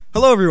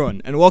Hello,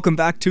 everyone, and welcome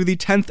back to the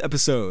 10th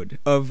episode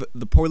of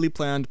the Poorly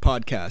Planned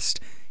Podcast.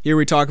 Here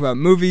we talk about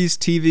movies,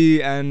 TV,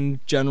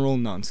 and general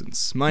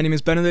nonsense. My name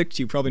is Benedict.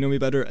 You probably know me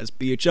better as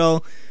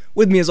BHL.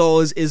 With me, as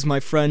always, is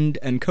my friend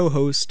and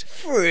co-host,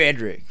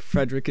 Frederick.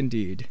 Frederick,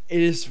 indeed. It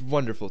is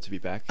wonderful to be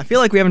back. I feel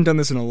like we haven't done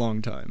this in a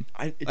long time.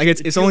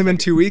 It's only been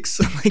 2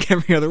 weeks, like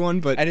every other one,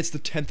 but... And it's the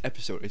 10th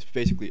episode. It's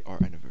basically our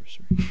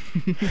anniversary.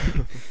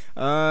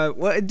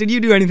 Did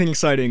you do anything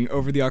exciting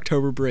over the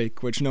October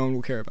break, which no one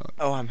will care about?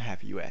 Oh, I'm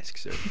happy you asked,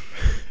 sir.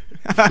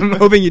 I'm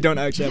hoping you don't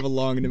actually have a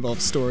long and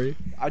involved story.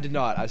 I did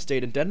not. I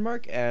stayed in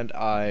Denmark, and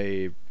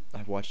I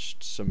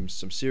watched some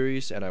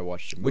series, and I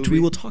watched a movie. Which we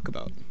will talk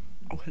about.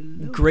 Oh,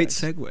 hello. Great guys.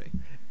 segue.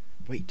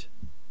 Wait.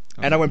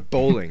 Oh. And I went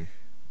bowling.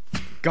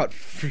 Got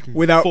freaking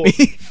without me.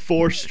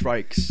 4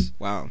 strikes.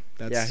 Wow.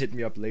 Yeah, hit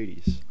me up,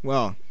 ladies.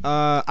 Well,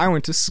 I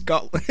went to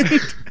Scotland.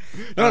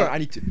 No, I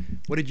need to.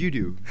 What did you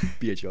do,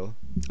 BHL?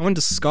 I went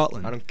to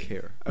Scotland. I don't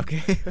care.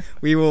 Okay.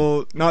 We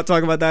will not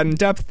talk about that in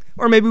depth,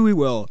 or maybe we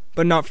will,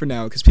 but not for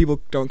now, because people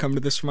don't come to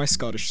this for my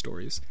Scottish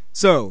stories.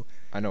 So.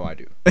 I know I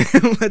do.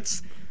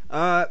 let's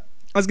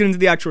get into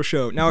the actual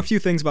show. Now, a few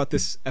things about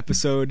this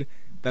episode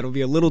that'll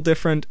be a little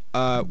different.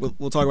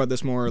 We'll talk about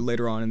this more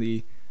later on in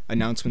the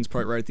announcements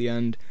part right at the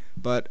end.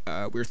 But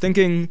we're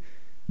thinking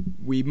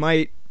we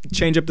might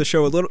change up the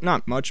show a little,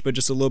 not much, but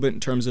just a little bit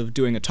in terms of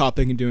doing a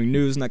topic and doing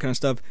news and that kind of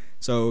stuff.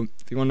 So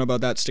if you want to know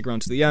about that, stick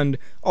around to the end.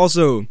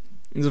 Also,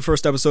 this is the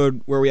first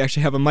episode where we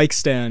actually have a mic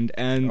stand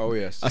and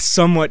a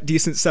somewhat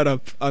decent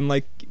setup,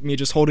 unlike me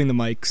just holding the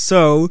mic.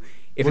 So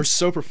we're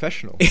so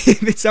professional.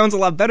 If it sounds a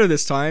lot better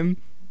this time,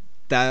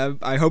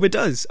 I hope it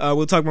does.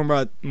 We'll talk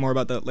more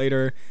about that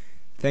later.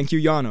 Thank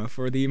you, Yana,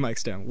 for the mic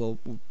stand. We'll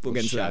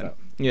get into that. Out.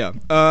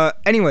 Yeah.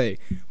 Anyway,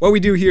 what we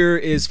do here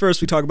is first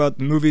we talk about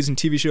the movies and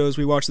TV shows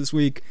we watched this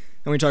week,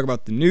 then we talk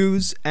about the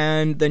news,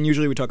 and then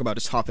usually we talk about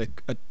a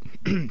topic.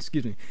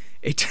 Excuse me,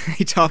 a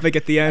topic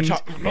at the end.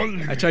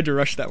 I tried to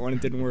rush that one,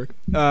 it didn't work.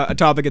 A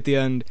topic at the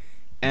end,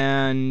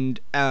 and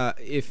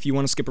if you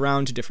want to skip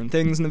around to different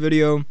things in the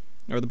video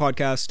or the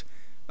podcast.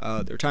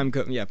 Their time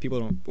code. Yeah, people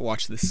don't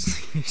watch this.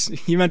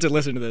 You meant to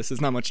listen to this. There's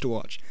not much to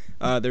watch.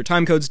 Their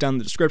time code's down in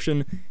the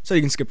description, so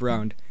you can skip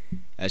around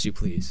as you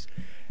please.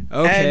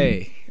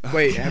 Okay. And,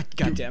 wait,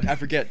 goddamn. I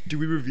forget. Do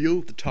we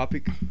reveal the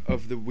topic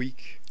of the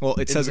week? Well,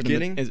 it says the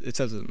beginning. It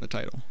says it in the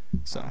title.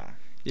 So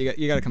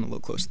you got to come a little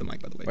close to the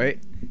mic, by the way.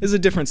 Wait. This is a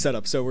different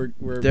setup, so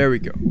we're there. We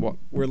go. What?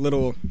 We're a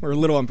little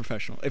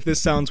unprofessional. If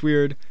this sounds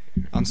weird,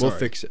 I'm sorry. We'll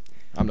fix it.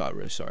 I'm not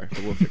really sorry,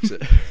 but we'll fix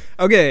it.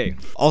 Okay.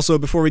 Also,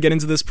 before we get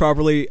into this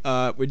properly,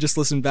 we just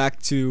listened back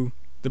to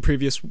the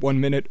previous 1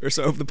 minute or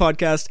so of the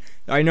podcast.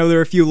 I know there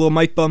are a few little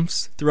mic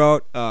bumps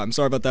throughout. I'm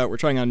sorry about that. We're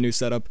trying out a new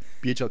setup.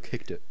 BHL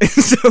kicked it.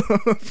 So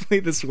hopefully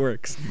this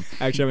works.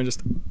 Actually,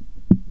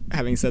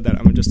 having said that,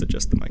 I'm going to just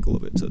adjust the mic a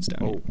little bit so it's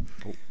down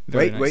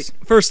here. Wait.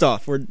 First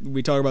off,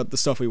 we talk about the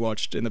stuff we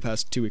watched in the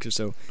past 2 weeks or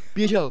so.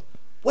 BHL,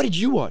 what did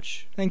you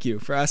watch? Thank you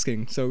for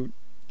asking so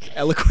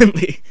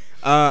eloquently.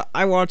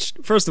 I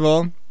watched, first of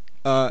all,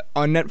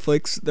 on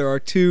Netflix, there are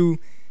 2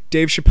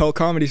 Dave Chappelle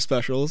comedy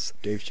specials.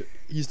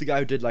 He's the guy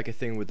who did like a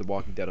thing with The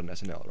Walking Dead on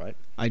SNL, right?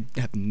 I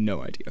have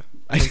no idea.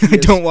 I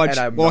don't watch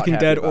Walking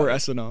Dead or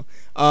SNL.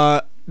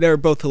 They're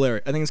both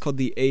hilarious. I think it's called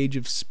The Age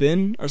of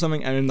Spin or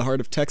something, and In the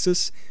Heart of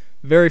Texas.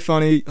 Very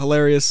funny,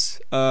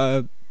 hilarious.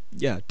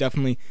 Yeah,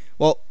 definitely.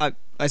 Well,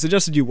 I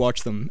suggested you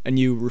watch them, and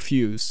you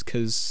refuse,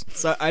 because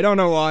I don't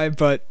know why,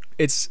 but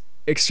it's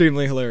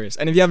extremely hilarious.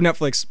 And if you have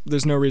Netflix,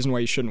 there's no reason why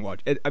you shouldn't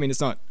watch it. I mean,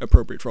 it's not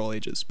appropriate for all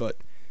ages, but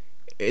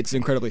it's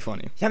incredibly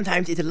funny.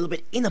 Sometimes it's a little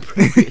bit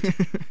inappropriate.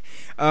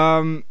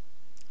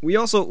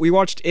 We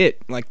watched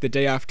it like the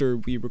day after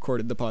we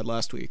recorded the pod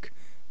last week.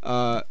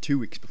 2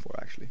 weeks before,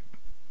 actually.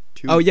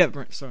 Yeah,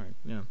 right, sorry.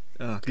 Yeah.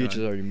 Beach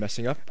is already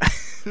messing up.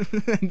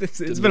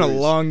 It's been a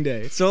long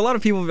day. So a lot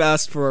of people have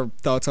asked for our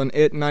thoughts on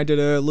it, and I did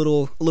a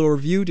little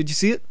review. Did you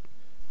see it?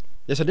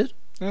 Yes, I did.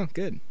 Oh,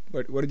 good.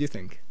 What did you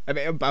think? I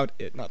mean, about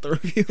it, not the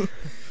review.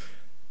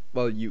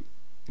 Well,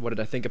 what did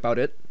I think about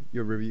it?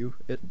 Your review,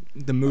 it?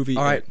 The movie.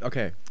 All right,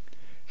 okay.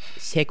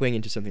 Segueing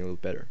into something a little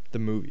better. The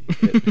movie.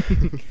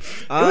 It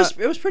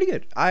was pretty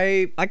good.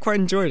 I quite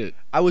enjoyed it.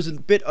 I was a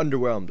bit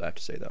underwhelmed, I have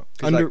to say, though.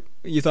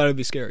 You thought it would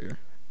be scarier.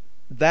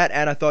 That,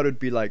 and I thought it would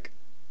be like,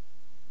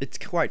 it's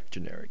quite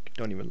generic.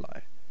 Don't even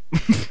lie.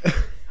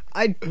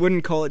 I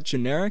wouldn't call it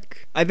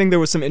generic. I think there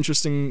was some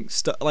interesting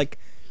stuff. Like,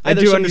 yeah, I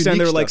do understand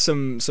there were stuff.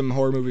 Like some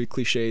horror movie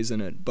cliches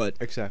in it, but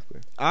exactly.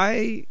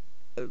 I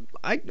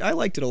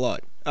liked it a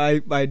lot. I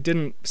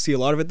didn't see a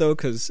lot of it though,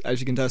 because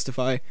as you can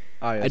testify,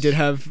 yes. I did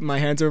have my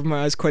hands over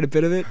my eyes quite a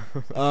bit of it.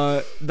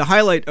 The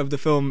highlight of the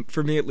film,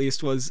 for me at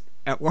least, was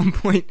at one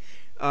point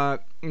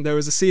there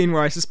was a scene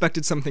where I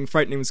suspected something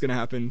frightening was going to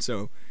happen,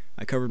 so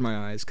I covered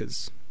my eyes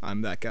because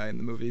I'm that guy in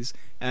the movies.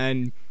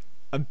 And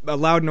a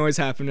loud noise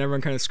happened, and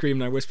everyone kind of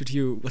screamed, and I whispered to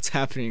you, "What's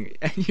happening?"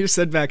 And you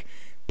said back,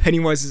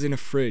 "Pennywise is in a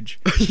fridge."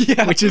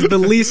 Yeah. Which is the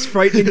least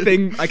frightening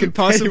thing I could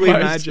possibly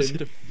Pennywise is imagine.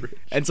 in a fridge.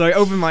 And so I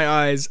opened my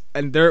eyes,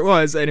 and there it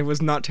was, and it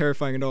was not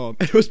terrifying at all.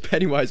 It was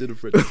Pennywise in a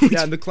fridge.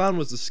 Yeah, and the clown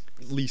was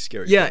the least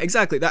scary. Yeah, part.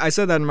 exactly. I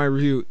said that in my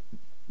review.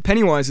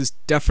 Pennywise is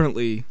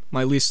definitely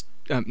my least,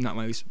 not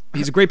my least.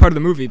 He's a great part of the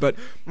movie, but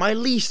My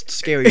least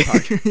scary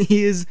part.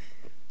 he's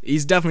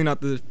definitely not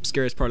the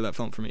scariest part of that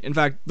film for me. In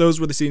fact, those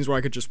were the scenes where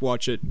I could just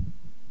watch it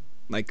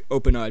like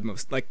open-eyed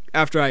most. Like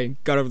after I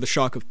got over the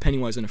shock of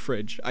Pennywise in a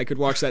fridge, I could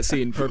watch that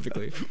scene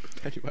perfectly.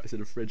 Pennywise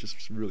in a fridge is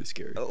really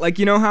scary. Like,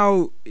 you know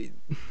how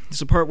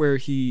there's a part where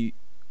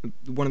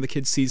one of the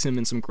kids sees him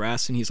in some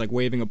grass and he's like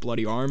waving a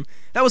bloody arm.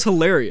 That was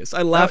hilarious.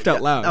 I laughed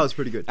out loud. That was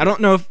pretty good. I don't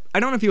know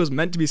if he was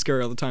meant to be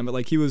scary all the time, but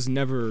like he was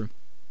never.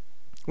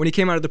 When he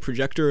came out of the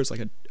projector, it's like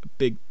a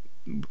big,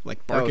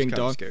 like barking that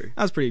was dog. scary.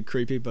 That was pretty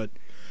creepy, but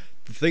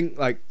The thing,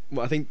 I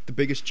think the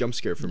biggest jump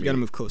scare for you me. gotta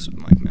move closer to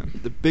the mic, man.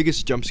 The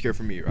biggest jump scare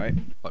for me, right?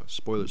 Oh,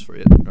 spoilers for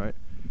it, right?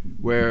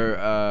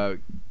 Where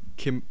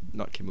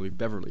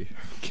Beverly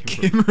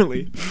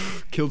Kimberly.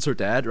 kills her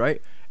dad,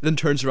 right? And then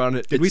turns around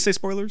and Did we say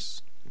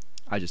spoilers?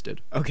 I just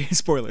did. Okay,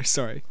 spoilers.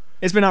 Sorry.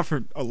 It's been out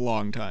for a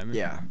long time.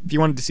 Yeah. If you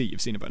wanted to see it,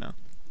 you've seen it by now.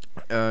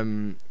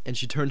 And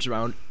she turns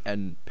around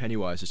and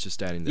Pennywise is just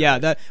standing there.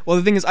 Yeah. Well,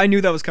 the thing is, I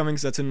knew that was coming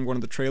because that's in one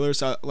of the trailers.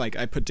 So, like,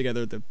 I put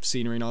together the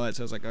scenery and all that.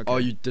 So I was like, okay. Oh,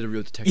 you did a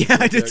real detective. Yeah,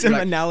 I work did there. some You're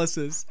like,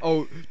 analysis.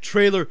 oh,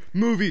 trailer,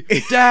 movie,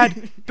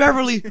 dad,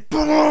 Beverly.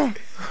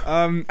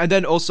 And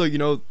then also,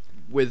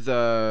 with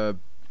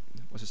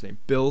what's his name,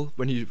 Bill.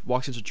 When he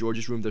walks into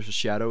George's room, there's a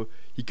shadow.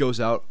 He goes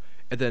out,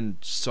 and then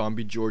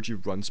zombie Georgie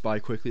runs by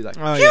quickly, like.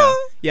 Oh yeah,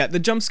 yeah. The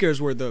jump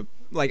scares were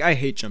I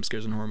hate jump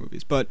scares in horror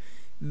movies, but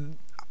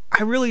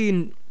I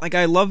really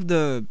I love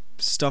the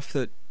stuff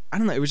that I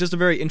don't know. It was just a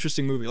very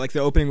interesting movie, like the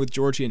opening with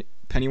Georgie and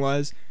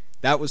Pennywise.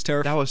 That was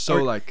terrifying. That was so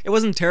like. It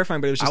wasn't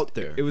terrifying, but it was just out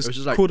there. It was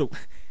just like cool to.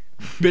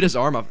 Bit his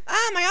arm off.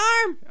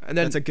 My arm! And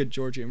then That's a good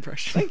Georgie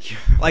impression. Thank you.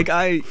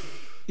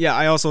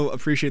 I also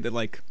appreciate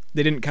that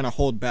they didn't kind of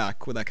hold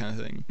back with that kind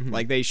of thing. Mhm.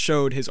 Like they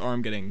showed his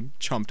arm getting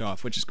chomped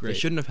off, which is great. They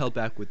shouldn't have held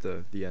back with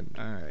the end.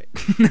 All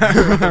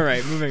right. All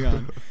right, moving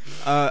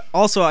on.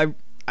 Also,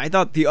 I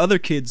thought the other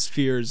kids'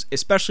 fears,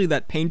 especially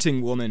that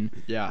painting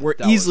woman, were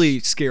easily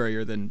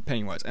scarier than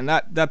Pennywise. And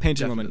that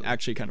painting woman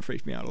actually kind of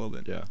freaked me out a little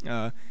bit.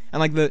 Yeah. And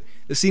like the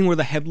scene where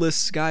the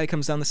headless guy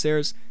comes down the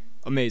stairs,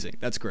 amazing.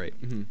 That's great.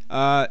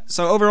 Mm-hmm.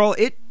 So overall,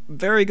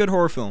 very good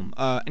horror film.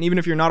 And even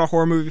if you're not a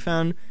horror movie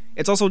fan,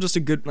 it's also just a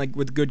good,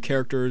 with good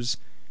characters,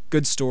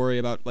 good story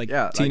about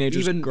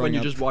teenagers even growing when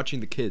you're up. just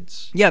watching the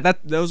kids. Yeah,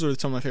 those are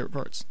some of my favorite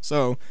parts.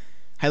 So,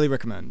 highly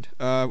recommend.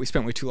 We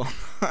spent way too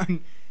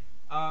long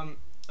on.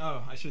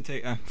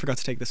 I forgot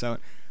to take this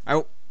out.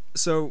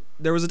 So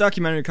there was a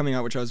documentary coming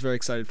out which I was very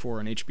excited for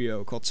on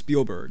HBO called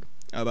Spielberg,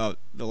 about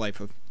the life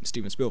of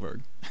Steven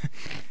Spielberg.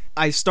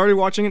 I started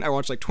watching it. I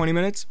watched like 20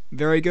 minutes.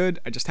 Very good.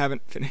 I just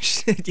haven't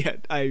finished it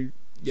yet.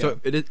 So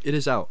it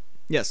is out.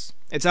 Yes,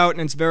 it's out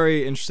and it's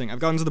very interesting. I've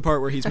gotten to the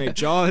part where he's made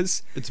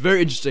Jaws. It's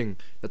very interesting.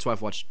 That's why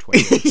I've watched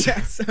 20 minutes.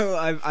 Yeah, so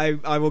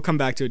I will come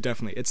back to it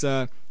definitely. It's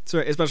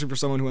especially for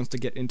someone who wants to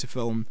get into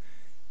film,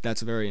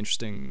 that's a very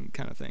interesting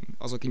kind of thing.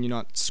 Also, can you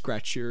not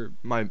scratch your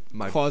my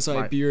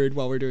quasi beard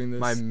while we're doing this?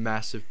 My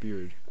massive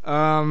beard.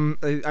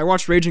 I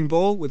watched Raging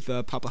Bull with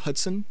Papa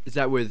Hudson. Is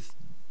that with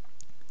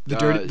the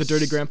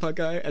dirty grandpa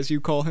guy, as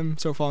you call him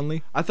so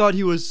fondly? I thought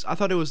it was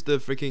the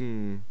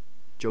freaking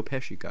Joe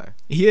Pesci guy.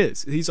 He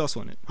is. He's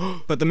also in it.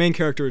 But the main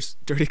character is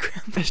Dirty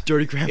Grandpa. That's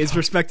Dirty Grandpa. Is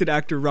respected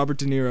actor Robert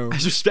De Niro.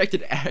 As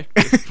respected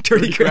actor.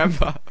 Dirty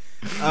Grandpa.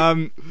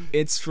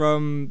 It's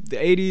from the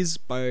 80s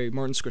by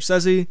Martin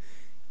Scorsese.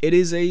 It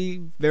is a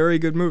very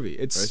good movie.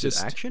 It's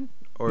just action?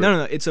 Or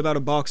No. It's about a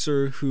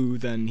boxer who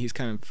then he's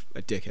kind of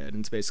a dickhead, and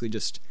it's basically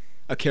just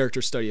a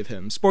character study of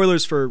him.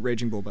 Spoilers for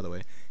Raging Bull, by the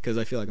way, because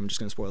I feel like I'm just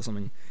gonna spoil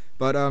something.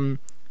 But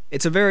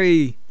it's a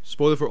very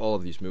spoiler for all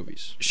of these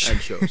movies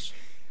and shows.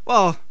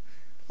 Well,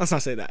 let's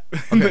not say that.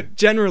 Okay. But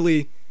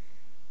generally,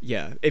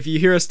 yeah. If you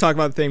hear us talk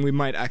about the thing, we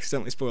might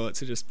accidentally spoil it,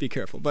 so just be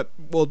careful. But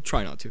we'll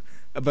try not to.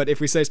 But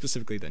if we say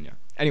specifically, then yeah.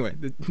 Anyway,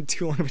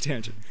 too long of a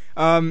tangent.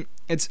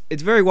 It's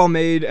very well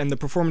made, and the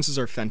performances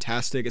are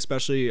fantastic,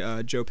 especially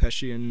Joe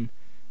Pesci and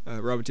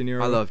Robert De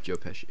Niro. I love Joe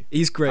Pesci.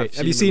 He's great.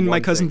 Have you seen My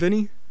Cousin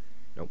Vinny?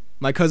 Nope.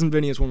 My Cousin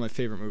Vinny is one of my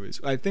favorite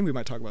movies. I think we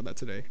might talk about that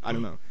today. I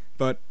don't know.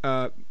 But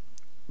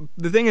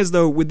the thing is,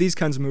 though, with these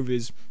kinds of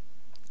movies,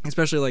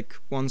 especially like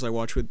ones I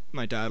watch with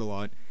my dad a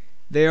lot,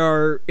 they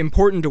are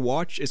important to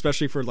watch,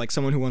 especially for like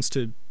someone who wants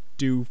to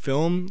do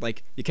film.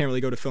 Like, you can't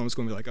really go to film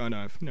school and be like, oh no,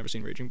 I've never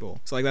seen Raging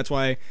Bull. So like that's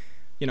why,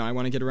 I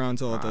want to get around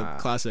to all the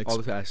classics. All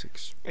the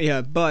classics.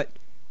 Yeah, but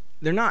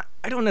they're not.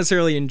 I don't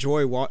necessarily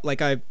enjoy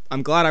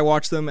I'm glad I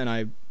watched them, and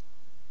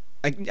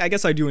I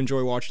guess I do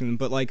enjoy watching them.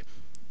 But like,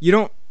 you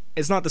don't.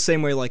 It's not the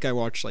same way like I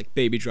watch like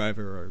Baby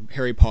Driver or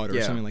Harry Potter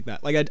or something like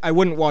that. Like I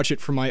wouldn't watch it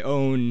for my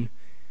own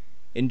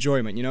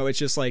enjoyment. You know, it's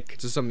just like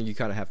It's just something you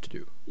kind of have to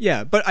do.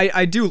 yeah. But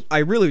I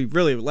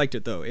really liked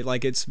it though.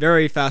 It's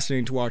very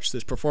fascinating to watch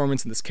this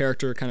performance and this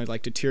character kind of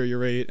like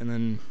deteriorate, and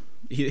then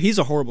he's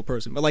a horrible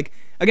person. But like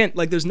again,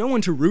 like there's no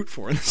one to root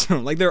for in this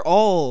film. Like they're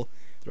all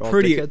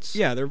pretty dickheads?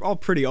 yeah, they're all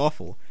pretty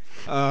awful.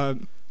 How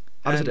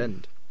does it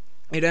end?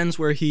 It ends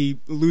where he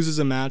loses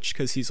a match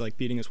because he's like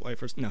beating his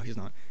wife. No, he's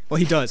not. Well,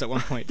 he does at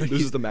one point. He But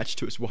loses the match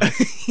to his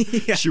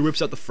wife. yeah. She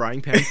whips out the frying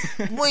pan.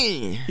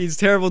 He's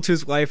terrible to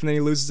his wife, and then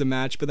he loses a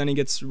match. But then he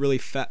gets really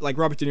fat. Like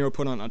Robert De Niro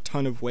put on a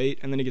ton of weight,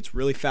 and then he gets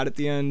really fat at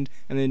the end.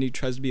 And then he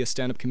tries to be a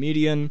stand-up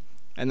comedian,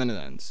 and then it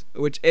ends.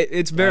 Which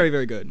it's very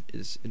very good.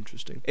 Is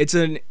interesting. It's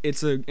an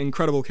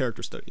incredible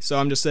character study. So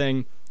I'm just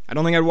saying. I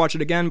don't think I'd watch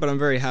it again, but I'm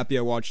very happy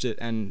I watched it,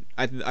 and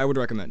I would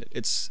recommend it.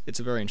 It's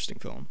a very interesting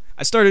film.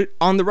 I started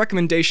on the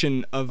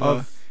recommendation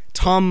of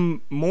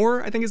Tom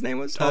Moore, I think his name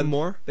was. Tom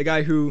Moore? The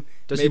guy who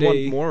Does he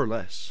want more or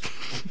less?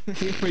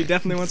 he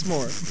definitely wants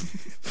more.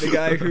 The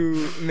guy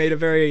who made a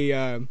very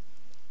an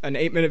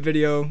 8-minute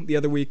video the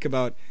other week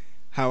about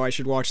how I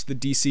should watch the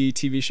DC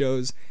TV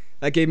shows.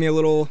 That gave me a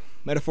little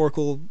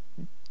metaphorical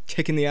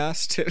kick in the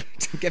ass to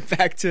get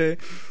back to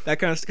that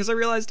kind of stuff, because I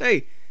realized,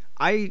 hey,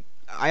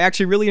 I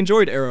actually really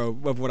enjoyed Arrow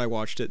of what I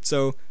watched it.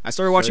 So I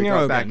started watching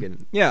Arrow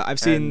again. Yeah, I've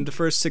seen the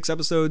first 6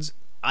 episodes.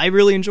 I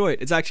really enjoy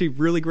it. It's actually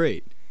really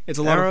great. It's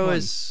a lot of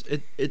fun.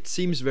 Arrow it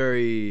seems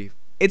very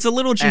it's a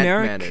little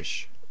generic.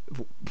 Ant-Man-ish.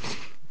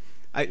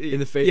 In In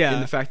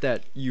the fact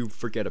that you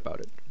forget about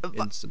it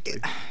instantly.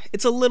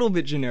 It's a little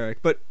bit generic,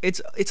 but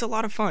it's a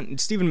lot of fun.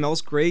 Stephen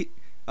Amell's great.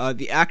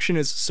 The action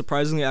is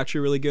surprisingly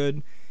actually really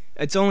good.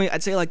 It's only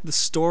I'd say like the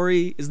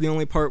story is the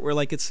only part where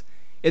like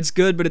it's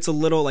good, but it's a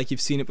little like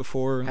you've seen it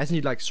before. Hasn't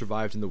he like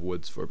survived in the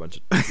woods for a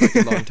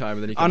long time,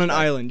 and then he comes on an back?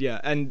 island? Yeah,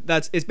 and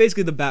it's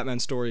basically the Batman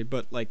story,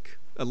 but like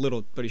a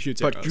little, but he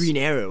shoots arrows. But Green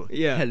Arrow.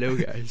 Yeah. Hello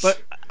guys.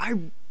 But I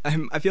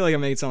feel like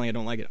I'm making it sound like I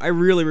don't like it. I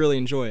really really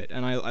enjoy it,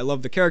 and I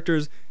love the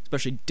characters,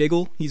 especially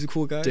Diggle. He's a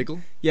cool guy.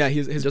 Diggle? Yeah,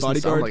 his doesn't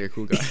bodyguard. sound like a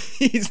cool guy.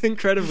 He's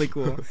incredibly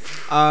cool.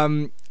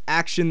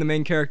 Action, the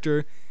main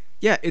character.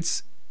 Yeah,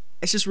 it's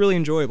just really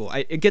enjoyable.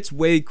 It gets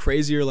way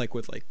crazier like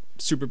with like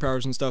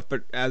superpowers and stuff,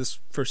 but as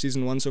for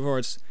season 1 so far,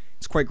 it's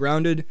quite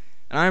grounded,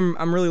 and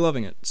I'm really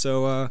loving it.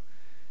 So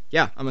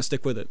yeah, I'm gonna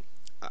stick with it.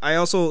 I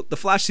also The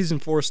Flash season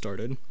 4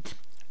 started,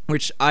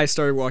 which I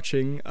started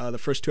watching the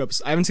first 2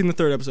 episodes. I haven't seen the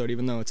 3rd episode,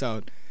 even though it's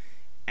out,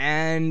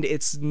 and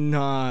it's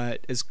not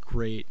as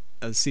great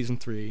as season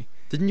 3.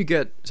 Didn't you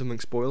get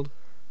something spoiled?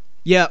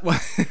 Yeah, well,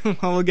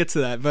 we'll get to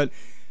that, but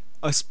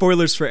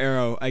spoilers for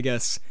Arrow, I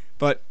guess.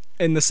 But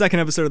in the 2nd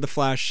episode of The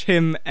Flash,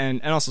 him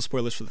and also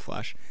spoilers for The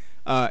Flash,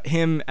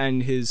 him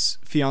and his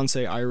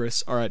fiancée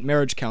Iris are at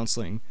marriage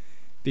counseling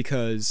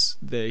because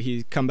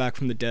he come back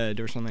from the dead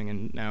or something,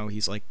 and now he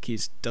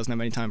doesn't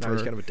have any time for her.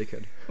 He's kind of a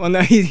dickhead. Well,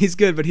 no, he's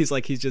good, but he's a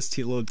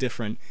little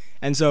different.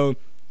 And so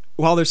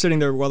while they're sitting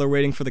there, while they're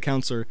waiting for the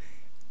counselor,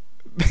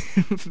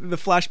 the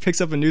Flash picks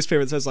up a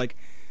newspaper that says like,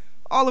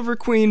 Oliver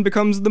Queen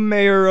becomes the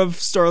mayor of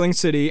Starling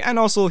City, and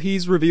also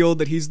he's revealed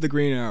that he's the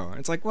Green Arrow.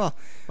 It's like, well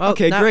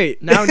okay,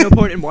 great. Now no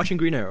point in watching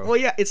Green Arrow. Well,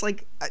 yeah, it's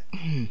like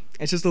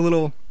it's just a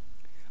little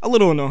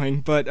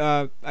annoying, but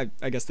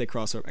I guess they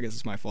cross over. I guess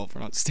it's my fault for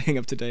not staying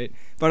up to date.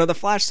 But The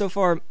Flash so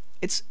far,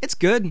 it's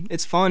good.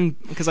 It's fun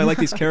because I like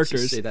these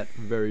characters. Just say that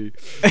very,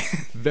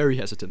 very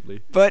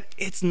hesitantly. But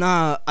it's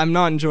not. I'm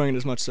not enjoying it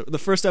as much. So the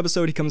first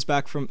episode, he comes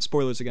back from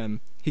spoilers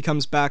again. He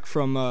comes back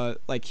from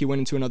like he went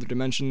into another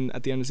dimension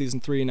at the end of season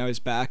 3, and now he's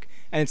back.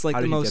 And it's like How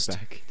the did most. He get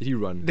back? Did he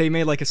run? They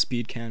made like a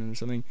speed cannon or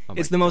something. Oh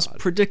It's my the most God.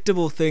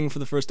 predictable thing for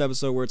the first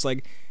episode, where it's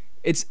like,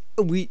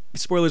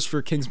 spoilers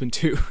for Kingsman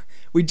 2.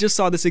 We just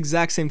saw this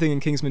exact same thing in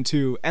Kingsman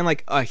 2, and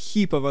like a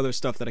heap of other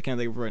stuff that I can't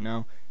think of right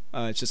now.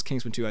 It's just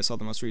Kingsman 2 I saw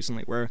the most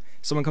recently, where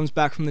someone comes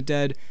back from the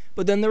dead,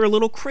 but then they're a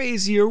little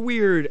crazy or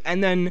weird,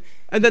 and then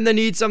they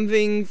need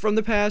something from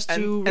the past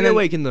to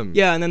reawaken them.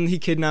 Yeah, and then he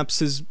kidnaps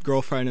his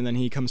girlfriend, and then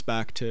he comes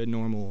back to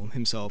normal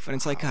himself, and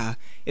it's like,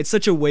 it's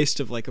such a waste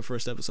of like a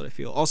first episode, I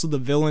feel. Also, the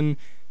villain,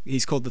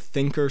 he's called the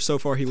Thinker. So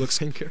far, he looks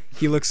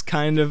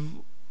kind of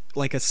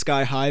like a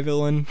Sky High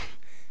villain.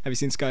 Have you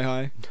seen Sky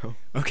High? No.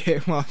 Okay,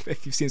 well,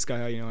 if you've seen Sky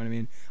High, you know what I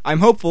mean. I'm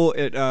hopeful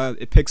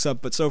it picks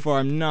up, but so far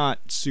I'm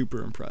not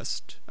super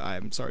impressed.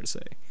 I'm sorry to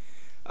say.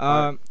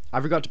 I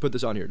forgot to put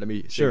this on here. Let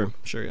me. Sure,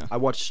 yeah. I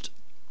watched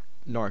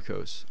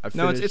Narcos.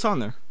 It's on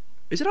there.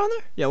 Is it on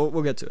there? Yeah,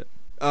 we'll get to it.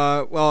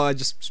 Well, I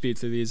just speed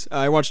through these.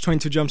 I watched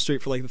 22 Jump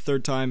Street for like the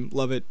 3rd time.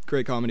 Love it.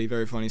 Great comedy.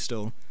 Very funny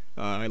still.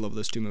 I love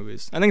those 2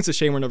 movies. I think it's a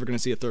shame we're never going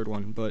to see a 3rd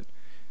one, but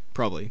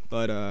probably.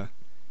 But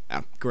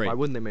great. Why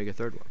wouldn't they make a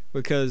 3rd one?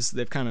 Because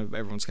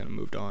everyone's kind of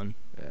moved on.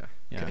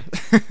 Yeah.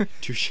 Okay.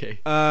 Touche.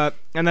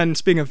 And then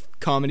speaking of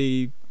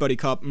comedy buddy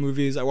cop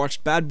movies, I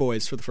watched Bad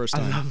Boys for the first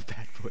time. I love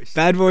Bad Boys.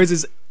 Bad Boys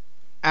is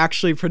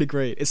actually pretty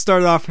great. It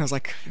started off and I was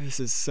like, this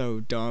is so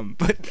dumb,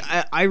 but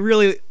I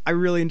really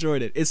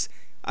enjoyed it.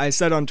 I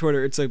said on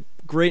Twitter, it's a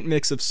great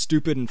mix of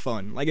stupid and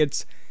fun. Like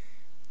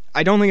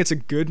I don't think it's a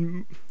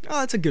good.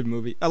 Oh, it's a good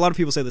movie. A lot of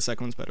people say the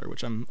second one's better,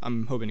 which I'm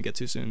hoping to get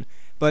to soon.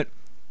 But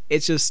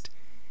it's just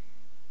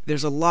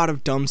there's a lot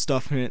of dumb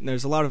stuff in it, and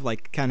there's a lot of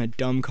like kind of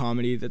dumb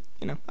comedy that,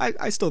 you know,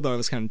 I still thought it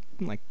was kind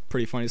of like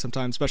pretty funny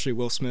sometimes, especially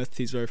Will Smith.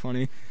 He's very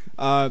funny.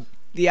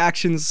 The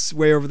action's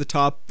way over the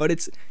top, but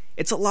it's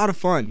a lot of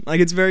fun.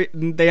 Like,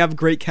 they have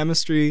great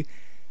chemistry.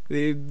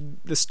 The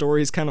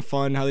story is kind of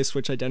fun, how they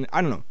switch identity.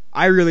 I don't know.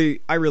 I really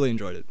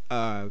enjoyed it.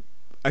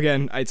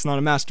 Again, it's not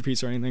a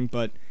masterpiece or anything,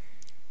 but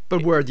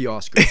where are the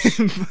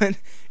Oscars? but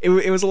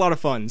it was a lot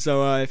of fun.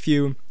 So if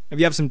you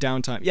have some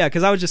downtime, yeah,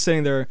 because I was just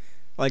sitting there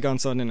like on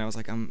Sunday, and I was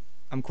like, I'm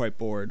quite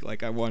bored.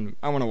 Like, I want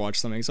to watch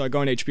something. So I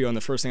go on HBO, and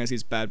the first thing I see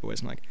is Bad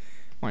Boys. I'm like,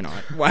 why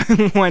not?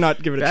 Why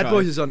not give it a try? Bad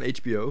Boys is on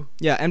HBO.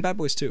 Yeah, and Bad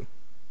Boys 2.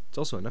 It's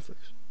also on Netflix.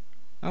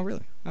 Oh,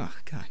 really? Oh,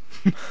 God.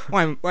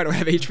 Why do I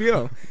have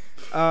HBO?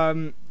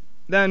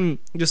 Then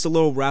just a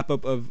little wrap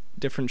up of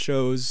different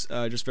shows,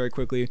 just very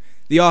quickly.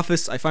 The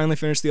Office. I finally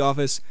finished The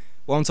Office.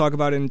 Won't talk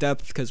about it in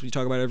depth because we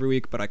talk about it every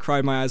week, but I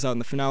cried my eyes out in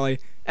the finale.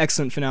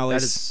 Excellent finale.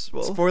 That is,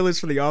 well, spoilers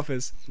for The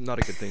Office. Not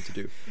a good thing to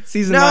do.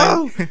 Season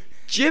 9.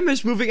 Jim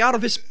is moving out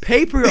of his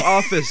paper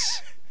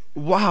office.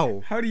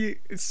 Wow. How do you...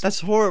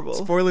 That's horrible.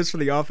 Spoilers for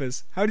The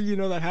Office. How do you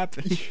know that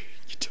happened?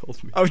 You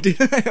told me. Oh, did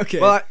I? Okay.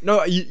 Well,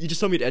 no, you just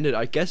told me it ended.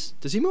 I guess.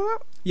 Does he move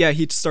out? Yeah,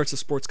 he starts a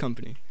sports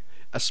company.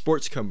 A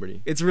sports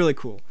company. It's really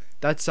cool.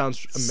 That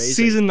sounds amazing.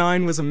 Season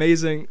 9 was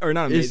amazing. Or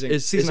not amazing.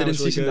 Is it in really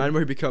season good. 9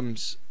 where he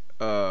becomes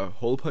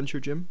hole puncher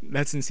Jim?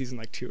 That's in season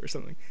like 2 or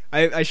something.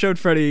 I showed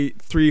Freddie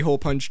 3 hole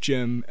punch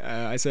Jim.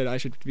 I said I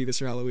should be this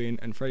for Halloween,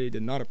 and Freddie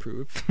did not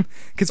approve.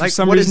 Because for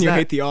some reason you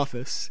hate The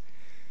Office.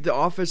 The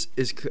Office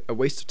is a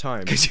waste of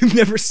time. Because you've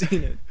never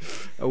seen it.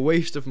 A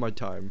waste of my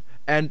time.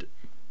 And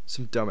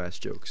some dumbass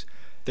jokes.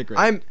 They're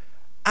great.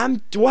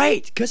 I'm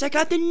Dwight, because I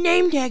got the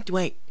name tag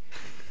Dwight.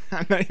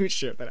 I'm not even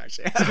sure if that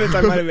actually happened.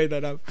 I might have made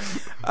that up.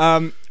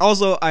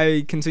 Also,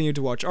 I continued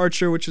to watch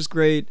Archer, which was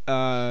great.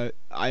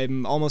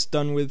 I'm almost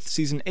done with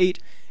season 8.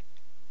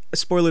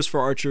 Spoilers for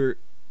Archer.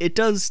 It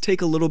does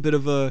take a little bit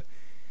of a...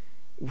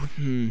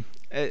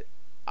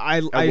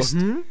 I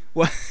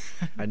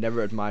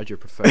never admired your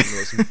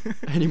professionalism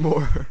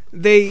anymore.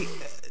 They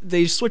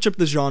switch up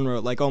the genre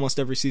like almost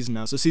every season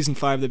now. So season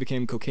 5 they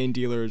became cocaine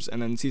dealers,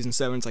 and then season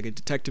 7 it's like a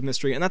detective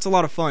mystery, and that's a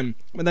lot of fun.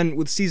 But then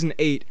with season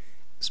 8,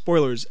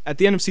 spoilers, at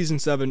the end of season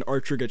 7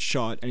 Archer gets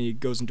shot and he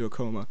goes into a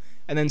coma.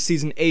 And then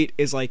season 8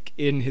 is like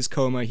in his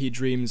coma he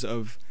dreams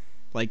of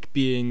like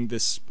being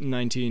this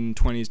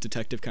 1920s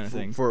detective kind of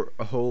thing. For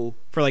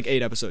like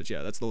 8 episodes,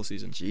 yeah, that's the whole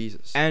season.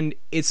 Jesus. And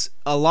it's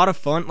a lot of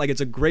fun. Like,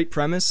 it's a great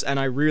premise, and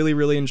I really,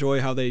 really enjoy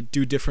how they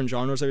do different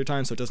genres every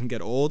time so it doesn't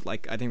get old.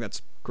 Like, I think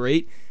that's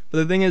great. But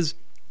the thing is,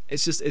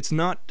 it's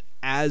not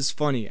as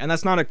funny. And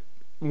that's not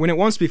when it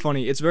wants to be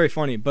funny, it's very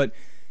funny, but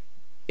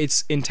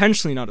it's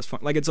intentionally not as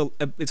fun. Like, it's a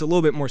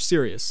little bit more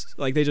serious.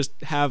 Like, they just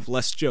have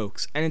less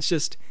jokes. And I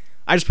just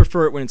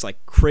prefer it when it's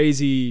like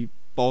crazy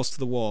balls to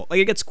the wall. Like,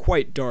 it gets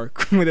quite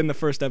dark within the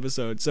first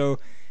episode, so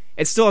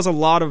it still has a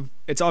lot of...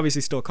 It's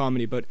obviously still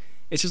comedy, but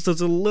it's just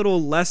there's a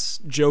little less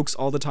jokes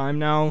all the time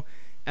now,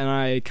 and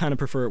I kind of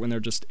prefer it when they're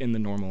just in the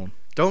normal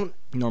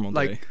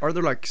day. Are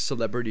there like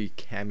celebrity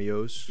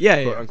cameos?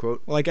 Yeah, quote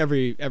unquote. Well, like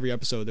every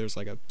episode, there's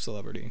like a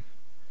celebrity.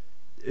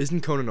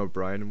 Isn't Conan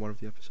O'Brien in one of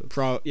the episodes?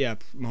 Yeah,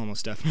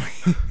 almost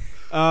definitely.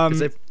 Because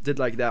they did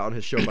like that on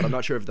his show, but I'm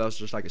not sure if that was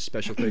just like a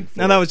special thing.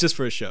 No, that was just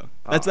for his show.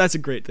 That's a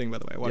great thing, by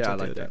the way. I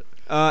like that.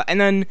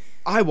 And then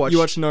you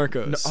watched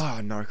Narcos.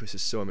 Narcos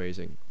is so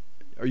amazing.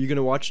 Are you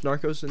gonna watch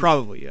Narcos?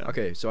 Probably, yeah.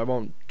 Okay, so I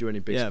won't do any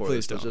big spoilers.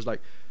 Please don't. It's just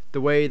like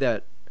the way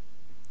that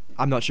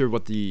I'm not sure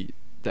what the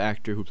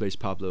actor who plays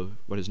Pablo,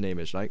 what his name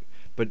is, like,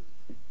 but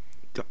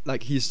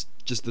like he's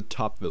just the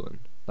top villain.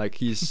 Like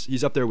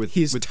he's up there with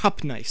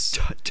top nice.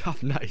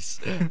 Top nice,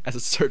 as a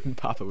certain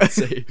papa would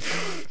say.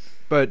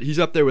 But he's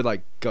up there with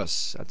like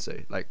Gus, I'd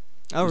say. Like,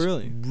 oh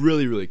really?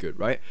 Really, really good,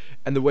 right?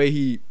 And the way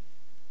he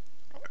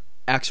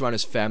acts around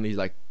his family,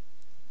 like,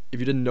 if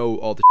you didn't know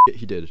all the shit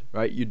he did,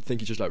 right, you'd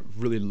think he's just like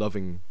really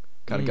loving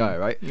kind of guy,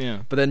 right?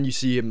 Yeah. But then you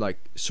see him like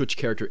switch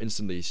character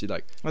instantly. You see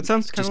like, well, it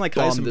sounds kind of like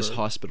bomb Heisenberg. this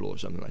hospital or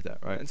something like that,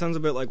 right? It sounds a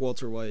bit like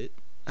Walter White.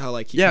 How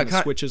like he kind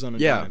of switches on a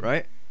dime.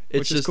 Right.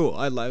 Which is cool.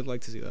 I'd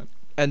like to see that.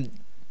 And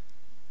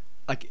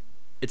like,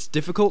 it's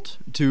difficult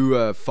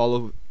to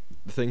follow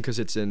the thing because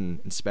it's in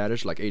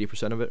Spanish, like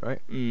 80% of it,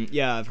 right?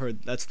 Yeah, I've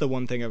heard. That's the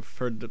one thing I've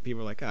heard that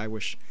people are like, I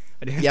wish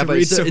I didn't have to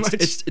read so much.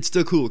 It's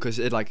still cool because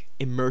it like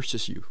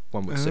immerses you,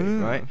 one would say,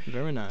 right?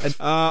 Very nice. And,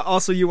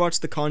 also, you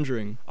watched The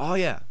Conjuring. Oh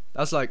yeah,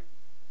 that's like,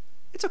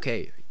 it's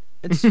okay.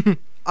 It's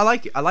I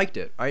liked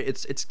it. Right?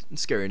 It's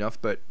scary enough,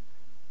 but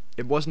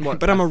it wasn't what.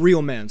 But I'm a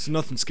real man, so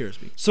nothing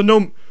scares me. So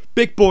no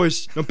big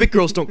boys, no big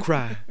girls don't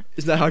cry.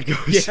 Isn't that how it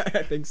goes? Yeah,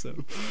 I think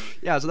so.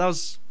 Yeah, so that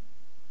was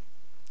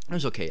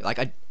okay.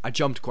 Like I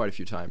jumped quite a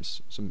few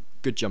times, some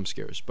good jump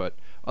scares, but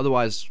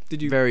otherwise,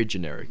 very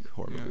generic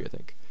horror movie, I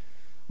think.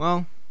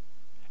 Well,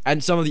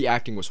 and some of the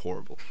acting was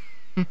horrible.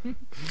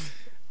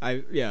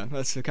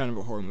 That's a kind of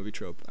a horror movie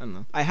trope. I don't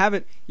know. I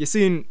haven't. You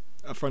seen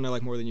A Friend I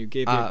Like More Than You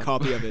gave me a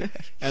copy of it,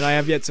 and I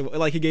have yet to.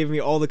 Like, he gave me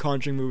all the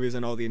Conjuring movies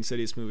and all the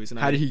Insidious movies. And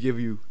how did he give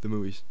you the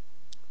movies?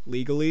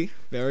 Legally,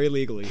 very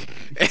legally.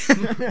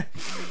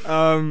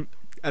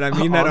 and I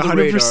mean that On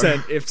the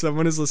 100%. If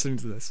someone is listening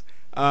to this,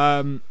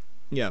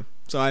 yeah.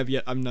 So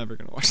I'm never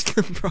gonna watch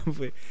them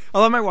probably.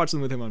 Although I might watch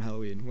them with him on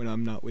Halloween when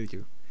I'm not with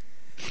you.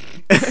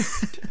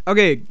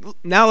 Okay,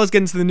 now let's get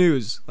into the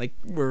news. Like,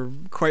 we're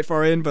quite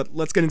far in, but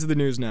let's get into the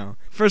news now.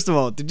 First of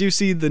all, did you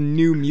see the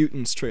New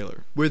Mutants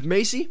trailer? With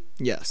Macy?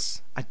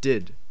 Yes. I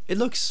did. It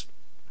looks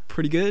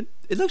Pretty good?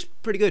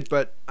 pretty good,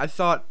 but I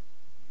thought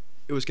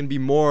it was gonna be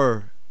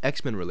more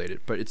X-Men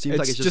related, but it seems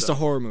like it's just a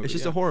horror movie. It's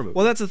just yeah. a horror movie.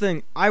 Well, that's the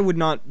thing. I would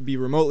not be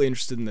remotely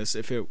interested in this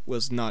if it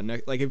was not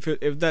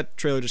if that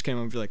trailer just came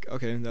out and be like,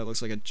 okay, that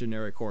looks like a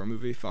generic horror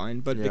movie,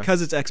 fine. But Yeah.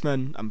 because it's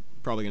X-Men, I'm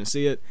probably gonna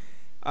see it.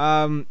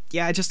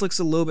 Yeah, it just looks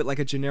a little bit like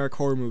a generic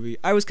horror movie.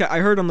 I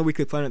heard on the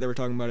Weekly Planet they were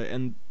talking about it,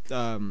 and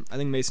I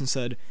think Mason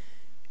said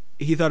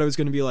he thought it was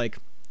gonna be like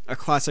a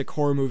classic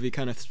horror movie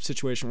kind of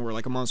situation where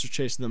like a monster's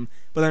chasing them,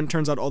 but then it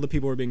turns out all the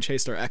people who are being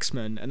chased are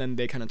X-Men, and then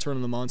they kind of turn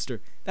on the monster.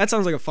 That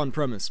sounds like a fun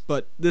premise,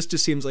 but this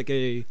just seems like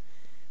a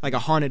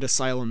haunted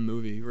asylum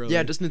movie, really.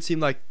 Yeah, doesn't it seem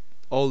like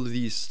all of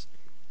these,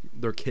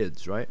 they're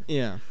kids, right?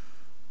 Yeah.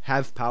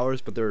 Have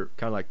powers, but they're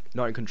kind of like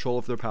not in control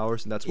of their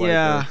powers, and that's why.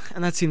 Yeah,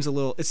 and that seems a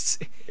little. It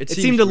seems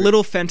seemed a weird.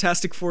 little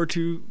Fantastic Four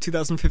to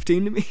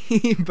 2015 to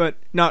me, but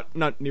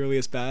not nearly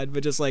as bad.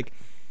 But just like,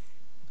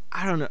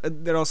 I don't know.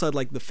 It also had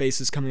like the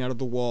faces coming out of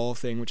the wall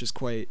thing, which is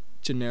quite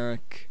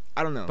generic.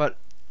 I don't know. But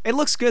it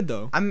looks good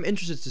though. I'm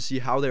interested to see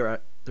how they're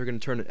going to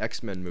turn an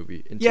X-Men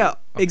movie into. Yeah, a horror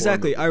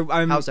exactly. movie.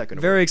 I'm How's that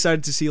gonna very work?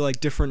 excited to see like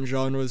different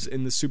genres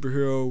in the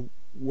superhero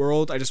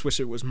world. I just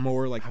wish it was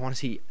more like. I want to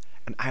see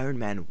an Iron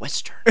Man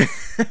western.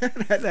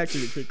 That'd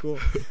actually be pretty cool.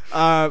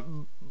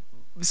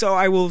 So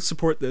I will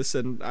support this,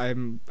 and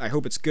I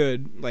hope it's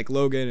good, like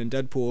Logan and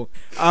Deadpool.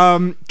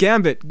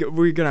 Gambit,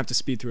 we're gonna have to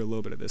speed through a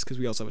little bit of this because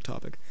we also have a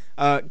topic.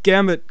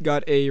 Gambit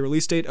got a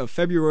release date of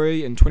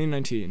February in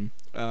 2019.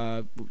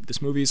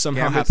 This movie is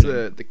somehow Gambit's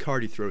happening. the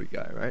cardi throwy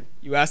guy, right?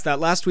 You asked that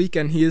last week,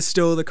 and he is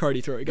still the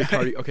cardi thrower guy.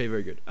 Okay,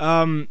 very good.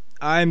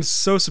 I'm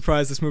so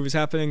surprised this movie's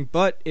happening,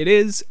 but it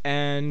is,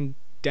 and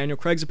Daniel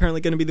Craig's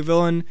apparently going to be the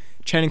villain.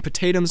 Channing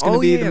Tatum's going to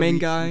be the main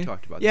guy. We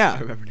talked about Yeah. this.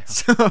 I remember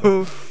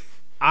now.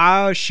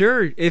 So,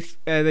 sure. If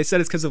they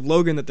said it's because of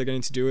Logan that they're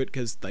going to do it,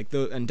 because like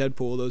and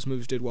Deadpool, those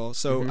movies did well.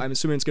 So Mhm. I'm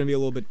assuming it's going to be a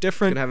little bit It's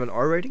different. gonna have an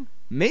R rating.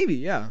 Maybe,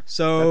 yeah. That'd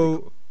So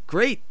be cool.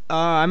 great.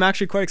 I'm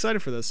actually quite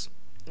excited for this.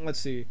 Let's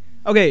see.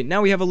 Okay,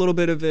 now we have a little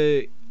bit of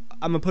a.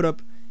 I'm gonna put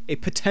up a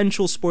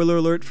potential spoiler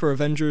alert for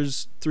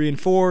Avengers 3 and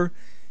 4.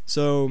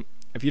 So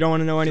if you don't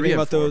want to know anything 3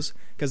 and about 4. those,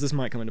 because this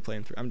might come into play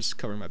in 3. I'm just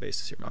covering my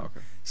bases here, man. Oh,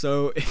 okay.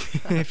 So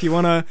if you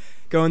want to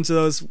go into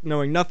those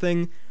knowing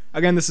nothing,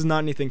 again, this is not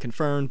anything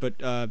confirmed, but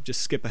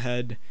just skip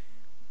ahead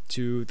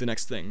to the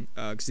next thing,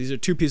 because these are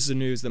two pieces of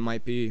news that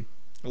might be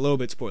a little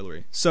bit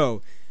spoilery.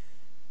 So,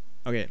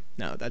 okay,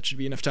 now that should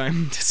be enough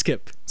time to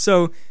skip.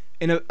 So,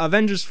 in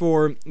Avengers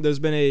 4, there's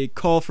been a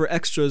call for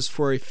extras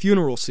for a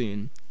funeral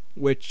scene,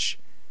 which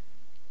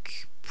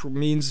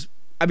means,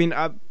 I mean,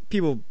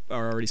 people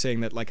are already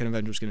saying that like an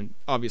Avenger's gonna,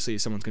 obviously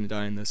someone's gonna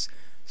die in this.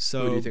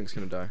 So Who do you think's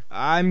gonna die?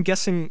 I'm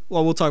guessing.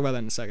 Well, we'll talk about that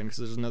in a second because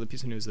there's another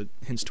piece of news that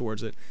hints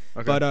towards it.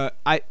 Okay. But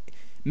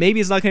maybe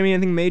it's not gonna be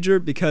anything major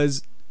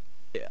because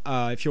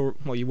if you're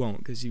you won't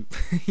because you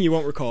you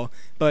won't recall.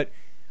 But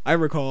I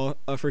recall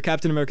for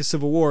Captain America: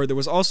 Civil War there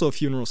was also a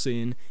funeral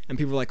scene and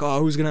people were like, oh,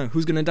 who's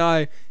gonna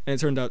die? And it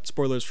turned out,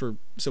 spoilers for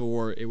Civil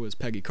War, it was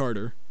Peggy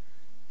Carter,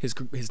 his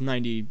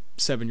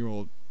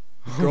 97-year-old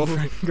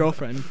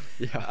girlfriend.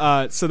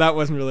 Yeah. So that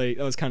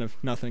was kind of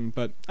nothing,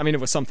 but I mean it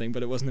was something,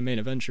 but it wasn't the main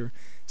Avenger.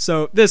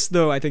 So this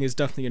though I think is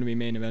definitely going to be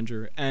main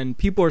Avenger, and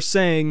people are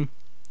saying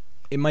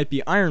it might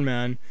be Iron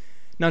Man,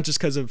 not just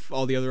because of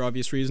all the other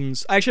obvious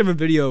reasons. I actually have a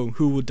video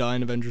who will die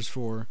in Avengers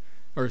 4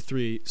 or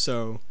 3,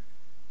 so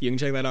you can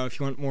check that out if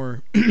you want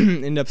more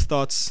in-depth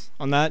thoughts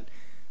on that.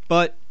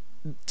 But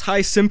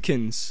Ty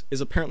Simpkins is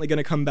apparently going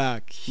to come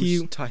back.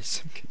 Who's Ty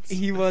Simpkins?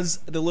 He was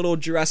the little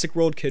Jurassic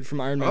World kid from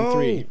Iron Man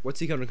 3. What's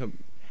he gonna come?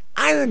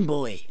 Iron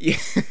Boy. Yeah,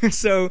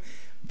 so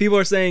people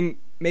are saying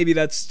maybe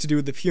that's to do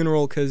with the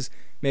funeral, because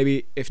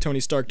maybe if Tony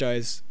Stark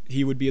dies,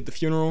 he would be at the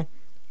funeral.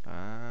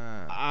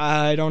 Ah.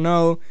 I don't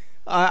know.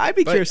 I'd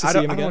be curious to see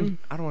him again.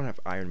 I don't want to have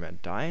Iron Man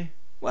die.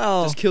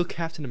 Well, Just kill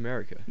Captain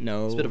America.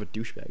 no. He's a bit of a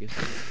douchebag. Isn't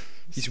he?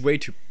 He's way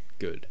too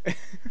good.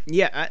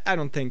 Yeah, I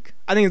don't think.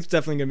 I think it's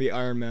definitely going to be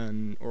Iron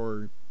Man,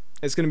 or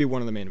it's going to be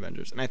one of the main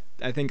Avengers. And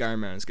I think Iron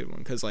Man is a good one,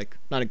 because, like,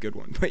 not a good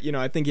one, but,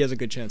 I think he has a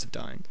good chance of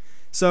dying.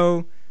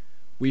 So,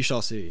 we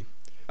shall see.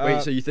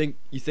 Wait, so you think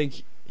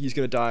he's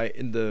gonna die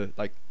in the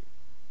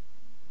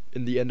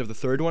end of the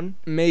third one?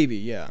 Maybe,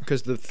 yeah.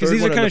 Because the Because third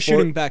these one are kind and of the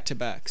shooting back to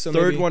back. So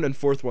third maybe one and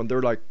fourth one,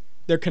 they're like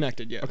they're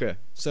connected, yeah. okay.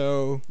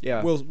 So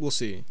Yeah. we'll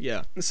see.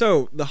 Yeah.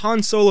 So the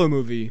Han Solo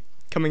movie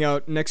coming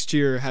out next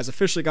year has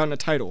officially gotten a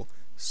title,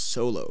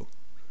 Solo.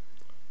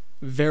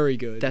 Very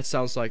good. That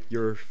sounds like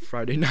your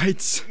Friday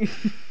nights.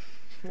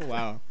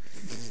 Wow.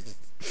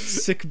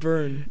 Sick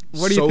burn.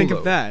 What do you think Solo.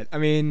 of that? I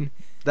mean,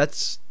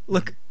 That's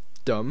look,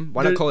 dumb.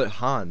 Why There- not call it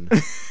Han?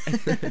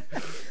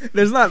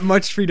 there's not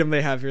much freedom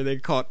they have here. They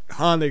can call it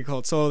Han, they can call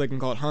it Solo, they can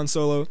call it Han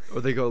Solo.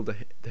 Or they call it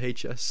the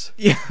HS.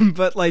 Yeah,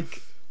 but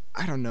like,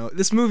 I don't know.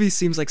 This movie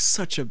seems like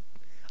such a...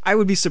 I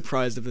would be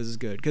surprised if this is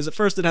good, because at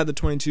first it had the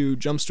 22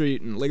 Jump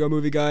Street and Lego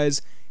Movie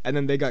guys, and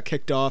then they got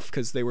kicked off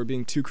because they were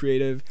being too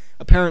creative.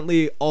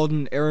 Apparently,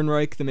 Alden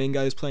Ehrenreich, the main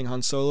guy who's playing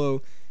Han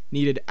Solo,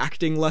 needed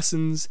acting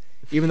lessons,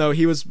 even though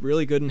he was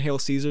really good in Hail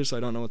Caesar, so I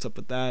don't know what's up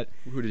with that.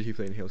 Who did he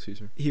play in Hail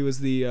Caesar? He was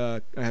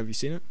the... have you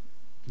seen it?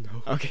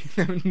 No. Okay,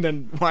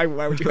 then why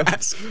would you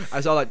ask?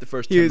 I saw like the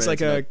first 10 He was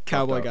minutes like and a I popped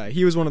cowboy out. guy.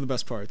 He was one of the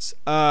best parts.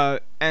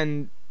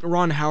 And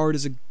Ron Howard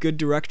is a good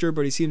director,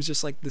 but he seems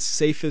just like the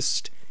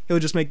safest. He'll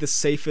just make the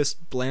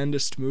safest,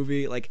 blandest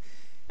movie. Like,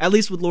 at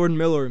least with Lord and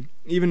Miller,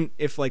 even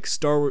if like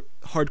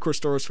hardcore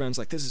Star Wars fans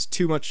like this is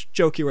too much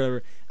jokey or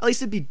whatever, at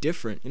least it'd be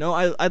different. You know,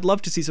 I'd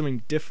love to see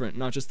something different,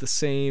 not just the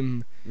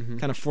same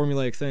kind of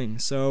formulaic thing.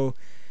 So,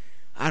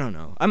 I don't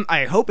know.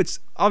 I hope it's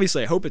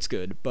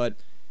good, but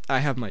I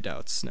have my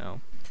doubts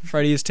now.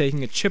 Freddie is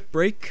taking a chip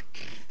break.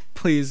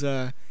 Please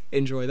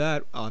enjoy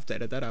that. I'll have to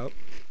edit that out.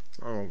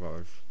 Oh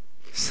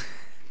gosh.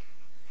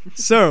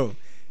 So,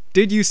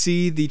 did you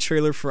see the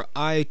trailer for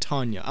I,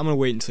 Tonya? I'm gonna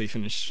wait until you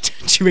finish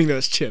chewing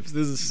those chips.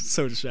 This is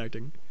so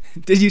distracting.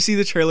 Did you see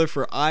the trailer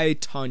for I,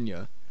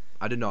 Tonya?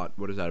 I did not.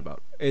 What is that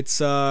about?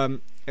 It's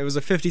it was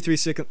a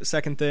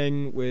 53-second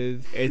thing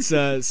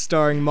with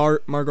starring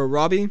Margot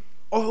Robbie.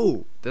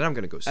 Oh, then I'm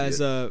gonna go see as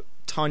it.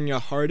 Tonya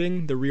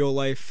Harding, the real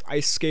life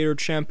ice skater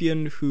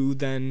champion who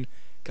then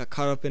got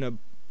caught up in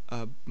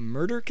a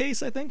murder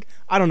case, I think.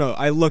 I don't know.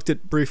 I looked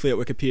at briefly at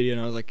Wikipedia and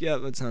I was like, yeah,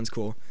 that sounds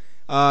cool.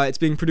 It's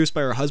being produced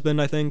by her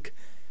husband, I think.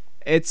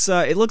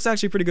 It looks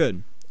actually pretty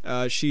good.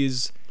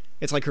 It's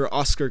like her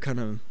Oscar kind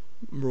of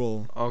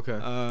role.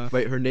 Okay.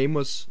 Wait, her name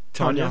was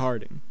Tonya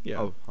Harding. Yeah.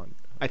 Oh,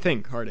 I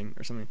think Harding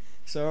or something.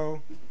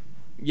 So,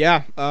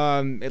 yeah,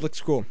 it looks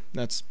cool.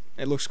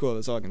 It looks cool.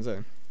 That's all I can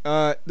say.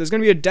 There's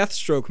gonna be a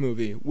Deathstroke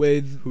movie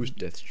with... Who's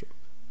Deathstroke?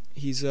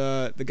 He's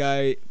the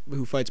guy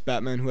who fights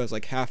Batman, who has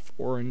like half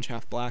orange,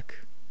 half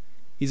black.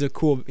 He's a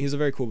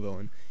very cool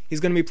villain. He's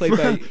gonna be played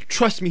by...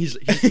 Trust me, he's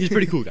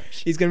pretty cool,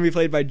 guys. He's gonna be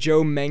played by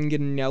Joe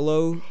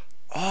Manganiello.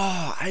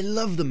 Oh, I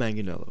love the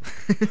Manganiello.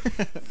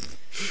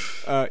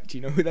 Do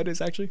you know who that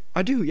is, actually?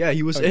 I do, yeah.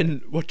 He was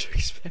in What to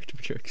Expect,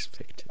 What to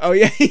Expect. Oh,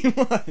 yeah, he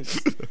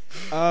was.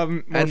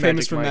 More famous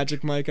Magic for Mike.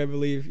 Magic Mike, I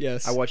believe.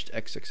 Yes. I watched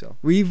XXL.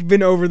 We've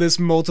been over this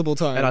multiple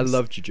times. And I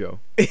loved you, Joe.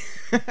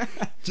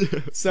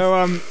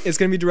 So, it's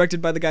going to be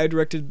directed by the guy who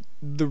directed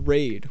The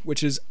Raid,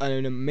 which is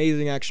an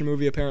amazing action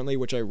movie, apparently,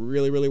 which I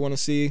really, really want to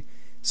see.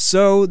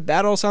 So,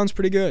 that all sounds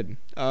pretty good.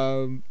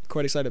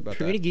 Quite excited about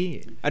that. Pretty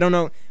good. I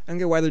don't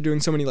get why they're doing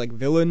so many, like,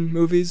 villain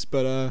movies,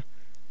 but,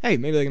 hey,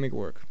 maybe they can make it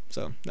work.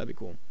 So, that'd be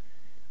cool.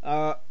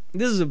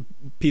 This is a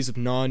piece of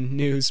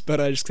non-news,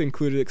 but I just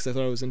included it because I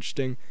thought it was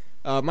interesting.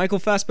 Michael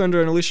Fassbender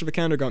and Alicia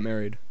Vikander got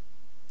married.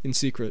 In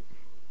secret.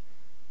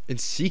 In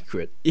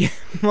secret? Yeah,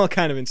 well,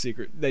 kind of in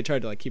secret. They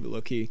tried to, like, keep it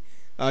low-key.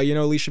 You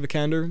know Alicia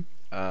Vikander?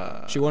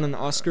 She won an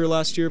Oscar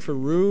last year for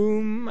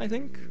Room, I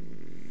think?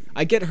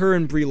 I get her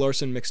and Brie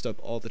Larson mixed up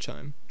all the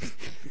time.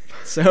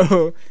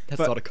 So... That's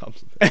not a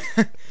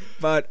compliment.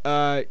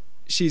 But,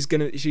 she's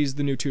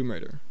the new Tomb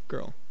Raider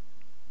girl.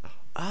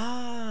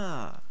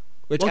 Ah.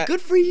 Which Well,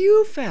 good for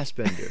you,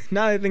 Fassbender.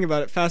 Now that I think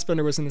about it,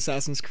 Fassbender was in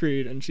Assassin's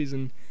Creed, and she's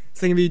in... It's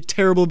going to be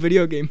terrible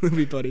video game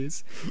movie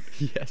buddies.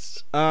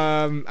 Yes.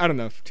 I don't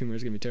know if Tomb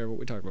Raider's going to be terrible.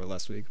 We talked about it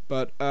last week.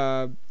 But,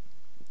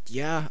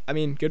 yeah, I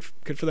mean, good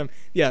for them.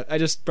 Yeah, I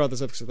just brought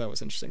this up because I thought it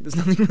was interesting. There's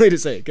nothing really to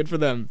say. Good for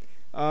them.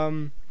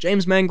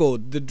 James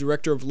Mangold, the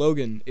director of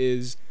Logan,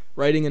 is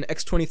writing an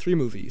X-23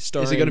 movie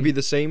starring... Is it going to be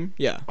the same?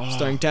 Yeah,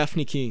 starring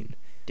Daphne Keane.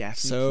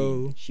 Daphne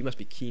Keane. She must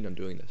be keen on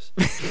doing this.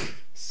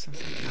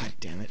 God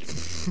damn it.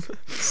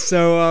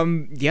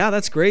 So, yeah,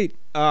 that's great.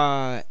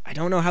 I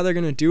don't know how they're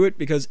gonna do it,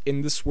 because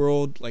in this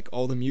world, like,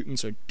 all the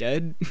mutants are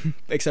dead,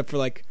 except for,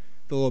 like,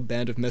 the little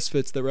band of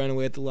misfits that ran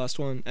away at the last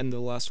one.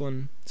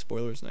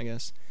 Spoilers, I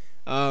guess.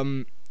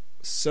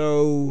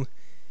 So,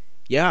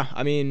 yeah,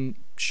 I mean,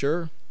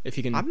 sure, if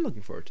you can... I'm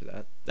looking forward to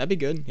that. That'd be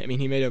good. I mean,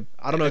 he made a...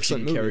 I don't know if she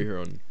can movie. carry her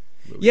own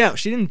movie. Yeah,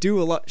 she didn't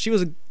do a lot. She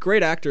was a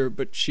great actor,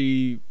 but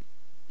she...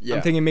 Yeah.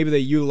 I'm thinking maybe they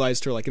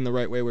utilized her, like, in the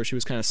right way, where she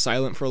was kind of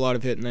silent for a lot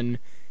of it, and then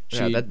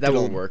she... Yeah, that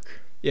won't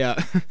work.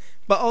 Yeah.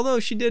 But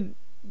although she did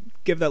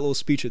give that little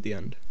speech at the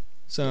end.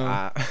 So...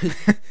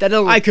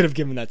 I could have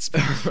given that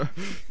speech.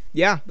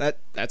 Yeah,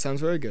 that sounds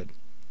very good.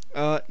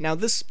 Now,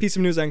 this piece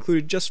of news I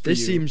included just for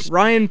you.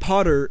 Ryan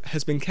Potter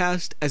has been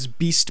cast as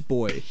Beast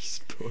Boy.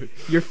 Beast Boy.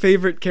 Your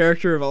favorite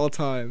character of all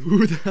time.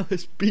 Who the hell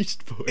is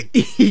Beast Boy?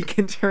 He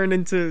can turn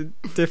into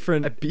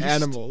different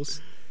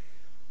animals.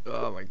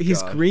 Oh my god.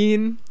 He's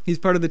green. He's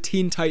part of the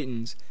Teen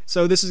Titans.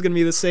 So this is going to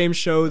be the same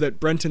show that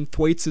Brenton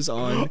Thwaites is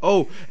on.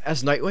 Oh,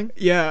 as Nightwing?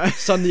 Yeah.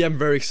 Suddenly I'm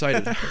very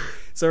excited.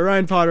 So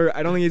Ryan Potter,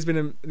 I don't think he's been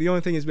in... The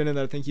only thing he's been in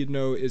that I think you'd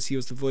know is he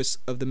was the voice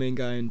of the main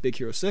guy in Big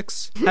Hero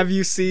 6. Have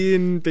you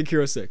seen Big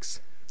Hero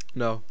 6?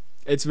 No.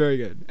 It's very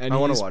good. And I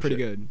want he's to watch pretty it.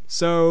 good.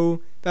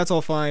 So that's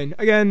all fine.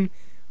 Again,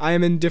 I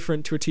am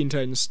indifferent to a Teen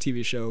Titans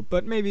TV show,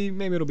 but maybe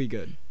it'll be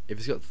good. If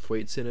it's got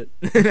Thwaites in it,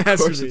 It of has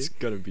to course be. it's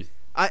gonna be.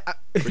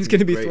 It's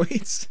gonna be great.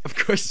 Thwaites. Of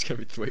course, it's gonna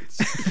be Thwaites.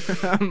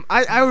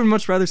 I would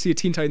much rather see a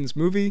Teen Titans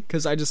movie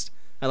because I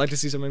like to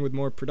see something with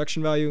more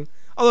production value.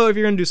 Although if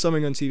you're gonna do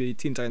something on TV,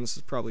 Teen Titans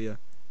is probably a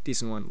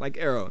decent one, like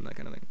Arrow and that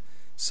kind of thing.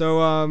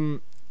 So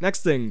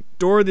next thing,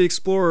 Dora the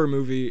Explorer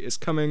movie is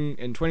coming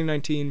in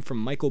 2019 from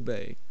Michael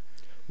Bay.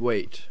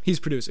 Wait, He's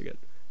producing it.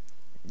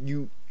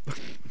 you.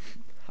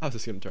 How's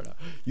this gonna turn out?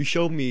 You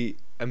showed me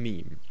a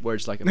meme where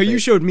it's like a. No, you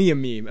fake- showed me a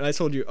meme, and I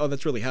told you, oh,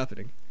 that's really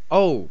happening.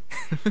 Oh,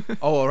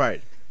 oh, all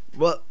right.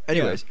 Well,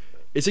 anyways,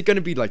 is it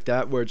gonna be like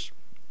that where it's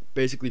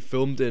basically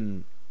filmed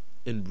in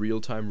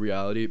real time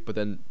reality, but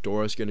then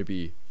Dora's gonna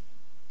be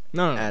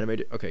No.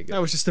 animated? Okay, good.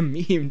 That was just a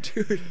meme,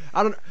 dude.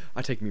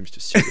 I take memes too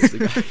seriously,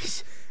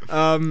 guys.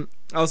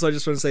 Also, I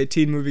just want to say,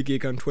 Teen Movie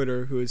Geek on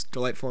Twitter, who is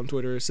delightful on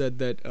Twitter, said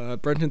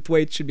that Brenton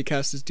Thwaites should be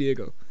cast as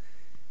Diego.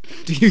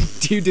 Do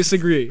you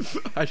disagree?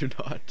 I do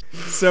not.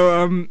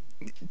 So,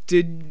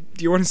 do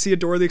you want to see a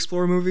Dora the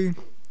Explorer movie?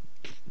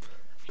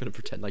 I'm gonna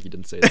pretend like you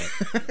didn't say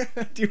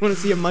that. Do you want to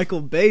see a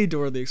Michael Bay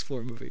Dora the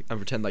Explorer movie? I'm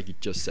pretend like you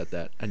just said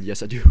that, and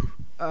yes, I do.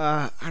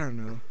 I don't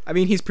know. I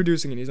mean, he's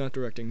producing it, he's not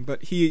directing,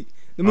 but the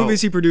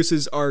movies he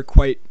produces are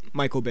quite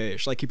Michael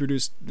Bay-ish. Like, he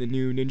produced the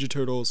new Ninja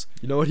Turtles.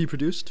 You know what he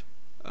produced?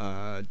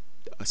 A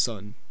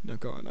Son. No,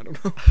 go on, I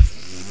don't know.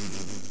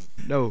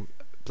 No,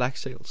 Black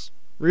Sails.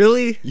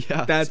 Really?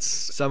 Yeah, That's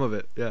some of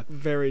it. Yeah,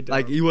 very dumb.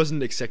 like he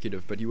wasn't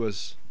executive, but he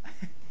was.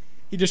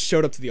 He just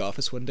showed up to the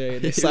office one day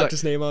and they He's slapped like-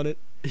 his name on it.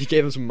 He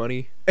gave him some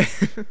money.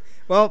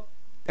 Well,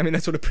 I mean,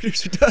 that's what a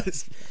producer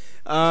does.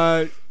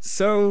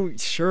 So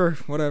sure,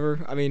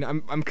 whatever. I mean,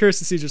 I'm curious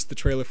to see just the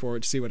trailer for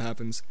it to see what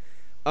happens.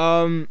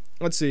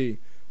 Let's see.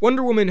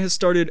 Wonder Woman has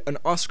started an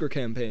Oscar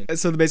campaign.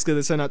 So basically,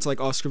 they send out to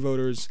like Oscar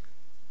voters,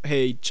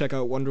 "Hey, check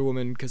out Wonder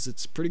Woman because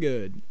it's pretty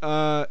good."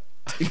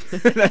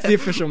 That's the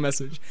official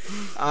message.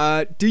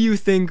 Do you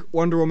think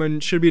Wonder Woman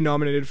should be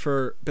nominated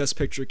for Best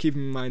Picture? Keep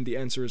in mind the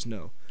answer is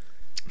no.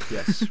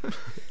 Yes.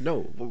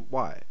 No.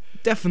 Why?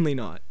 Definitely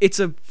not.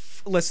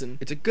 Listen.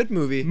 It's a good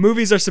movie.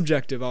 Movies are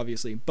subjective,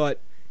 obviously, but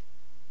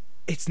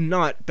it's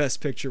not Best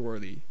Picture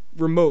worthy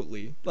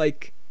remotely.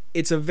 Like,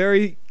 it's a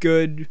very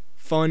good,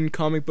 fun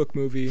comic book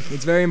movie.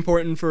 It's very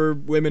important for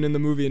women in the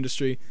movie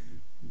industry,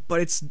 but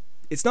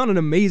it's not an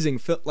amazing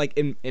film. Like,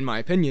 in my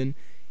opinion,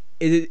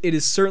 it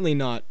is certainly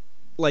not.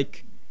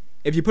 Like,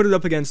 if you put it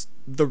up against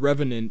The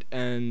Revenant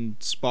and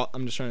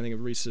I'm just trying to think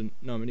of recent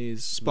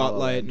nominees,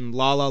 Spotlight and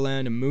La La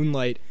Land and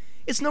Moonlight,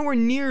 it's nowhere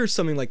near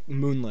something like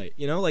Moonlight,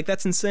 you know? Like,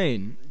 that's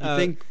insane. You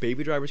think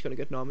Baby Driver's gonna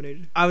get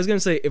nominated? I was gonna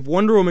say, if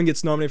Wonder Woman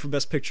gets nominated for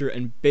Best Picture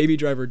and Baby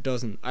Driver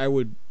doesn't, I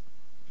would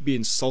be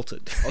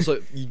insulted.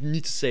 Also, you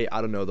need to say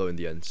I don't know though in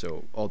the end,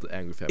 so all the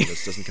angry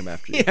feminists doesn't come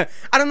after you. Yeah,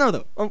 I don't know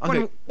though.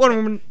 Okay. Wonder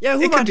Woman. Yeah,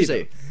 who it am I could to be,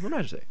 say? though. Who am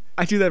I to say?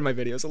 I do that in my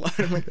videos a lot.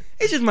 I'm like,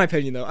 it's just my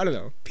opinion though. I don't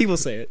know. People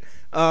say it.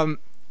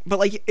 But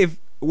like, if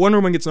Wonder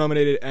Woman gets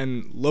nominated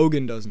and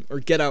Logan doesn't, or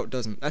Get Out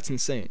doesn't, that's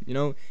insane. You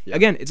know? Yeah.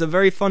 Again, it's a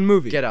very fun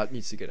movie. Get Out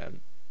needs to get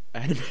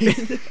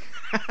animated.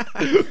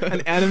 An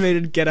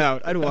animated Get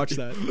Out. I'd watch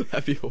that.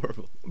 That'd be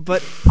horrible.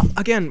 But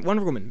again,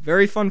 Wonder Woman,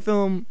 very fun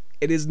film.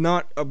 It is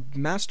not a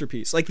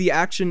masterpiece. Like, the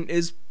action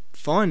is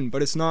fun,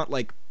 but it's not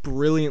like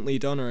brilliantly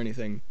done or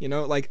anything. You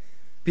know, like,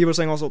 people are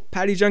saying also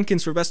Patty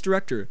Jenkins for Best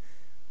Director.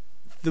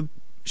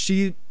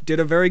 She did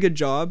a very good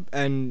job,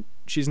 and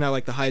she's now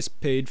like the highest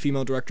paid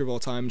female director of all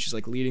time. She's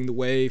like leading the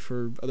way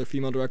for other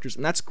female directors,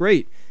 and that's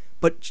great.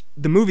 But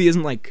the movie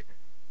isn't like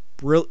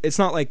it's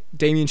not like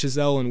Damien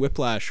Chazelle and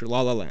Whiplash or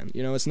La La Land.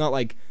 You know, it's not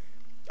like,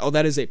 oh,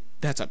 that's a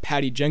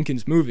Patty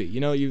Jenkins movie.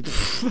 You know, you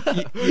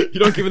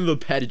don't give him the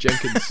Patty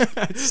Jenkins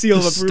seal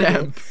of the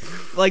approval.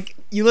 stamp. Like,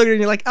 you look at it and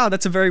you're like, oh,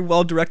 that's a very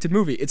well directed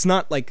movie. It's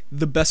not like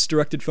the best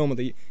directed film of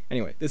the.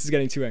 Anyway, this is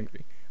getting too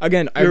angry.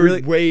 Again,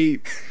 You're way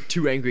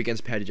too angry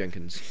against Patty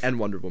Jenkins and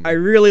Wonder Woman. I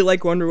really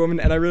like Wonder Woman,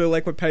 and I really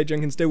like what Patty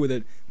Jenkins did with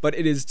it. But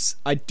it is,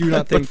 I do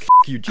not think.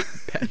 You,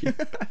 Patty.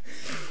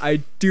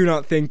 I do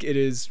not think it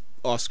is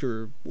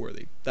Oscar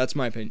worthy. That's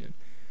my opinion.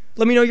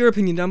 Let me know your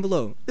opinion down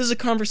below. This is a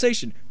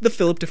conversation. The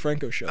Philip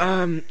DeFranco Show.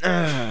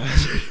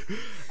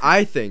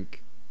 I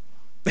think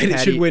and it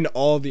should win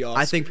all the Oscars.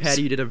 I think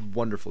Patty did a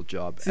wonderful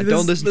job. See, and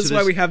don't listen to this. This is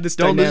why we have this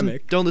don't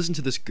dynamic. Don't listen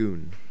to this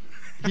goon.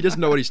 He doesn't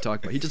know what he's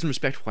talking about. He doesn't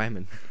respect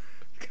women.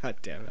 God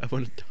damn it. I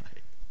want to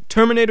die.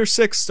 Terminator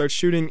 6 starts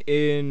shooting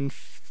in,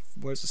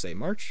 what does it say,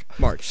 March?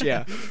 March,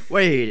 yeah.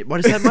 Wait, what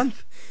is that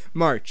month?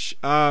 March.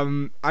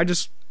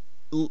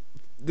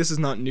 This is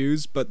not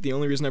news, but the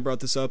only reason I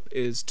brought this up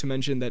is to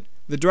mention that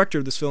the director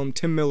of this film,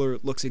 Tim Miller,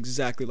 looks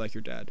exactly like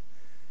your dad.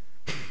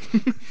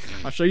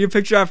 I'll show you a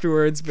picture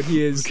afterwards, but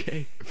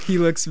he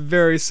looks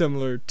very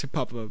similar to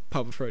Papa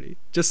Freddy.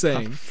 Just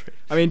saying.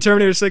 I mean,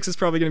 Terminator 6 is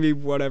probably going to be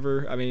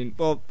whatever. I mean,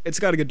 well, it's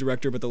got a good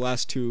director, but the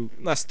last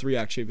three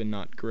actually have been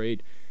not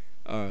great,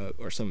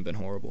 or some have been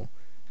horrible.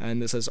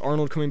 And this has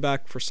Arnold coming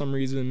back for some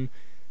reason.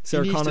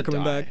 Sarah needs Connor to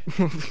coming die. back.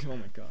 Oh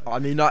my god. I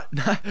mean, not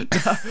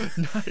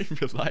in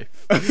real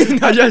life.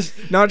 I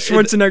just Not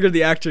Schwarzenegger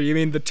the actor. You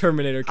mean the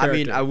Terminator I character?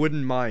 mean, I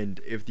wouldn't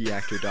mind if the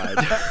actor died.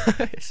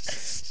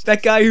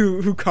 That guy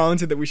who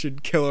commented that we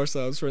should kill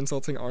ourselves for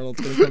insulting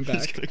Arnold's gonna come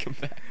He's back. gonna come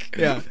back.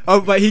 Yeah.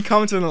 Oh, but he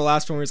commented in the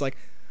last one where he's like,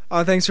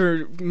 "Oh, thanks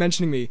for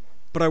mentioning me,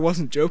 but I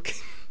wasn't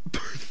joking."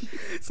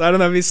 So I don't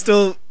know if he's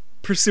still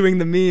pursuing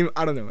the meme.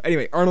 I don't know.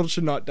 Anyway, Arnold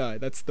should not die.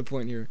 That's the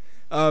point here.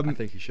 I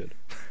think he should.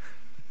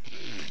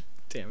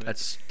 Damn it.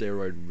 That's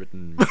steroid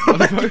written.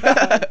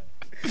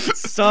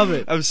 Stop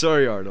it. I'm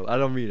sorry, Arnold. I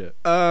don't mean it.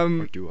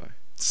 Or do I?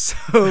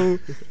 So,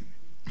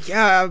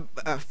 yeah,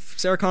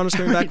 Sarah Connor's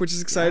coming back, which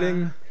is exciting.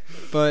 Yeah.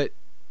 But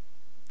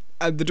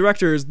the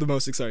director is the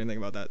most exciting thing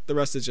about that. The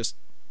rest is just,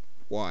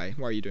 why?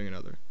 Why are you doing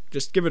another?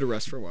 Just give it a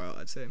rest for a while,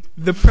 I'd say.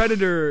 The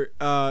Predator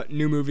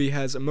new movie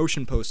has a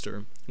motion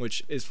poster,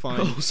 which is fine.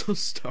 Also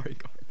starring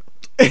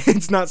Arnold.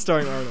 It's not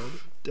starring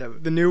Arnold. Damn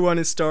it. The new one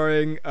is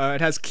starring,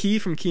 it has Key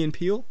from Key and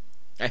Peele,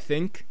 I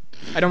think.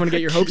 I don't want to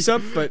get your hopes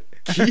up, but...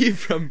 Key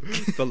from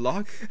The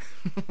Lock?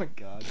 Oh my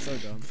god, so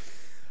dumb.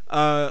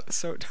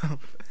 So dumb.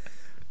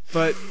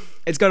 But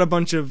it's got a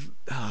bunch of...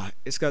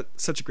 it's got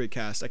such a great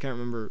cast. I can't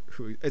remember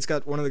who... It's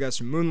got one of the guys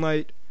from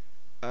Moonlight.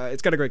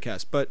 It's got a great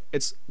cast. But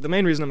it's the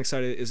main reason I'm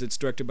excited is it's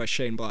directed by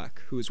Shane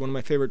Black, who is one of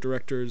my favorite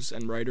directors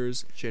and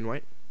writers. Shane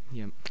White?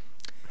 Yeah.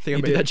 I think I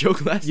You made did. that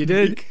joke last You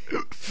did. week.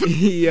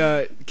 He,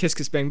 Kiss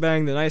Kiss Bang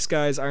Bang, The Nice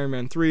Guys, Iron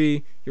Man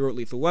 3. He wrote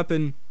Lethal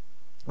Weapon,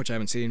 which I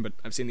haven't seen, but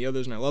I've seen the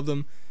others and I love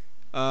them.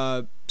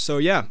 So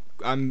yeah,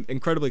 I'm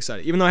incredibly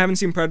excited. Even though I haven't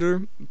seen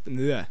Predator,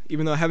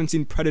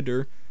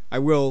 I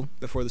will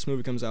before this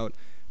movie comes out.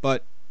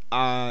 But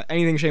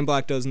anything Shane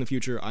Black does in the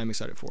future, I'm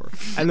excited for.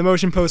 And the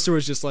motion poster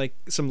was just like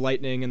some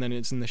lightning, and then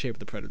it's in the shape of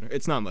the Predator.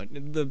 It's not much.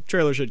 The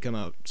trailer should come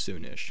out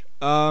soonish.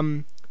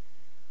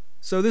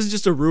 So this is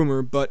just a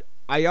rumor, but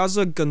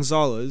Ayaza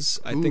Gonzalez,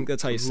 I think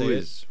that's how you say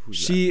it. Who's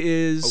She that?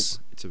 is.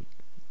 Oh,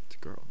 it's a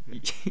girl.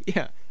 Okay.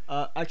 Yeah.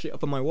 Actually,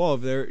 up on my wall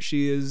over there,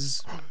 she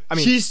is. I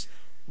mean, She's.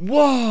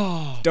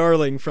 Whoa!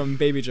 Darling from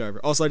Baby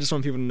Driver. Also, I just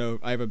want people to know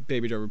I have a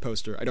Baby Driver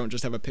poster. I don't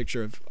just have a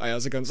picture of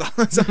Ayaza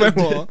Gonzalez on my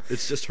wall.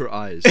 It's just her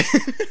eyes.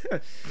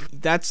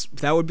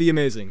 That would be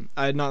amazing.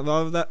 I had not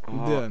thought of that.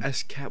 Oh,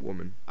 as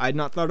Catwoman. I had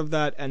not thought of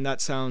that, and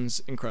that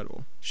sounds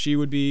incredible. She's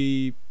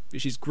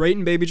great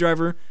in Baby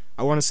Driver.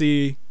 I want to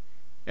see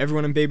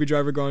everyone in Baby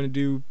Driver going to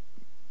do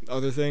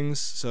other things.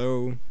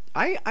 So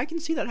I can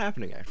see that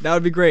happening actually. that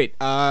would be great.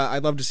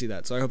 I'd love to see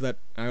that. So I hope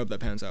that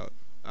pans out.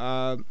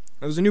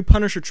 There was a new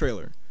Punisher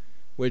trailer,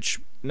 which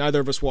neither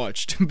of us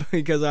watched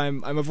because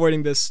I'm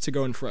avoiding this to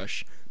go in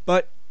fresh.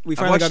 But we I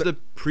finally watched got the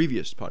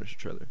previous Punisher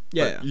trailer.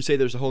 Yeah. But you say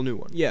there's a whole new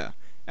one. Yeah,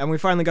 and we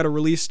finally got a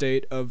release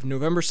date of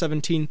November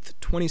 17th,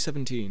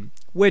 2017,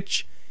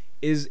 which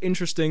is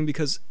interesting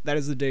because that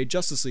is the day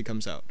Justice League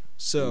comes out.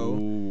 So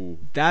Ooh.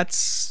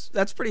 that's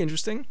pretty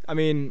interesting. I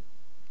mean,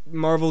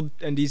 Marvel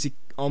and DC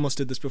almost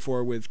did this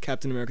before with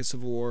Captain America: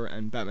 Civil War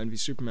and Batman v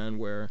Superman,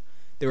 where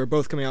they were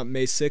both coming out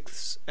May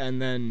 6th, and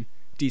then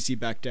DC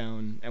backed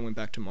down and went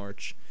back to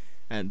March,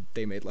 and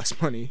they made less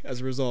money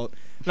as a result.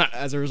 Not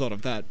as a result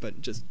of that,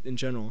 but just in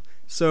general.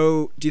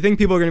 So, do you think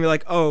people are going to be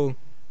like, oh,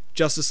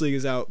 Justice League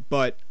is out,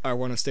 but I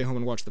want to stay home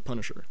and watch The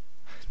Punisher?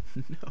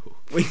 No.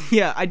 Well,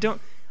 yeah, I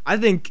don't. I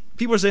think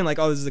people are saying, like,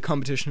 oh, this is the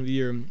competition of the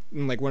year, and,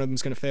 like, one of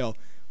them's going to fail.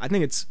 I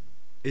think it's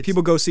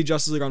people go see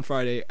Justice League on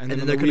Friday, and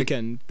then on the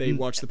weekend, they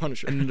watch The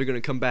Punisher. And then they're going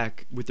to come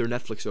back with their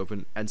Netflix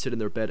open and sit in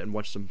their bed and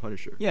watch some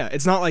Punisher. Yeah,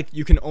 it's not like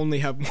you can only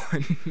have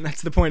one.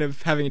 That's the point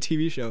of having a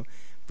TV show.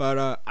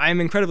 But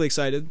I'm incredibly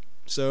excited,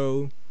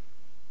 so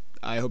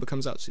I hope it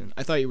comes out soon.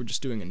 I thought you were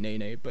just doing a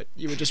nay-nay, but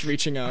you were just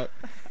reaching out.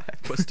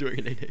 I was doing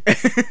an 8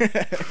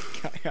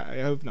 I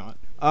hope not.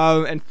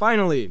 And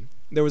finally,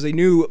 there was a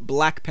new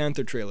Black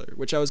Panther trailer,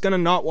 which I was going to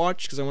not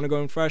watch because I want to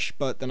go in fresh,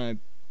 but then I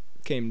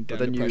came down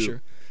to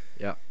pressure.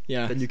 Yeah.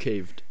 Yeah. Then you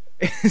caved.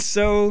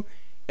 So,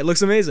 it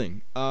looks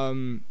amazing.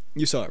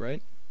 You saw it,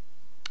 right?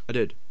 I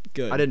did.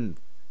 Good. I didn't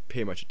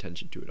pay much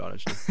attention to it,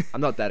 honestly.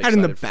 I'm not that Had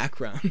excited. in the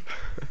background.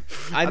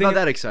 I'm not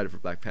that excited for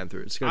Black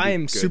Panther. It's gonna be I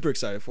am good. super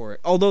excited for it.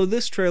 Although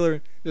this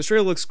trailer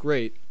looks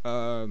great.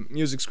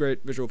 Music's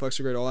great, visual effects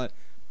are great, all that.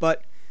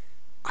 But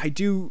I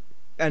do,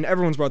 and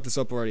everyone's brought this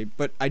up already,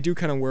 but I do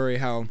kind of worry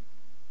how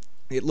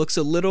it looks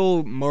a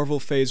little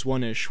Marvel Phase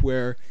 1-ish,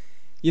 where,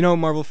 you know,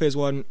 Marvel Phase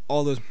 1,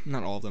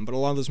 not all of them, but a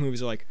lot of those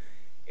movies are like,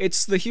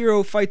 it's the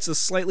hero fights a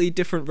slightly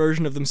different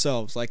version of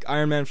themselves. Like,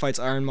 Iron Man fights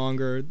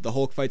Ironmonger, the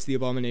Hulk fights the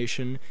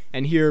Abomination,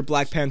 and here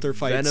Black Panther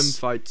fights... Venom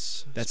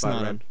fights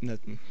Spider-Man.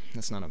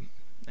 That's not a...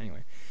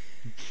 Anyway.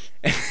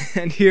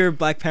 And here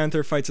Black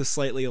Panther fights a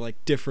slightly, like,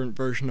 different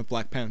version of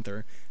Black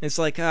Panther. And it's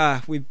like, I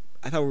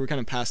thought we were kind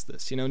of past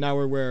this. You know, now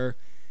we're where...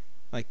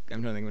 Like,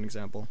 I'm trying to think of an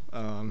example.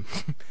 I'm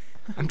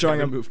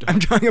drawing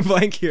a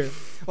blank here.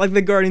 Like,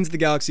 the Guardians of the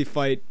Galaxy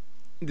fight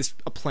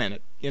a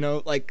planet, you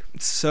know? Like,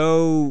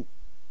 so...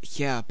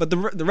 Yeah, but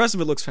the rest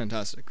of it looks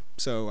fantastic.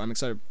 So I'm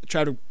excited.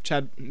 Chadwick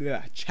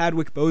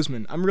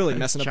Boseman. I'm really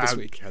messing up this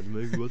week.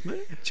 Chadwick Boseman?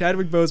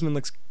 Chadwick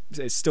Boseman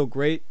is still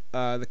great.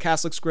 The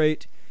cast looks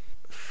great.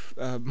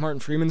 Martin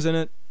Freeman's in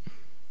it.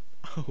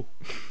 Oh,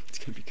 it's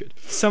gonna be good.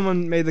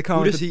 Someone made the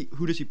comment.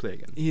 Who does he play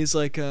again? He's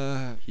like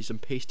He's some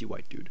pasty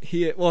white dude.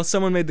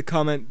 Someone made the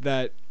comment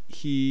that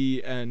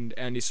he and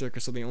Andy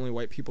Serkis are the only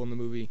white people in the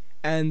movie,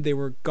 and they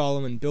were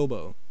Gollum and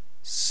Bilbo.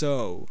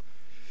 So,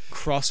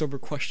 crossover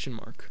question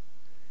mark.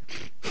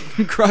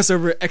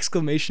 Crossover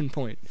exclamation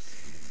point.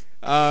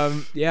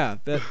 Yeah,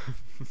 that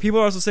people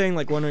are also saying,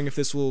 like, wondering if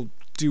this will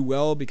do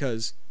well,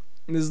 because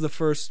this is the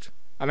first,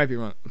 I might be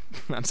wrong.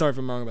 I'm sorry if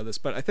I'm wrong about this,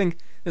 but I think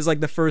this is like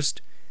the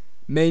first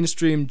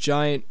mainstream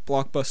giant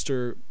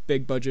blockbuster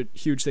big budget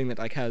huge thing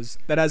that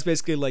has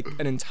basically like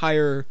an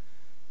entire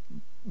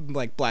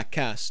like black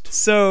cast.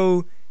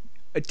 So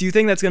do you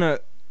think that's gonna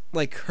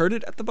like hurt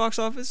it at the box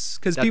office?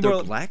 Because people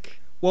are black.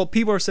 Well,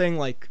 people are saying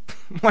like,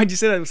 why'd you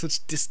say that with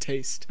such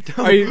distaste?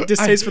 Are you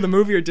distaste for the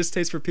movie or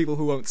distaste for people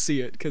who won't see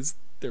it because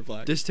they're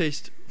black?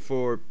 Distaste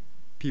for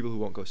people who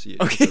won't go see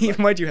it. Okay,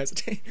 why'd you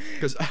hesitate?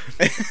 Because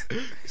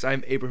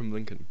I'm Abraham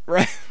Lincoln.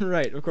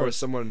 Right, of course. Or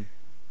someone,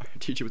 a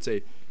teacher would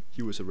say,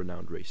 he was a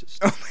renowned racist.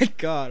 Oh my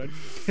god, a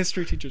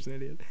history teacher's an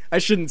idiot. I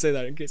shouldn't say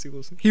that in case he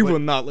listens. He will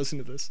not listen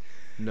to this.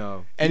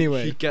 No.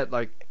 Anyway. He'd get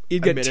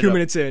 2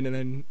 minutes in and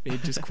then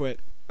he'd just quit.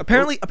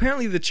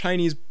 Apparently the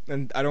Chinese,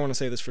 and I don't want to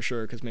say this for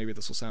sure because maybe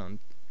this will sound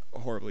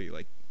horribly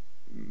like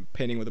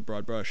painting with a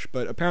broad brush,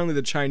 but apparently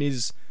the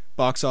Chinese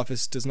box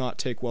office does not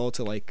take well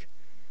to like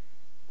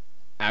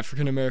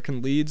African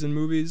American leads in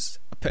movies.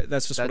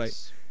 That's just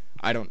what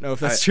I don't know if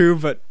that's true,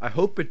 but I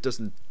hope it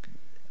doesn't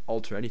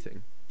alter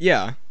anything.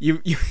 Yeah,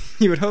 you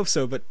would hope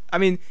so, but I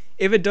mean,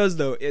 if it does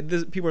though,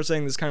 people are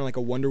saying this is kind of like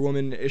a Wonder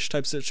Woman-ish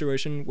type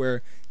situation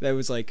where that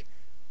was like,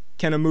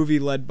 can a movie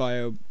led by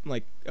a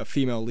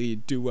female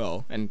lead do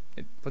well?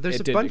 But there's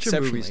a bunch of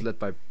movies led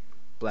by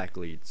black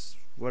leads.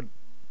 What?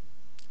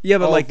 Yeah,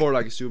 but like more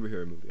like a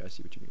superhero movie. I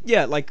see what you mean.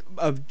 Yeah, like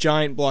a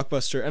giant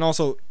blockbuster, and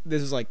also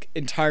this is like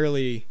an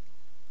entirely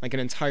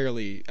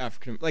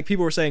African. Like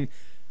people were saying,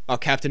 oh,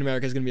 Captain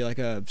America is gonna be like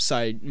a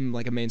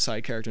main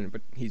side character in it,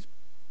 but he's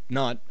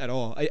not at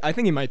all. I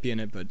think he might be in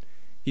it, but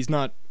he's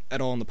not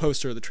at all in the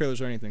poster or the trailers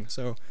or anything.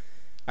 So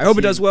I hope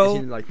it does well. Is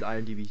he in like the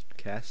IMDb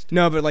cast?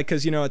 No, but like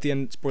because at the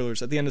end,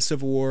 spoilers, at the end of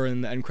Civil War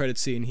and the end credit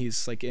scene,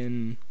 he's like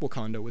in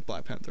Wakanda with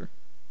Black Panther.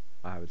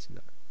 I haven't seen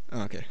that.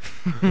 Oh, okay.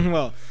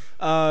 Well,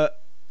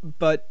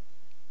 but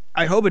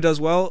I hope it does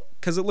well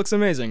because it looks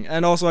amazing,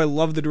 and also I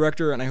love the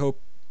director, and I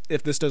hope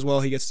if this does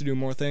well, he gets to do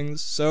more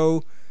things.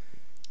 So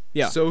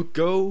yeah. So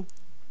go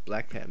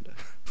Black Panda.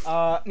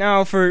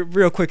 Now for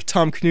real quick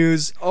Tom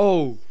Cruise.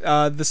 Oh,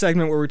 the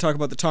segment where we talk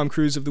about the Tom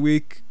Cruise of the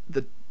week.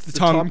 The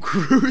Tom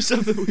Cruise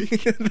of the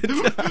week.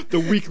 The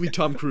weekly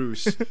Tom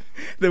Cruise.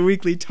 The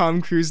weekly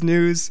Tom Cruise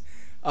news.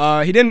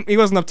 He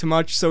wasn't up to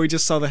much, so we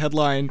just saw the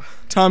headline: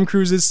 Tom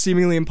Cruise's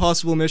seemingly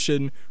impossible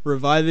mission,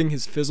 reviving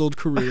his fizzled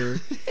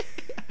career.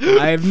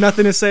 I have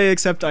nothing to say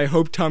except I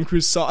hope Tom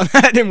Cruise saw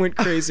that and went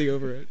crazy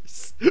over it.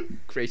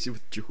 Crazy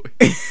with joy.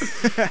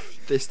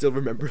 They still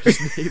remember his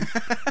name.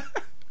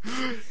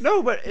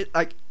 No, but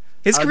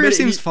his career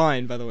seems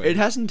fine, by the way.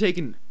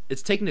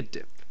 It's taken a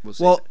dip.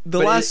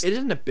 It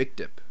isn't a big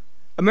dip.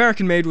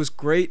 American Made was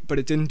great, but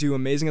it didn't do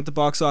amazing at the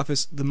box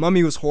office. The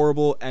Mummy was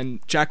horrible,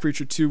 and Jack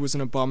Reacher 2 was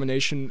an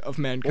abomination of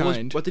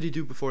mankind. What did he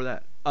do before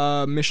that?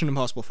 Mission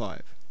Impossible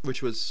 5.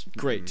 Which was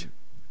great.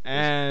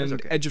 And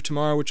okay. Edge of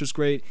Tomorrow, which was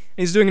great.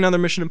 And he's doing another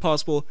Mission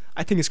Impossible.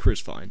 I think his career's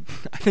fine.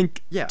 I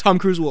think Tom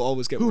Cruise will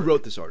always get work. Who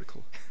wrote this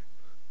article?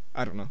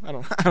 I don't know. I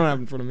don't have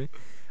it in front of me.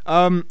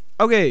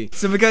 Okay,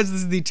 so because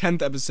this is the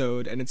 10th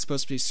episode, and it's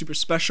supposed to be super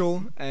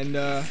special, and,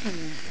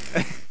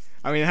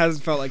 I mean, it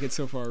hasn't felt like it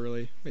so far,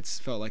 really. It's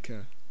felt like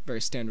a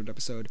very standard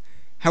episode.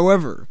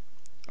 However,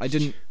 I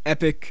did an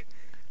epic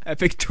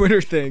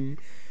Twitter thing.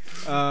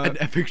 An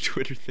epic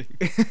Twitter thing.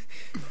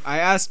 I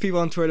asked people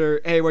on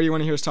Twitter, hey, what do you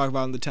want to hear us talk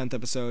about in the 10th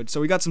episode?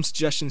 So we got some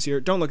suggestions here.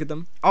 Don't look at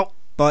them. Oh.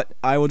 But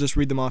I will just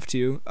read them off to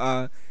you.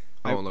 I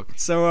won't look.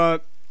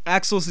 So,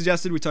 Axel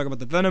suggested we talk about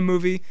the Venom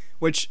movie,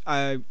 which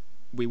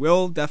we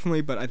will,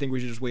 definitely, but I think we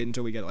should just wait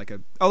until we get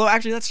although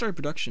actually that started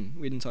production.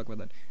 We didn't talk about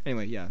that.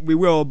 Anyway, yeah. We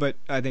will, but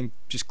I think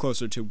just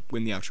closer to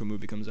when the actual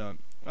movie comes out.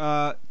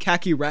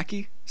 Kaki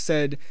Raki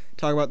said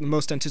talk about the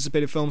most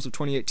anticipated films of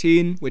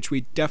 2018, which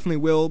we definitely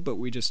will, but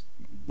we're just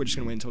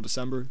gonna wait until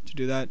December to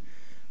do that.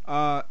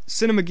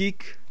 Cinema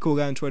Geek, cool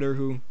guy on Twitter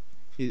who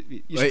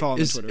you should follow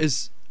him on Twitter.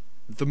 Is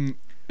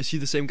he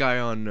the same guy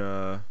on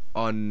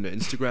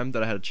Instagram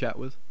that I had a chat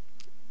with?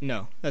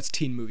 No, that's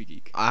Teen Movie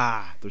Geek.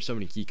 Ah, there's so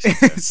many geeks out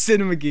there.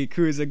 Cinema Geek,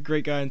 who is a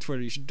great guy on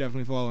Twitter. You should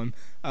definitely follow him.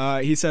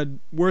 He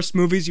said, worst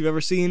movies you've ever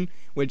seen,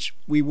 which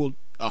we will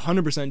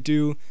 100%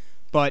 do,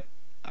 but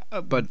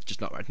just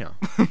not right now.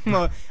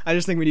 Well, I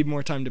just think we need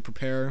more time to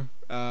prepare.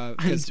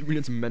 We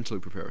need to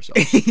mentally prepare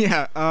ourselves.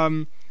 Yeah,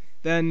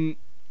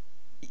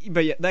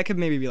 but yeah, that could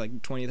maybe be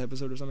like 20th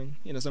episode or something.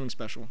 Something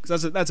special.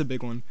 Because that's a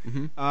big one.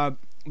 Mm-hmm.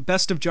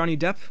 Best of Johnny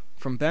Depp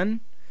from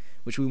Ben,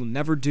 which we will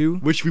never do.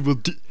 Which we will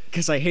do.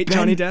 Because I hate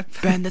Johnny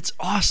Depp. Ben, that's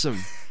awesome.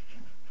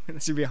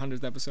 This would be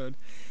 100th episode.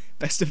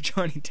 Best of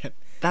Johnny Depp.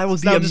 That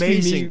would be That would just be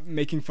amazing. me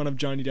making fun of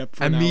Johnny Depp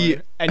for And an me-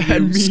 hour, and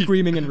and you me-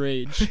 screaming in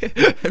rage.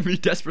 And me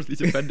desperately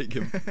defending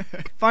him.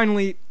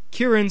 Finally,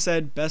 Kieran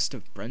said best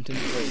of Brenton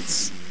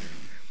Fraser,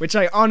 which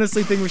I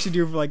honestly think we should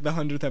do for like the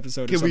 100th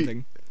episode or Can we-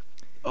 something.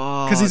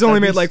 Oh, Because he's only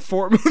that'd made be like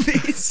 4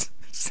 movies,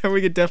 so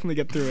we could definitely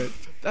get through it.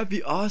 That'd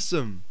be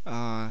awesome.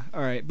 All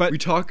right, but We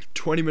talked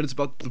 20 minutes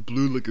about the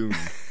Blue Lagoon.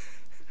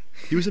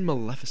 He was in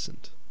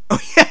Maleficent. oh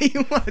yeah, he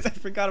was. I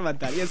forgot about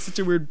that. He has such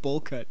a weird bowl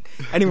cut.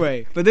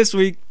 Anyway, but this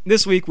week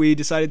we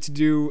decided to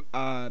do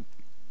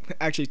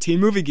actually Teen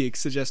Movie Geek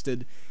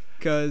suggested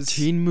because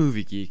Teen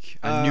Movie Geek.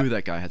 I knew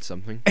that guy had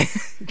something.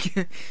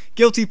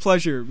 guilty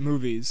pleasure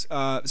movies.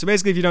 So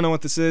basically, if you don't know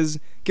what this is,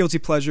 guilty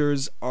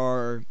pleasures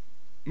are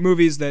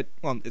movies that,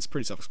 well, it's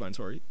pretty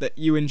self-explanatory, that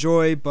you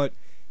enjoy but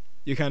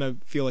you kind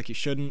of feel like you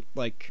shouldn't.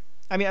 Like,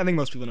 I mean, I think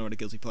most people know what a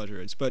guilty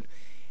pleasure is, but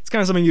it's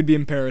kind of something you'd be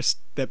embarrassed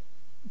that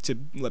to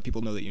let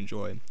people know that you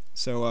enjoy.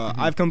 So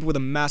I've come up with a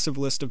massive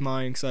list of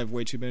mine because I have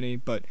way too many,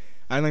 but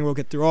I don't think we'll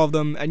get through all of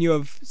them. And you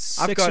have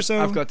 6 or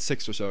so? I've got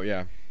 6 or so,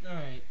 yeah.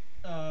 Alright,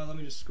 let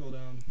me just scroll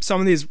down. Some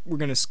of these we're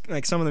gonna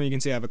like. Some of them you can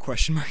see I have a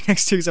question mark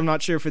next to because I'm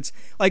not sure if it's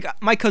like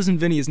My Cousin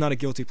Vinny is not a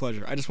guilty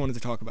pleasure. I just wanted to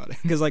talk about it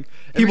because like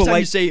Every people time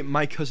like you say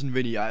My Cousin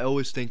Vinny, I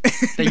always think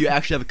that you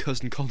actually have a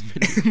cousin called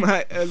Vinny.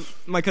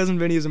 My Cousin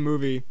Vinny is a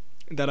movie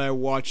that I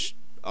watched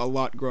a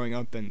lot growing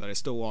up and that I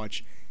still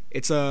watch.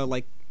 It's a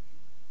like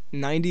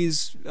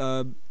 90s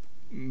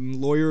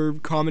lawyer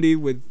comedy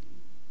with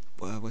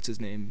what's his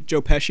name,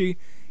 Joe Pesci.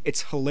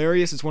 It's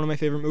hilarious. It's one of my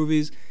favorite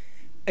movies.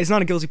 It's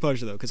not a guilty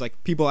pleasure though, because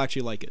like people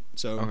actually like it.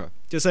 So Okay.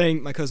 just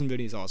saying, My Cousin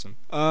Vinny is awesome.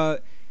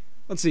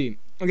 Let's see.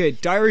 Okay,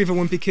 Diary of a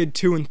Wimpy Kid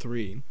 2 and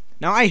 3.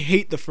 Now I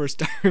hate the first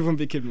Diary of a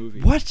Wimpy Kid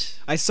movie. What?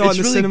 I saw it It's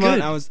in the really cinema good.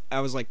 and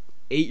I was like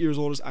 8 years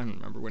old. I don't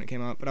remember when it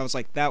came out, but I was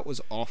like, that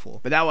was awful.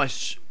 But that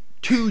was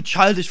too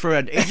childish for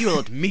an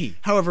 8-year-old me.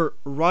 However,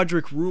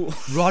 Roderick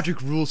rules.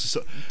 Roderick rules.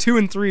 So 2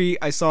 and 3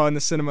 I saw in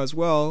the cinema as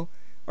well,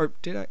 or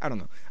did I? I don't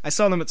know. I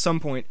saw them at some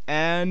point,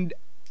 and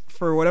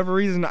for whatever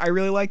reason, I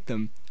really liked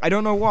them. I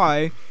don't know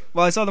why.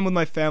 Well, I saw them with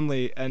my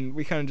family, and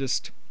we kind of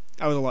just.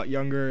 I was a lot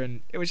younger,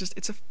 and it was just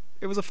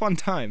it was a fun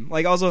time.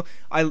 Like also,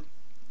 I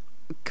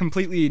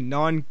completely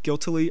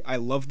non-guiltily, I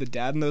love the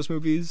dad in those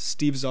movies,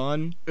 Steve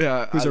Zahn,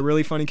 yeah, who's a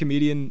really funny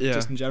comedian Yeah.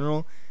 just in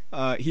general.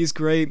 He's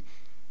great.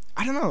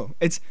 I don't know.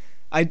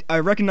 I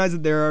recognize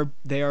that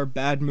they are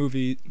bad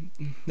movie.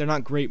 They're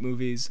not great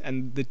movies,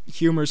 and the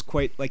humor's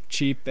quite like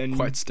cheap and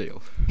quite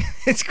stale.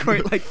 it's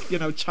quite like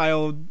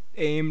child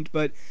aimed.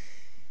 But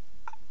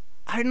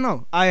I don't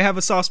know. I have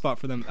a soft spot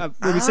for them.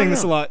 We'll be saying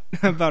this a lot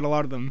about a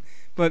lot of them,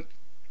 but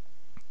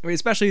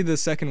especially the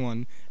second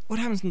one. What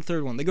happens in the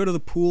third one? They go to the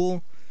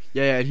pool.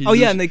 Yeah, and he Oh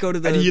yeah, and they go to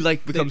the and he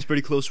like becomes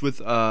pretty close with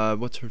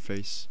what's her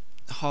face?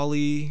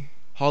 Holly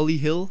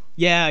Hill.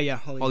 Yeah,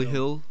 Holly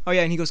Hill. Oh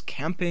yeah, and he goes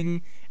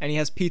camping and he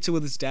has pizza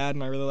with his dad,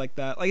 and I really like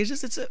that. Like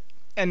it's a.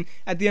 And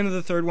at the end of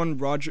the third one,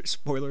 Roderick,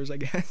 spoilers I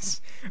guess,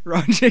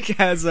 Roderick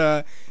has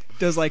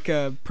does like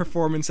a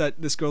performance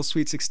at this girl's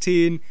Sweet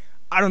 16.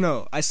 I don't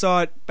know. I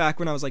saw it back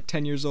when I was like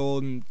 10 years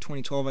old in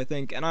 2012, I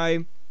think, and I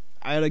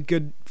had a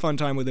good fun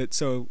time with it,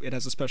 so it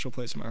has a special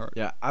place in my heart.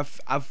 Yeah,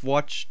 I've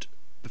watched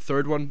the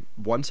third one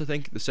once, I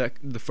think.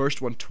 The first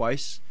one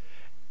twice.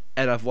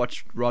 And I've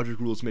watched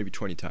Roderick Rules maybe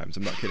 20 times.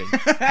 I'm not kidding.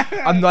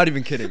 I'm not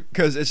even kidding.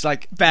 Because it's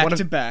like... Back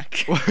to back.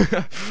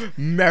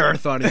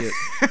 Marathoning it.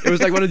 It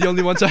was like one of the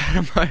only ones I had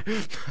on my...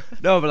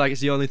 No, but like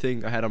it's the only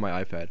thing I had on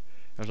my iPad.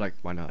 I was like,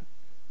 why not?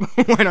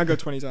 Why not go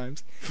 20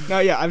 times? No,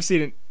 yeah, I've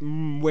seen it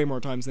way more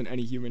times than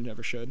any human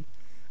ever should.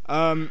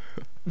 Then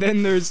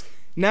there's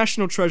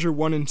National Treasure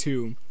 1 and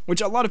 2, which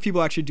a lot of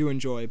people actually do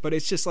enjoy, but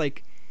it's just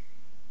like...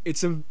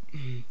 It's a...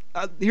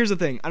 here's the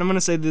thing. And I'm going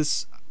to say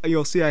this...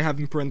 You'll see I have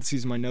in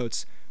parentheses in my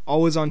notes.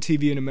 Always on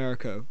TV in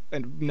America,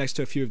 and next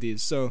to a few of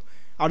these. So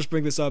I'll just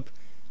bring this up.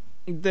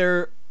 You've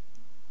never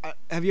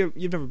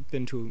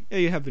been to? Yeah,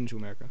 you have been to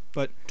America,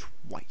 but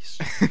Twice.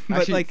 but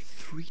Actually, like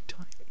 3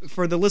 times.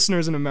 for the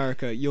listeners in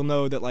America, you'll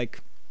know that like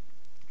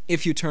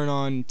if you turn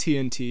on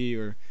TNT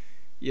or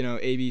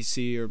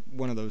ABC or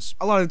one of those,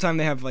 a lot of the time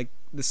they have like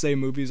the same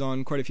movies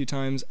on quite a few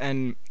times.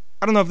 And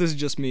I don't know if this is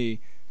just me,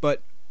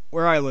 but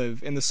where I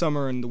live in the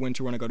summer and the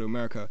winter when I go to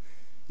America,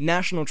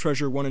 National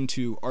Treasure 1 and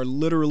 2 are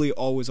literally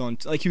always on.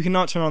 Like, you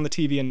cannot turn on the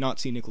TV and not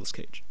see Nicolas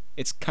Cage.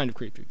 It's kind of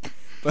creepy.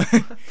 But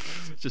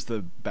Just the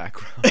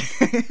background.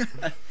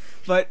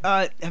 but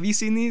have you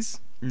seen these?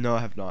 No, I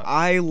have not.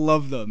 I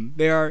love them.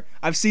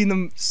 I've seen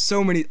them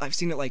so many. I've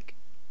seen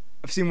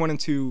 1 and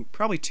 2,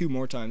 probably 2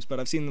 more times, but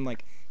I've seen them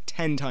like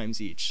 10 times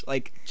each.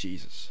 Like,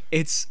 Jesus.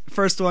 it's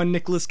first one,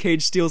 Nicolas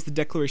Cage steals the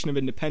Declaration of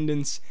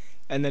Independence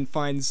and then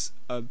finds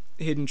a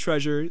hidden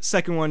treasure.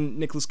 Second one,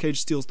 Nicolas Cage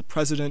steals the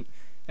president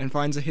and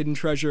finds a hidden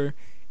treasure.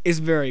 Is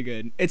very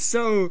good. It's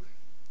so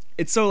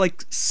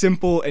like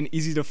simple and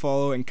easy to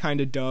follow and kind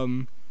of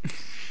dumb.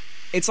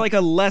 It's like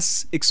a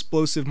less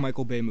explosive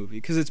Michael Bay movie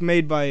because it's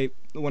made by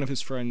one of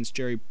his friends,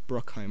 Jerry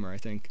Bruckheimer, I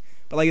think.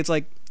 But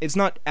like it's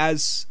not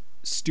as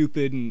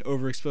stupid and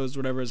overexposed,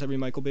 whatever, as every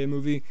Michael Bay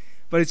movie.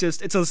 But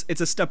it's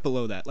a step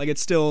below that. Like, it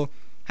still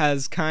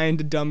has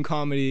kind of dumb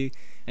comedy,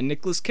 and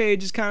Nicolas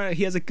Cage is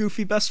he has a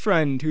goofy best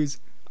friend who's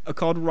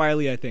called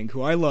Riley, I think,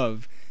 who I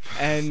love,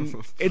 and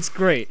it's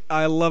great.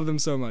 I love them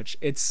so much.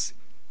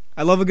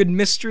 I love a good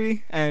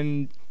mystery,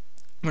 and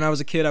when I was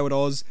a kid, I would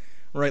always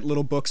write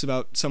little books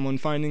about someone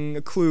finding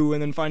a clue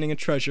and then finding a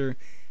treasure.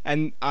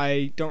 And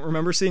I don't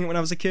remember seeing it when I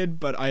was a kid,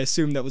 but I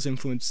assume that was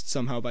influenced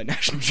somehow by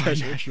National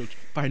Treasure.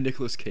 By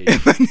Nicolas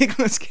Cage. By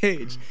Nicolas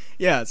Cage.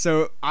 Yeah,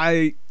 so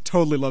I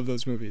totally love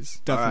those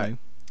movies. Definitely. All right.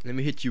 Let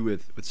me hit you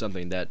with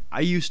something that I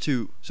used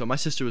to. So my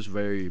sister was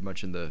very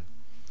much in the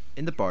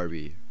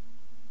Barbie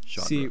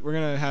genre. See, we're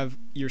gonna have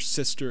your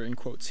sister in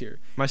quotes here.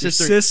 My your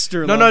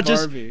sister. No,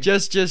 Barbie.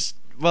 just.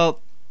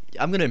 Well,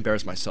 I'm gonna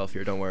embarrass myself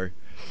here. Don't worry.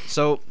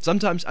 So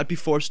sometimes I'd be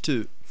forced,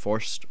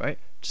 right,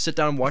 to sit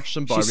down and watch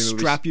some Barbie movies.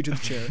 Strap you to the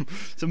chair.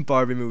 Some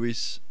Barbie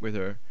movies with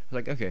her. I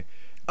was like, okay.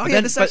 Oh,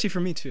 yeah, this is actually for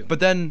me too. But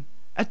then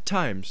at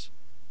times,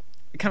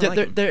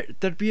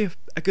 there'd be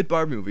a good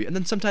Barbie movie, and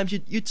then sometimes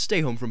you'd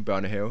stay home from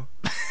Barnehale.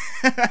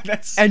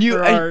 That's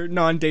for our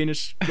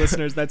non-Danish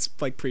listeners. That's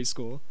like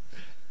preschool.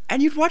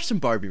 And you'd watch some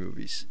Barbie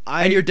movies,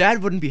 and your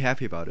dad wouldn't be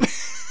happy about it.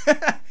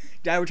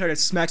 Dad would try to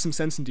smack some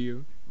sense into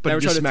you. But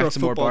just smack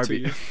some more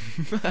Barbie.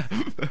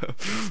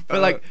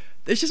 But like,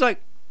 it's just like,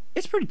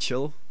 it's pretty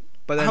chill.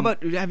 But then, how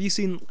about, have you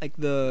seen like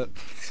the?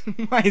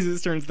 Why is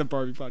this turned into the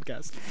Barbie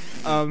podcast?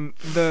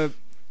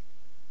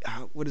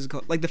 What is it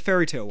called? Like the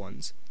fairy tale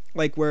ones,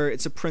 like where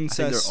it's a princess.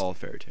 I think they're all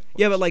fairy tale ones.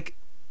 Yeah, but like,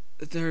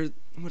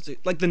 what's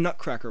it like the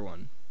Nutcracker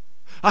one?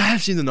 I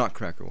have seen the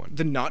Nutcracker one.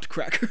 The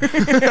Nutcracker.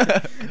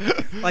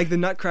 Like the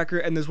Nutcracker,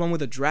 and there's one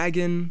with a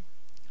dragon.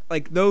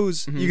 Like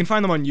those, you can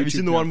find them on YouTube. Have you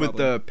seen the one with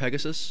the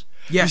Pegasus?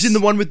 Yes. Have you seen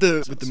the one with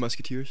the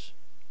Musketeers?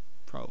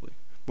 Probably.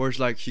 Where it's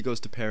like she goes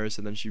to Paris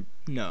and then she.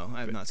 No,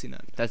 I have not seen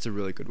that. That's a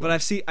really good one.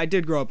 But I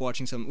did grow up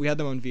watching some. We had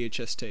them on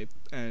VHS tape,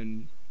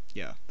 and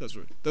yeah, those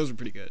were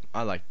pretty good.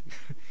 I liked them.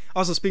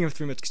 Also, speaking of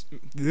Three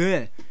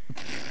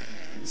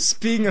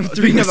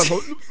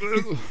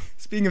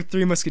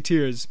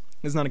Musketeers,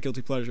 it's not a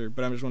guilty pleasure,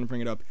 but I just want to bring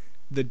it up.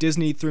 The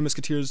Disney Three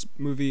Musketeers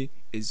movie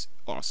is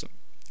awesome.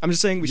 I'm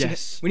just saying we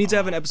need to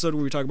have an episode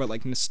where we talk about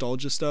like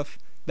nostalgia stuff.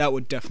 That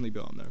would definitely be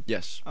on there.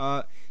 Yes.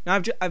 Now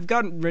I've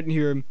gotten written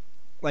here,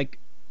 like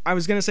I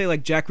was gonna say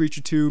like Jack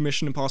Reacher 2,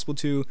 Mission Impossible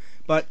 2,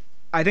 but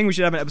I think we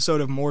should have an episode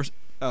of more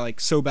like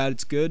So Bad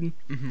It's Good,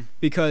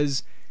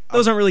 because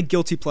those aren't really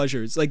guilty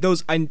pleasures. Like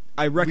those,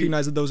 I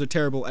recognize that those are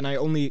terrible, and I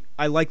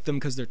like them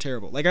because they're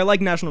terrible. Like I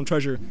like National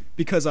Treasure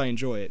because I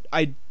enjoy it.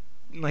 I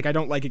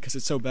don't like it because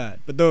it's so bad.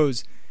 But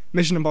those.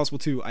 Mission Impossible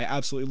 2, I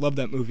absolutely love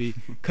that movie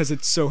because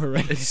it's so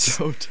horrendous. It's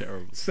so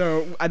terrible.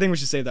 So I think we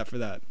should save that for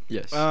that.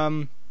 Yes.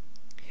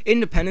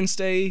 Independence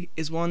Day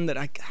is one that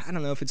I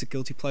don't know if it's a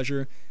guilty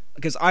pleasure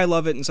because I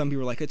love it and some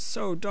people are like, it's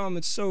so dumb,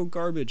 it's so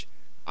garbage.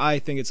 I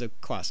think it's a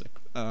classic.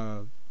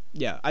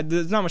 Yeah,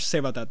 there's not much to say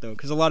about that though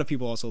because a lot of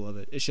people also love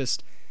it. It's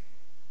just...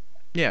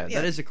 Yeah,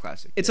 that is a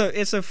classic. It's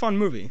a fun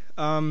movie.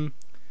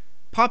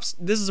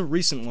 This is a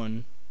recent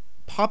one.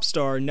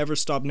 Popstar Never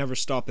Stop Never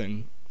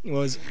Stopping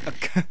was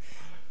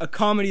a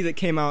comedy that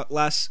came out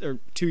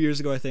 2 years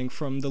ago, I think,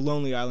 from the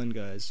Lonely Island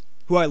guys,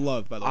 who I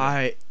love, by the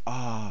way.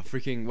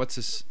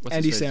 What's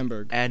Andy his name?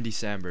 Samberg. Andy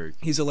Samberg.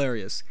 He's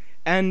hilarious,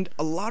 and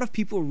a lot of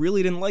people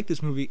really didn't like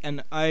this movie,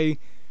 and I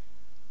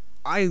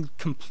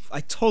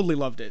totally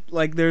loved it.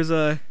 Like,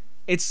 it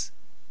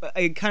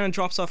kind of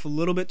drops off a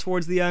little bit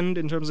towards the end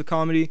in terms of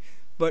comedy,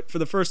 but for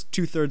the first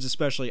 2/3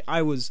 especially,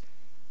 a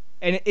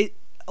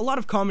lot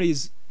of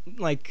comedies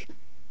like.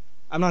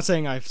 I'm not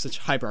saying I have such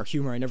highbrow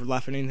humor, I never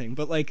laugh at anything,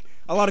 but like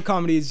a lot of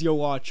comedies you'll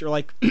watch, or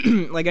like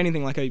like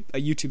anything like a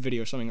YouTube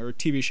video or something, or a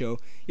TV show,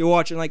 you'll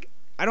watch and like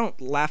I don't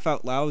laugh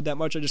out loud that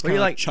much, I just kind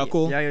of like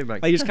chuckle. Yeah, you're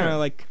like, I just kind of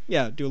like,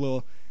 do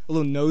a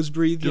little nose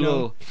breathe, you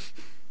know?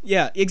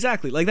 Yeah,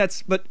 exactly. Like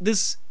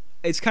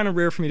it's kind of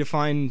rare for me to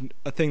find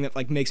a thing that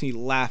like makes me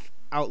laugh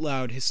out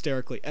loud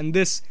hysterically, and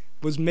this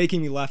was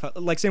making me laugh out,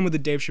 like same with the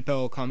Dave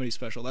Chappelle comedy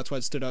special. That's why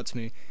it stood out to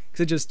me,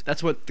 because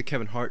that's what the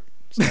Kevin Hart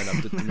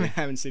stand-up did to me. I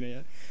haven't seen it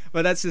yet.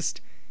 But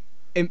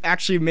it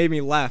actually made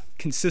me laugh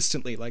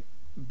consistently, like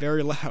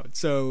very loud.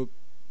 So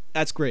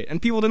that's great.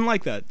 And people didn't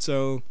like that.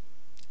 So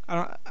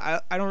I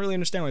don't really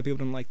understand why people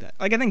didn't like that.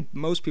 Like I think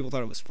most people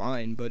thought it was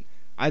fine, but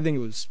I think it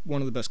was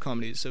one of the best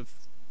comedies of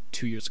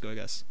 2 years ago, I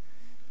guess.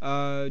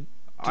 Do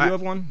you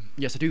have one?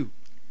 Yes, I do.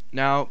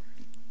 Now,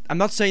 I'm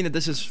not saying that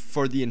this is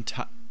for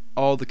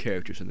all the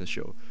characters in this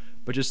show,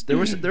 but just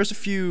there's a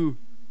few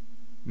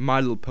My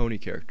Little Pony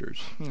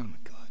characters. Oh my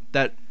god.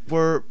 That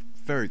were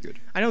very good.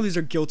 I know these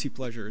are guilty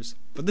pleasures,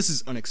 but this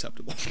is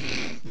unacceptable.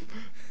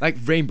 Like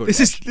Rainbow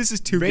Dash. This is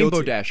too Rainbow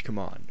guilty. Dash, come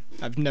on.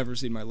 I've never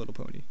seen My Little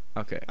Pony.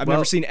 Okay. I've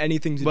never seen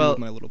anything to do with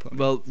My Little Pony.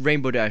 Well,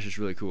 Rainbow Dash is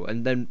really cool.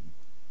 And then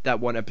that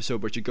one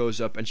episode where she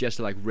goes up and she has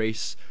to like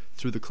race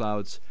through the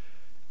clouds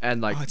and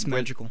like it's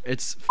magical.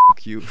 It's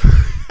fuck you.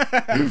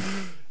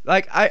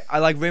 Like I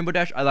like Rainbow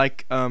Dash. I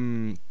like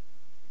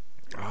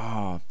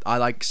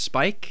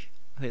Spike.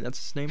 I think that's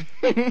his name.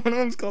 One of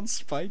them's called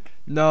Spike.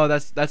 No,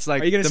 that's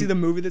like. Are you gonna see the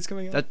movie that's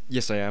coming out?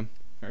 Yes, I am.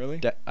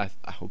 Really? I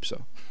hope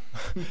so.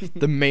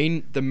 the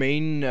main.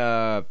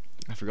 I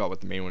forgot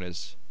what the main one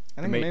is.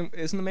 I think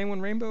isn't the main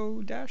one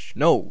Rainbow Dash?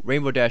 No,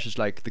 Rainbow Dash is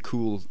like the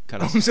cool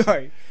kind of. I'm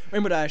sorry.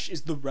 Rainbow Dash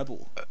is the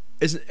rebel.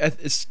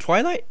 Is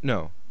Twilight?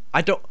 No,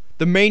 I don't.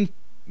 The main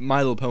My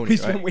Little Pony. We right?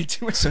 spent way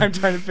too much time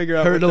trying to figure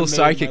out. Her what little the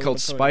main sidekick My called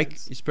Little Pony Spike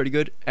is. is pretty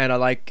good, and I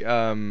like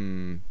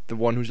the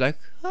one who's like.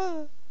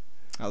 Ah.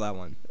 Oh, that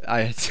one.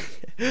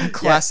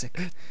 Classic.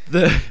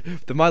 Yeah,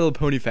 the My Little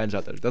Pony fans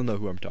out there, they'll know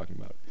who I'm talking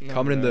about. No,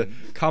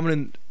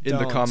 comment in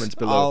the comments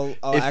below.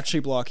 I'll actually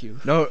block you.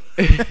 No,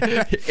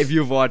 if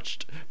you've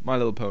watched My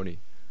Little Pony.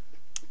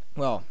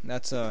 Well,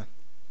 that's Did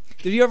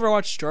you ever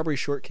watch Strawberry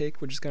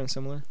Shortcake, which is kind of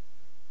similar?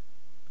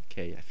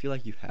 Okay, I feel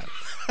like you have.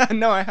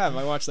 No, I have.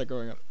 I watched that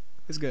growing up.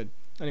 It's good.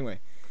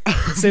 Anyway,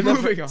 save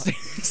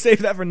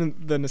that for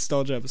the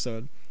nostalgia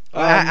episode.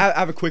 I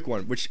have a quick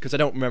one, because I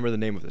don't remember the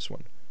name of this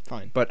one.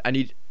 Fine. But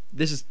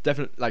this is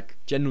definitely, like,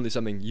 genuinely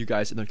something you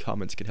guys in the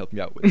comments can help me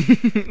out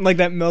with. Like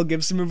that Mel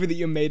Gibson movie that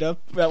you made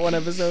up, that one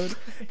episode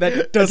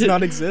that does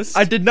not exist.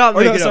 I did not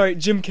make it up. Sorry,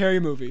 Jim Carrey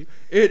movie.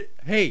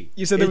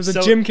 You said there was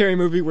a Jim Carrey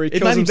movie where he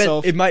kills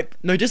himself.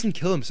 No, he doesn't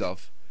kill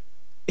himself.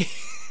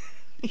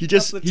 he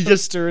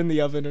just stir in the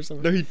oven or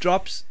something. No, he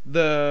drops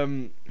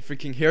the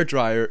freaking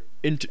hairdryer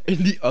into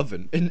the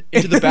oven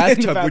into the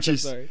bathtub,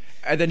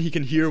 and then he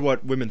can hear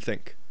what women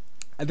think.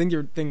 I think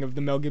you're thinking of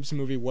the Mel Gibson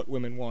movie What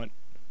Women Want.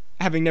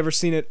 Having never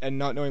seen it and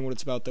not knowing what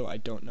it's about, though, I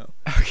don't know.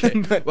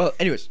 Okay. Well,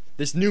 anyways,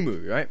 this new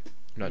movie, right?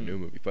 Not new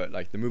movie, but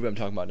like the movie I'm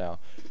talking about now,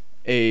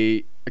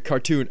 a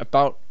cartoon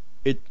about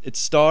it. It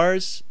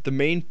stars, the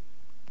main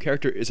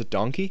character is a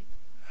donkey.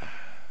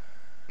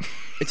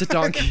 It's a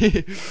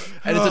donkey,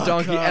 and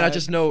and I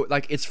just know,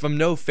 like, it's from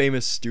no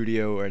famous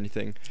studio or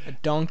anything. A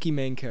donkey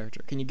main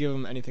character. Can you give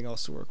him anything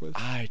else to work with?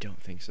 I don't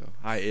think so.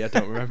 I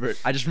don't remember it.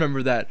 I just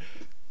remember that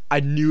I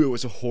knew it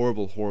was a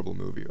horrible, horrible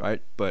movie,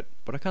 right? But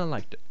I kind of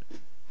liked it.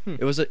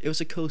 It was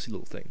a cozy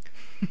little thing.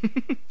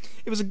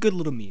 It was a good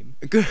little meme.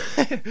 A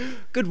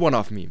good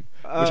one-off meme,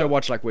 which I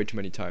watched like way too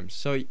many times.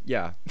 So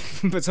yeah.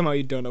 But somehow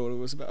you don't know what it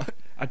was about.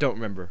 I don't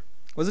remember.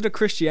 Was it a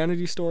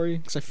Christianity story?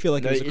 Because I feel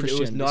like it was a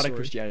Christianity story. It was not a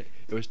Christianity.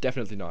 It was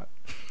definitely not.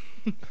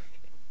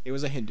 It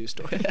was a Hindu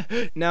story.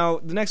 Now,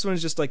 the next one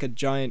is just like a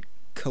giant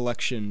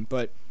collection,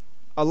 but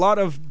a lot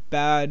of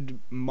bad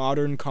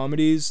modern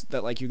comedies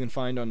that like you can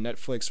find on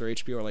Netflix or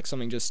HBO or like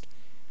something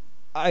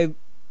I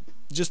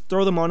just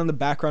throw them on in the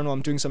background while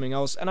I'm doing something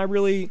else, and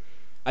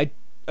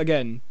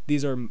again,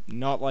 these are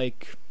not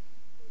like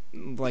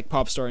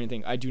pop star or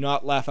anything. I do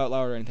not laugh out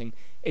loud or anything.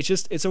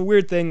 It's a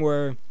weird thing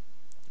where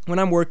when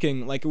I'm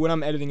working, like when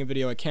I'm editing a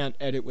video, I can't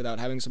edit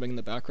without having something in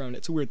the background.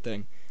 It's a weird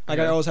thing. Like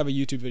I always have a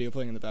YouTube video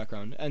playing in the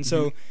background, and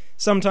so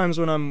sometimes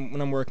when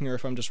I'm working or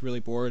if I'm just really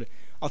bored,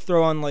 I'll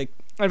throw on like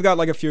I've got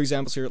like a few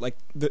examples here, like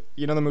the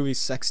movie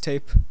Sex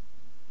Tape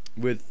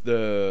with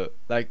the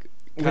like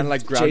kind of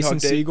like Groundhog Jason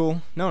Day.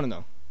 Segel.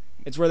 No.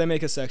 It's where they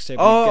make a sex tape.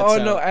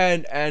 No,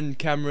 and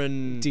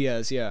Cameron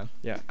Diaz, yeah.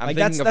 I'm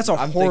that's a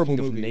horrible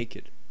movie.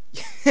 Naked.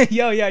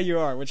 Yeah, you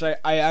are. Which I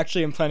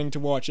actually am planning to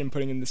watch and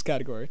putting in this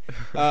category.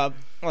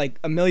 Like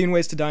A Million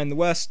Ways to Die in the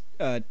West,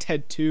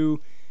 Ted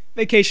 2,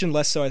 Vacation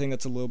less so. I think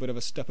that's a little bit of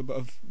a step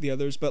above the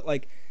others, but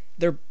like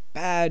they're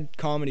bad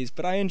comedies.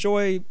 But I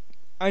enjoy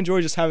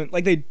just having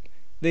like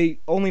they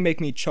only make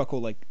me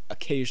chuckle like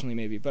occasionally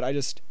maybe, but I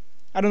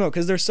don't know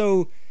because they're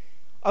so.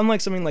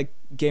 Unlike something like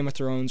Game of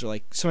Thrones or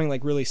like something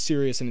like really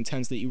serious and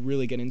intense that you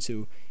really get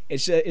into, I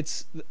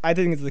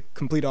think it's the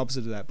complete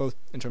opposite of that, both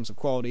in terms of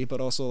quality,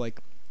 but also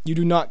like you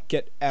do not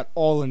get at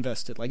all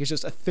invested. Like it's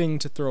just a thing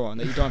to throw on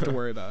that you don't have to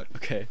worry about.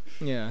 Okay.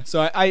 Yeah.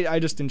 So I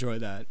just enjoy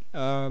that.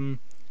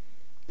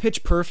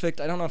 Pitch Perfect.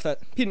 I don't know if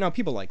that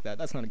people like that.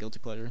 That's not a guilty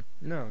pleasure.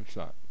 No, it's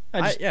not.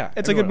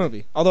 It's a good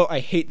movie. Although I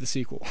hate the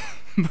sequel.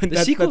 But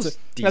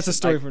that's a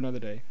story for another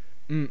day.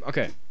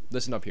 Okay.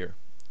 Listen up here.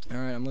 All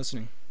right, I'm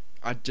listening.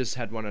 I just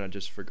had one and I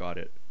just forgot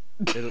it.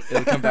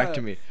 It'll come back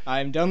to me.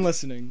 I'm done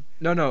listening.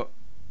 No.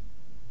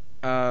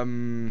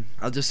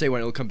 I'll just say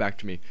when it'll come back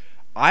to me.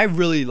 I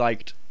really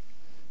liked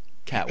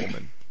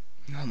Catwoman.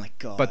 Oh my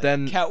god. But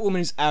then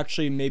Catwoman is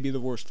actually maybe the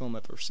worst film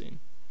I've ever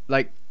seen.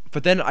 Like,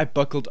 but then I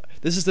buckled.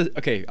 This is the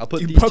okay. I'll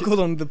put. You these buckled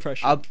under the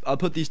pressure. I'll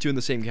put these two in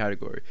the same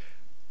category.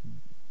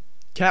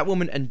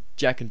 Catwoman and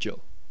Jack and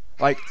Jill.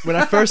 Like when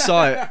I first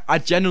saw it, I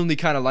genuinely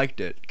kind of liked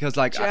it because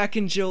like Jack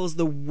and Jill is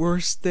the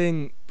worst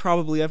thing.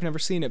 Probably I've never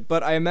seen it,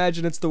 but I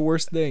imagine it's the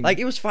worst thing. Like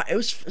it was fun. It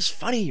was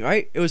funny,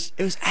 right? It was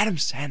Adam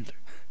Sandler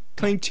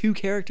playing two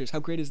characters. How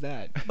great is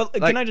that? But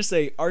like, can I just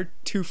say, our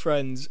two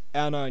friends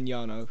Anna and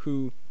Yana,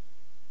 who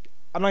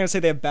I'm not gonna say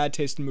they have bad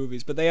taste in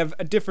movies, but they have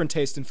a different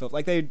taste in film.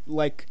 Like they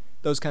like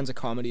those kinds of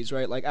comedies,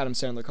 right? Like Adam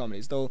Sandler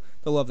comedies. They'll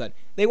love that.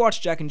 They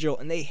watched Jack and Jill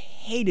and they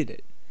hated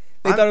it.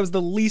 They thought it was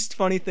the least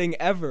funny thing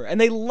ever,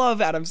 and they love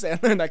Adam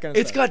Sandler and that kind of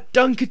stuff. It's got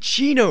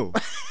Dunkachino.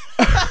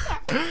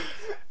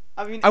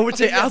 I mean, I would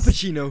say Al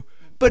Pacino,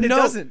 but it no,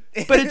 doesn't.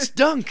 But it's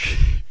Dunk.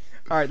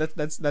 All right,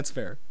 that's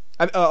fair.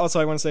 Also,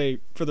 I want to say,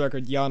 for the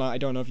record, Yana, I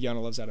don't know if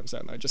Yana loves Adam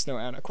Sandler. I just know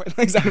Anna quite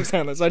likes Adam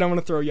Sandler, so I don't want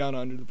to throw Yana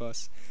under the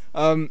bus.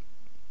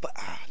 But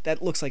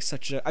that looks like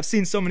such a... I've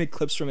seen so many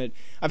clips from it.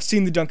 I've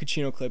seen the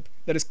Dunkachino clip.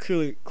 That is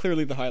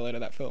clearly the highlight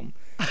of that film.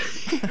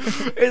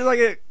 It's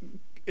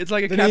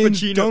like a The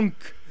name's cappuccino.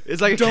 Dunk.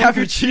 It's like a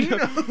Dunkachino.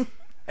 cappuccino.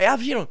 Hey, Al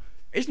Pacino.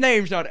 His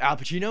name's not Al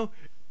Pacino.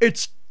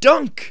 It's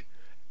Dunk.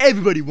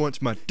 Everybody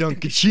wants my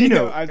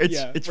Dunkachino.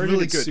 It's we're really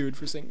gonna get good. sued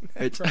for singing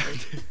that, It's probably.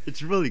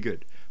 it's really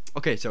good.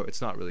 Okay, so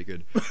it's not really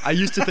good. I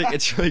used to think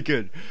it's really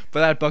good,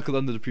 but I buckled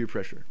under the peer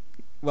pressure.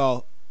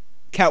 Well,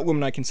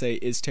 Catwoman, I can say,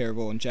 is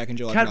terrible, and Jack and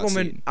Jill I've not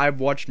Catwoman, seen. I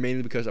watched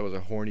mainly because I was a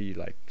horny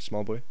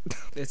small boy.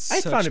 It's I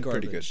such found it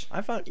garbage.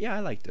 pretty good. I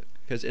liked it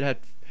because it had.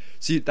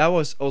 See, that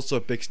was also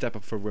a big step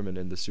up for women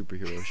in the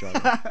superhero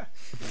genre.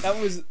 That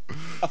was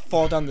a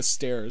fall down the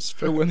stairs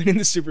for women in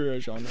the superhero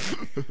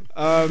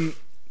genre.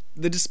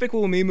 The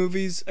Despicable Me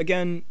movies,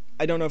 again,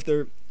 I don't know if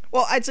they're...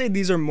 Well, I'd say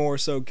these are more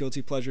so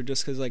guilty pleasure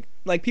just because,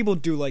 like people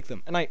do like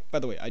them. And by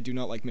the way, I do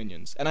not like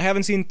Minions. And I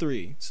haven't seen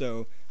 3,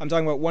 so I'm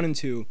talking about 1 and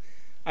 2.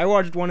 I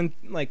watched 1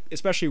 and,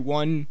 especially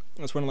 1,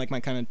 that's one of, my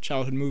kind of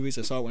childhood movies.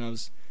 I saw it when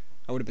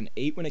I would have been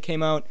 8 when it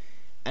came out.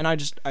 And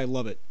I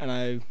love it.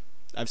 And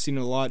I've seen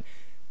it a lot.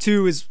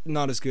 2 is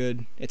not as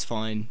good. It's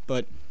fine.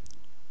 But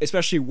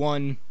especially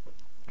 1,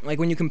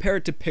 when you compare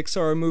it to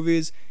Pixar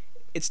movies,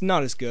 it's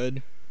not as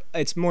good.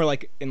 It's more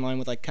in line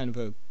with kind of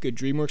a good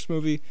DreamWorks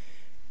movie.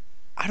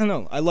 I don't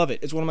know. I love it.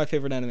 It's one of my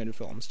favorite animated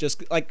films.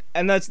 Just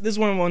and this is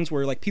one of the ones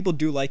where people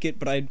do like it,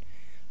 but I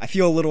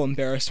feel a little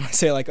embarrassed when I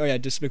say oh yeah,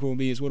 Despicable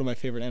Me is one of my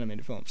favorite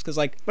animated films because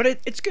but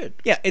it's good.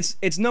 Yeah,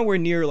 it's nowhere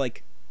near The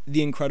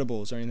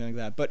Incredibles or anything like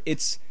that, but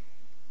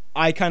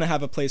I kind of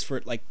have a place for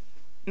it,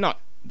 not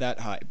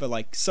that high,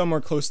 but somewhere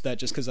close to that,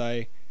 just because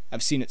I've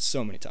seen it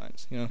so many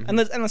times, Mm-hmm. and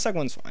the second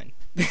one's fine.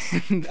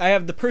 I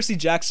have the Percy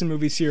Jackson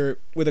movies here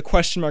with a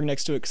question mark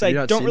next to it because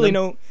I don't really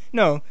know.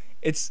 No,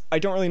 I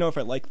don't really know if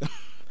I like them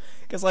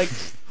because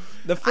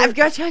the first, I've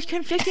got such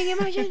conflicting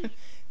emotions.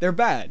 They're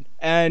bad,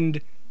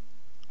 and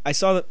I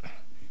saw that.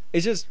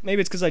 It's just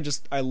maybe it's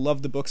because I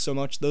love the books so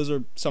much. Those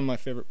are some of my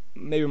favorite,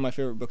 maybe my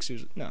favorite book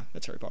series. No,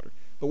 that's Harry Potter.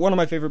 But one of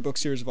my favorite book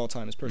series of all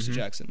time is Percy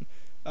Jackson.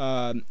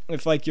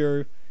 If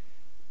you're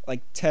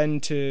 10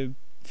 to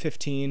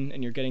 15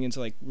 and you're getting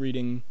into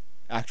reading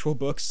actual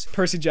books,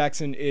 Percy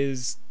Jackson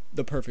is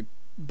the perfect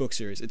book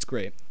series. It's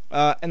great.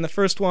 And the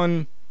first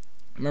one,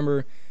 I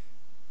remember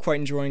quite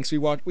enjoying.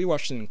 So we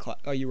watched it in class.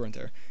 Oh, you weren't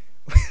there.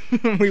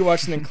 We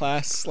watched it in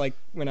class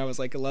when I was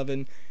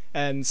 11.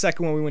 And the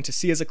second one we went to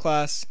see as a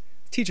class.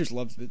 Teachers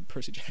loved the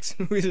Percy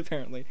Jackson movies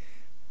apparently,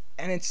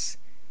 and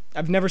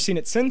I've never seen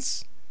it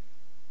since,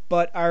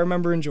 but I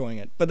remember enjoying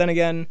it. But then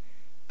again,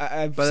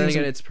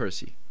 it's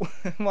Percy.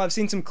 Well, I've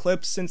seen some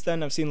clips since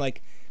then. I've seen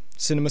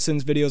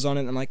CinemaSins videos on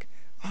it, and I'm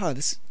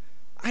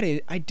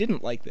I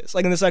didn't like this.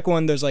 In the second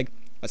one, there's a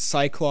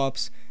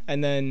Cyclops,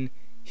 and then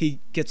he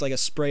gets a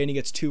spray and he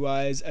gets 2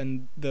 eyes,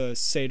 and the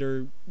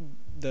satyr,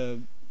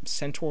 the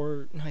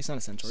centaur. No, he's not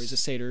a centaur. He's a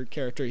satyr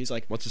character. He's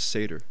what's a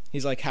satyr?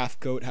 He's half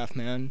goat, half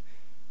man.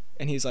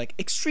 And he's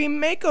extreme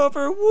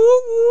makeover, woo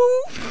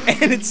woo,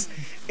 and it's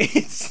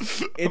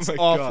Oh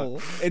awful.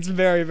 God. It's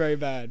very, very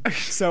bad.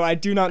 So I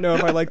do not know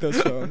if I like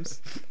those films.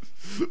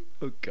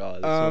 Oh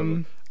God.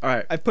 All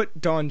right. I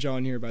put Don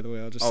John here, by the way.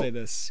 I'll just say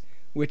this,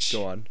 which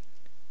go on.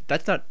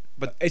 That's not.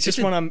 But it's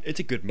just one I'm. It's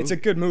a good movie. It's a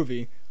good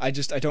movie. I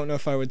don't know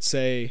if I would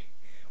say.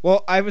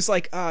 Well, I was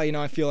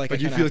I feel like.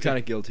 But you feel kind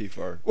of guilty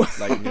for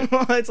liking it.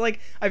 Well, it's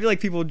I feel like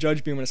people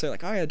judge me when I say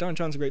oh yeah, Don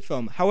John's a great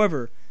film.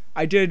 However,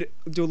 I did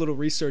do a little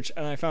research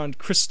and I found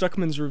Chris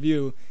Stuckman's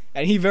review,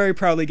 and he very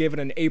proudly gave it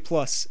an A+.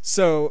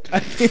 So I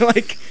feel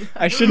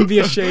I shouldn't be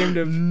ashamed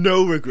of.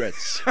 No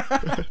regrets.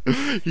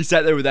 He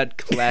sat there with that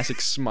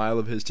classic smile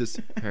of his, just.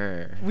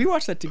 We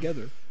watched that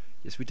together.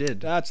 Yes, we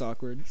did. That's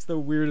awkward. It's the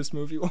weirdest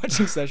movie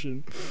watching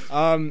session.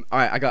 All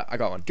right, I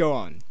got one. Go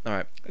on. All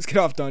right. Let's get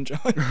off Don John.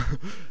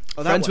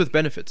 Friends with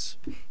Benefits.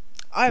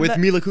 With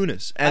Mila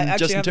Kunis and I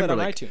Justin have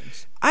Timberlake. that on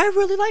iTunes. I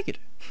really like it.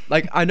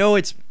 I know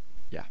it's,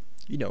 yeah,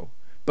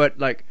 but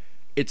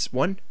it's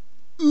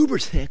uber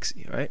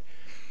sexy, right?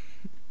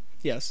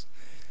 Yes.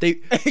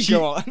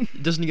 Go on.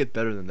 It doesn't get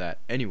better than that,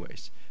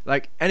 anyways.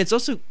 And it's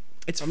also.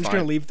 I'm just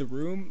gonna leave the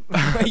room.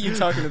 Are you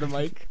talking to the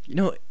mic?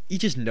 You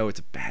just know it's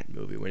a bad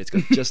movie when it's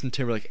got Justin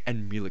Timberlake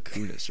and Mila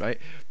Kunis, right?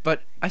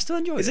 But I still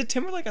enjoy it. Is it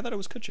Timberlake? I thought it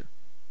was Kutcher.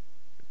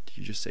 Did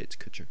you just say it's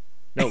Kutcher?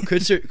 No,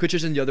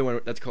 Kutcher's in the other one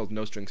that's called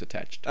No Strings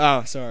Attached.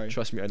 Oh, sorry.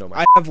 Trust me, I know.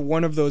 I have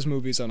one of those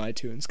movies on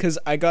iTunes because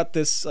I got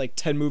this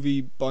 10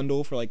 movie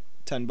bundle for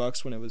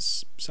 $10 when it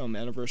was some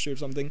anniversary or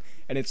something,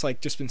 and it's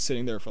just been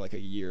sitting there for a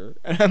year,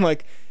 and I'm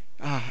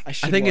I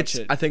should watch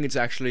it. I think it's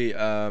actually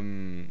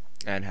Anne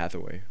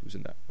Hathaway who's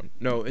in that one.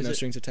 No, is No it?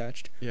 Strings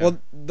Attached? Yeah.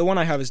 Well, the one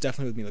I have is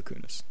definitely with Mila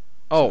Kunis.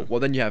 Oh, well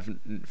then you have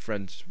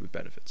Friends with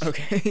Benefits.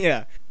 Okay,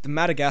 yeah. The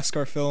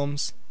Madagascar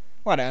films,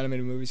 a lot of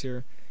animated movies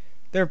here.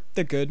 They're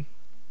good.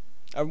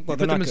 Well,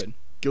 they're not good.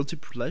 Guilty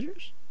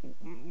pleasures?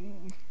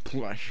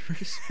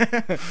 Pleasures?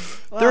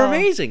 Well, they're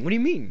amazing. What do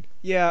you mean?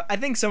 Yeah, I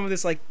think some of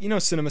this,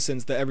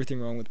 CinemaSins, the Everything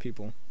Wrong with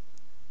People.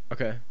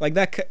 Okay. Like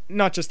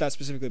not just that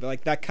specifically, but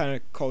like that kind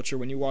of culture.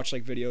 When you watch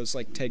like videos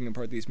like taking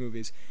apart these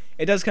movies,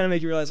 it does kind of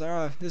make you realize,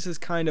 this is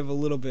kind of a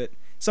little bit.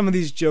 Some of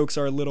these jokes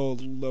are a little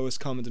lowest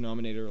common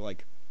denominator.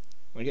 Like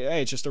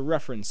hey, it's just a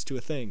reference to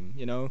a thing,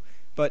 you know.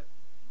 But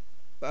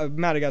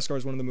Madagascar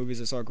is one of the movies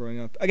I saw growing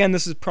up. Again,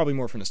 this is probably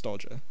more for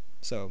nostalgia.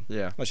 So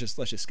Yeah. let's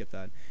just skip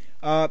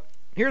that.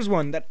 Here's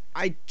one that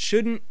I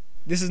shouldn't.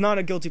 This is not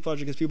a guilty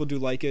pleasure because people do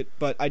like it,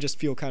 but I just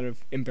feel kind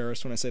of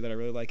embarrassed when I say that I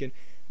really like it.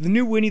 The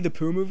new Winnie the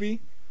Pooh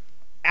movie,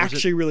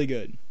 actually really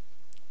good.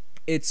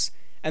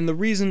 And the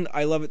reason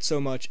I love it so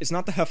much, it's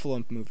not the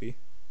Heffalump movie.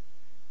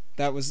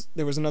 There was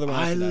another one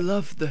after that. I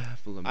love the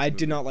Heffalump I movie.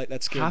 did not like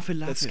that.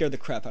 That scared the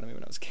crap out of me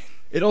when I was a kid.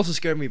 It also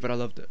scared me, but I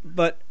loved it.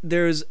 But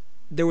there was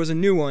a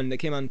new one that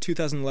came out in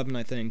 2011,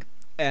 I think,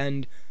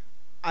 and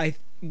I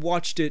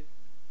watched it.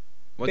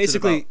 What's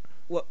basically, it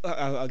well,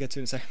 I'll get to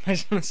it in a second. I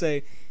just want to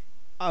say,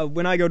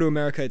 when I go to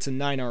America, it's a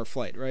 9-hour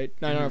flight, right?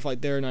 9-hour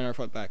flight there, 9-hour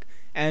flight back,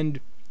 and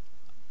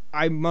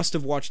I must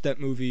have watched that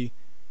movie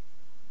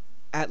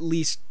at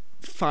least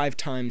 5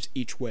 times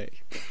each way.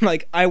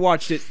 Like, I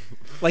watched it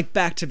like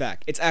back to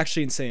back. It's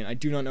actually insane. I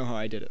do not know how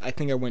I did it. I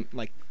think I went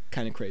like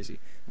kind of crazy,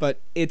 but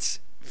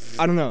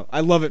I don't know.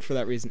 I love it for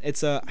that reason. I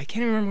can't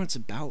even remember what it's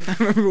about. I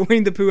remember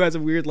Winnie the Pooh has a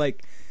weird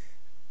like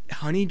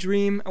honey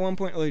dream at one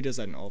point. He does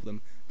that in all of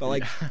them. But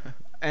like,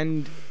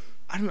 and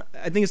I don't know.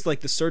 I think it's like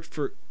the search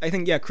for. I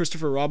think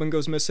Christopher Robin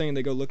goes missing, and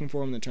they go looking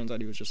for him. And it turns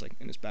out he was just like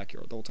in his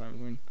backyard the whole time.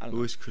 I mean, I don't know.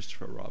 Who is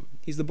Christopher Robin?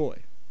 He's the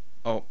boy.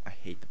 Oh, I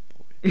hate the boy.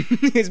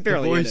 He's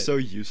barely. The boy in is it. so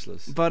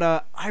useless. But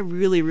I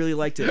really, really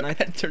liked it, and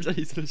it turns out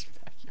he's in his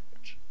backyard.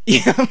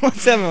 Yeah,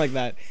 something like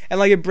that. And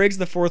like it breaks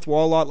the fourth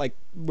wall a lot. Like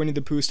Winnie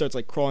the Pooh starts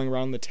like crawling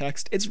around the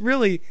text. It's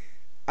really,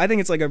 I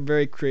think it's like a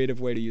very creative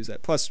way to use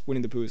that. Plus,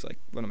 Winnie the Pooh is like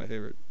one of my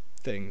favorite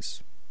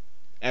things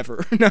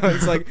ever. No,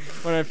 it's like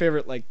one of my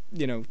favorite like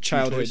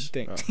childhood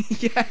things. Oh.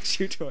 Yeah,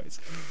 shoe toys.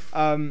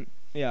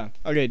 Yeah.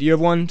 Okay. Do you have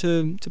one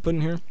to put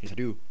in here? Yes, I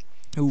do.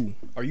 Ooh.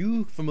 Are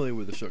you familiar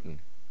with a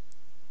certain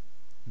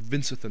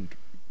Vincent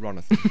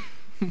Ronathan?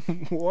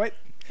 What?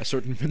 A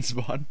certain Vince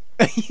Vaughn?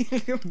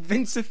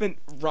 Vincent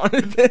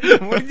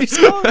Ronathan? What did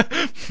you call it?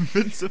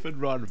 Vincent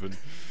Ronathan.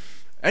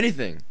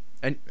 Anything.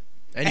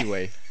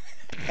 Anyway.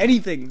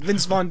 Anything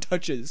Vince Vaughn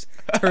touches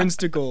turns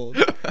to gold.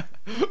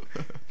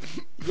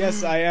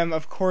 Yes, I am,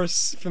 of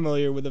course,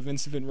 familiar with a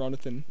Vincent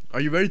Ronathan.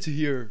 Are you ready to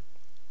hear?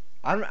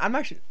 I'm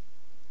not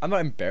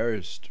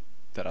embarrassed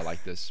that I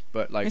like this,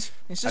 but like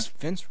it's just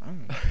Vince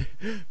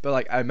Ronathan. But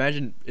like I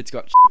imagine it's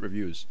got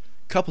reviews.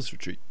 Couples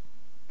Retreat.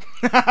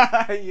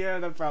 Yeah,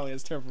 that probably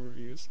has terrible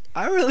reviews.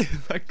 I really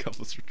like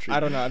Couples Retreat. I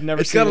don't know. I've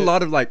never. It's seen got it. a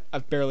lot of like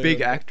I've barely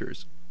big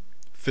actors,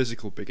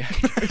 physical big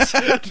actors.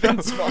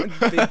 Vince Vaughn,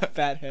 big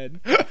fat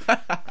head.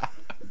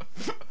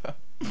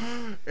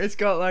 It's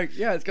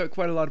got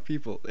quite a lot of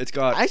people. It's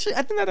got. Actually,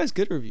 I think that has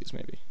good reviews.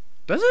 Maybe.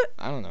 Does it?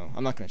 I don't know.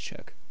 I'm not gonna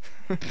check.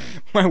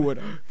 Why would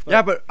I?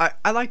 Yeah, but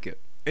I like it.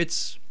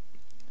 It's.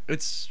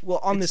 Well,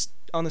 on this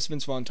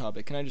Vince Vaughn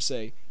topic, can I just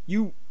say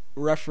you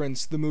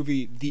reference the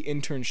movie The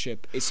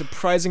Internship a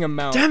surprising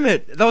amount. Damn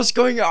it! That was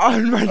going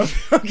on right.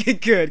 Okay,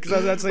 good. Because I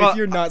was about to say, if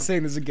you're not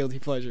saying this is a guilty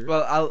pleasure.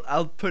 Well,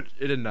 I'll put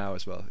it in now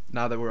as well.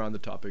 Now that we're on the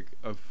topic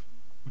of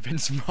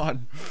Vince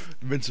Vaughn,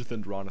 Vincent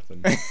and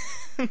Ronathan.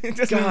 It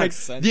doesn't make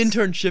sense. The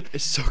Internship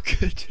is so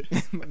good.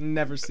 I've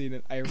never seen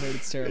it. I heard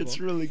it's terrible. It's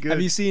really good.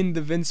 Have you seen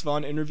the Vince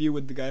Vaughn interview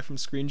with the guy from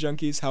Screen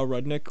Junkies, Hal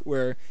Rudnick,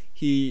 where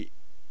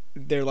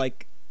they're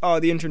like, oh,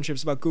 the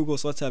internship's about Google,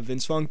 so let's have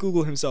Vince Vaughn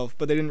Google himself,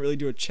 but they didn't really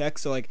do a check,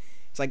 so like,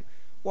 it's like,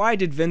 why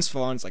did Vince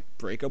Vaughn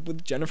break up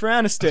with Jennifer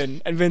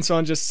Aniston? And Vince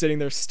Vaughn just sitting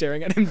there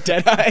staring at him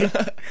dead-eyed.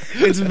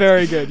 It's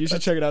very good. You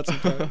should check it out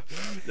sometime.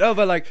 No,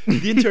 but like,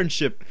 The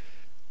Internship,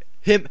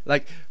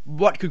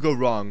 what could go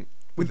wrong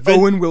with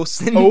Owen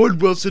Wilson? Owen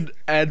Wilson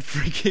and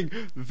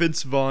freaking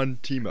Vince Vaughn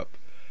team up.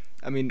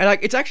 I mean, and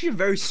like, it's actually a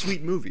very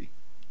sweet movie.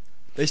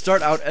 They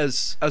start out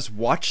as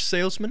watch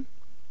salesmen.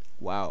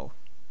 Wow.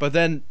 But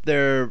then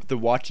the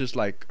watches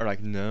are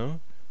like,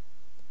 no.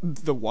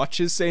 The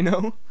watches say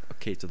no?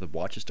 Okay, so the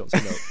watches don't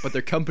say no. But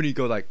their company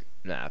go like,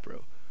 nah,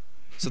 bro.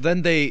 So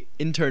then they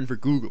intern for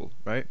Google,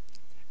 right?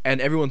 And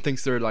everyone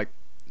thinks they're like,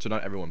 so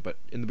not everyone, but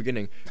in the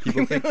beginning,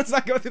 people think. Let's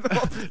not go through the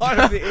whole plot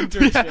of the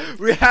internship.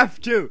 We have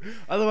to.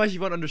 Otherwise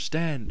you won't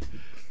understand.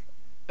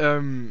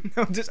 No,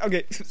 just,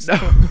 okay.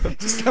 No.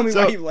 Just tell me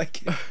why you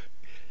like it.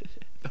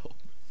 The whole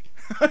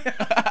movie.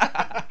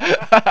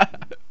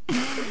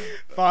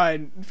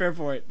 Fine, fair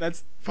point.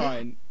 That's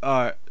fine.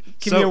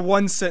 Give me a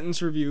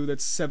 1-sentence review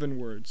that's 7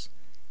 words.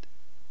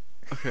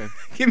 Okay.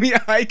 Give me a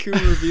haiku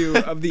review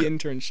of The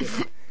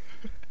Internship.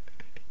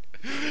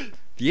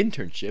 The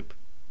Internship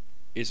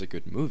is a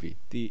good movie.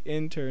 The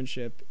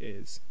Internship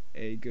is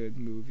a good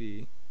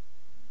movie.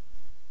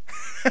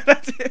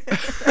 That's it.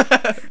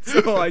 It's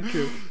the whole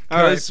haiku.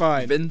 Alright,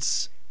 fine.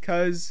 Vince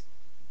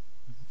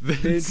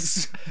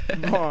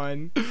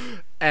Vaughn.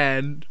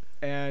 And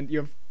you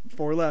have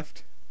 4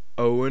 left.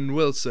 Owen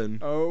Wilson.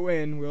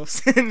 Owen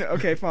Wilson.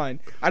 Okay, fine.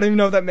 I don't even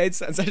know if that made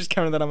sense. I just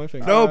counted that on my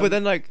finger. No, but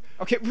then like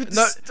Okay, but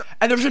no,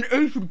 and there's an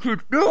Asian kid.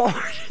 No,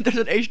 there's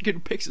an Asian kid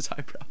who picks his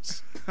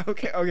eyebrows.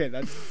 okay.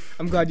 That's.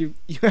 I'm glad you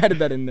added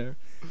that in there.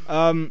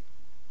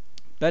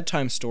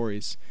 Bedtime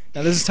stories.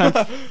 Now this is time.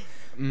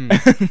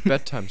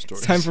 Bedtime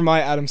stories. It's time for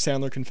my Adam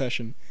Sandler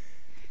confession.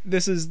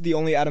 This is the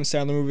only Adam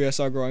Sandler movie I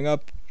saw growing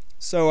up,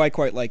 so I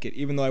quite like it,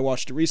 even though I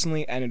watched it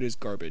recently and it is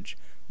garbage.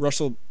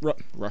 Russell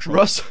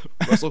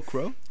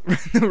Crowe.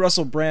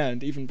 Russell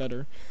Brand, even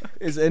better,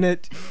 is in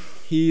it.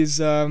 He's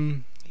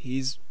in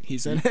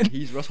it.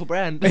 He's Russell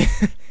Brand.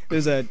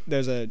 There's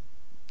a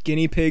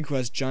guinea pig who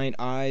has giant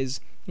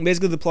eyes.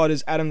 Basically, the plot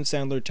is Adam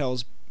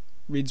Sandler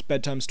reads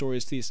bedtime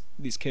stories to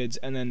these kids,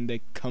 and then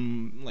they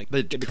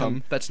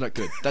become. That's not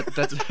good.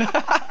 That's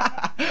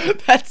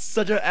that's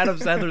such an Adam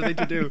Sandler thing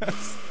to do.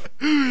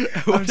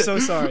 I'm so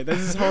sorry. This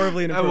is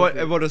horribly inappropriate.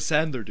 And what does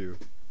Sandler do?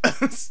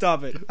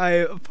 Stop it. I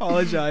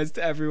apologize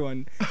to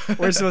everyone.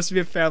 We're supposed to be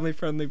a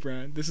family-friendly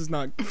brand. This is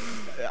not...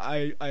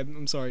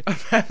 I'm sorry. A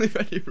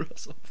family-friendly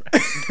Russell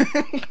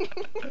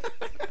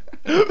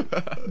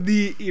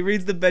Brand. He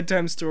reads the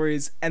bedtime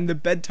stories, and the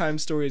bedtime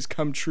stories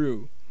come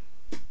true.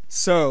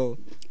 So,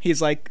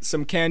 he's like,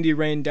 some candy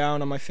rained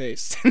down on my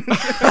face.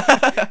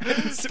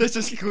 This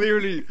is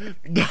clearly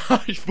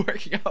not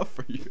working out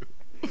for you.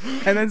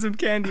 And then some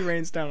candy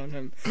rains down on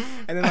him.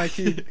 And then, like,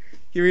 he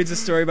reads a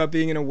story about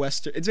being in a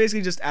western. It's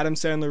basically just Adam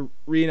Sandler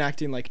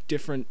reenacting like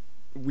different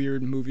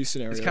weird movie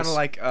scenarios. It's kind of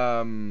like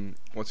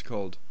what's it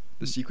called?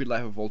 The Secret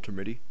Life of Walter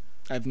Mitty.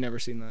 I've never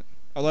seen that.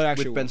 Although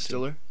actually with Ben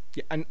Stiller.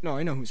 Yeah, I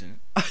know who's in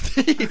it.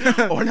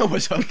 Orno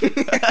was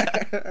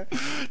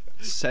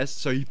says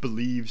so he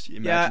believes he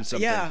imagines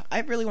something. Yeah, I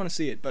really want to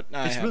see it, but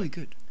it's really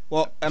good.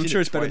 Well, I'm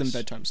sure it's better than twice.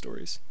 bedtime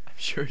stories. I'm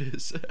sure it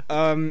is.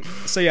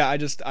 So yeah,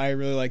 I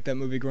really liked that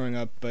movie growing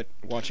up, but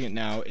watching it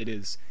now, it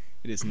is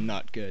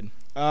not good.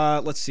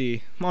 Let's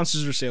see.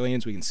 Monsters vs.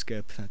 Aliens, we can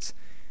skip.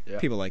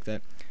 People like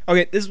that.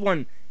 Okay, this is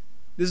one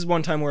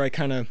time where I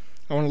want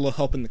a little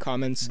help in the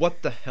comments.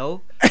 What the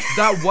hell?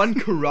 That one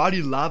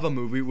karate lava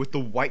movie with the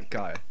white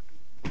guy.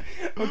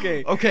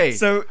 Okay.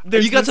 So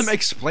you got some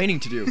explaining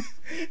to do.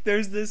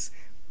 There's this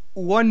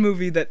one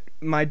movie that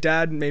my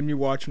dad made me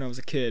watch when I was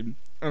a kid,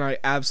 and I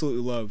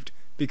absolutely loved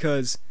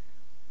because.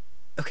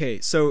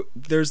 Okay, so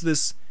there's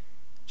this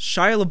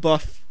Shia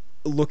LaBeouf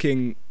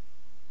looking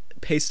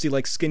pasty,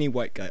 like skinny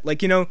white guy,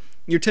 like, you know,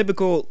 your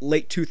typical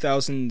late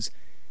 2000s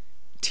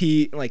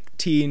teen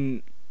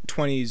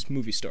 20s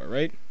movie star,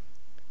 right?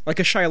 Like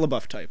a Shia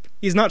LaBeouf type.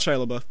 He's not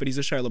Shia LaBeouf, but he's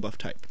a Shia LaBeouf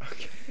type.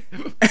 Okay.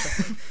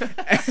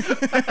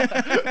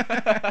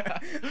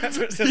 That's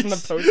what it says on the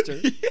poster.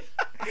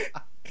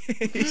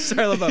 He's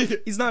Shia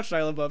LaBeouf. He's not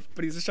Shia LaBeouf,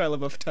 but he's a Shia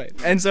LaBeouf type.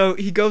 And so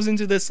he goes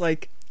into this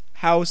like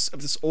house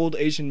of this old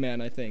Asian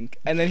man, I think,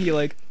 and then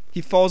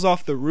he falls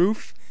off the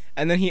roof,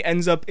 and then he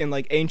ends up in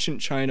like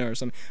ancient China or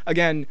something.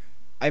 Again,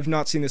 I've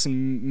not seen this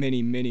in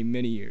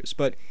many years,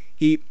 but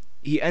he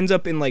ends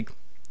up in like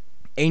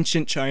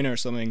ancient China or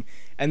something,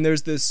 and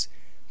there's this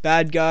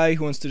bad guy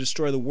who wants to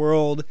destroy the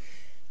world,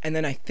 and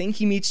then I think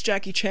he meets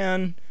Jackie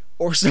Chan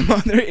or some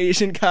other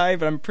Asian guy,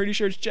 but I'm pretty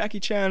sure it's Jackie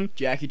Chan.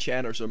 Jackie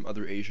Chan or some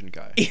other Asian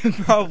guy.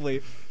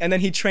 Probably. And then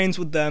he trains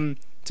with them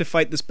to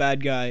fight this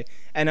bad guy,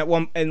 and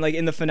like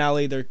in the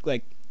finale they're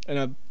like in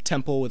a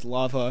temple with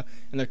lava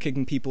and they're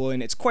kicking people,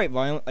 and it's quite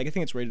violent. Like, I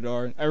think it's rated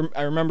R.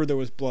 I remember there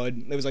was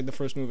blood. It was like the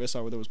first movie I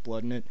saw where there was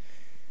blood in it,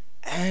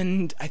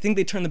 and I think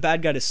they turned the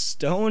bad guy to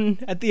stone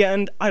at the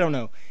end. I don't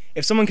know.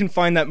 If someone can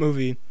find that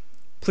movie,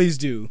 please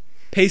do.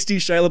 Pasty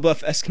Shia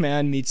LaBeouf-esque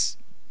man meets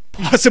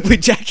possibly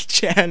Jackie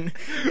Chan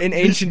in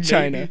ancient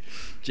China.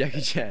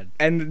 Jackie Chan.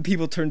 And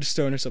people turn to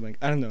stone or something.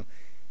 I don't know.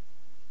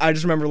 I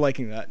just remember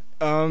liking that.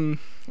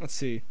 Let's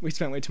see. We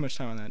spent way too much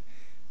time on that.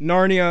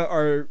 Narnia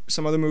are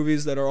some other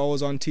movies that are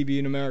always on TV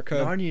in America.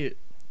 Narnia,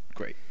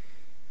 great.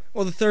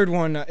 Well, the third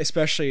one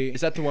especially.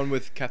 Is that the one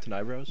with Captain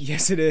Eyebrows?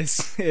 Yes, it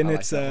is. And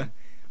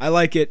I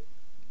like it.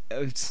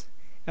 It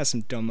has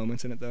some dumb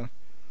moments in it, though.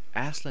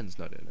 Aslan's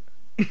not in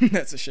it.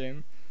 That's a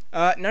shame.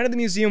 Night at the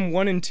Museum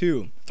 1 and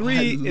 2.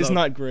 3 is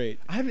not great.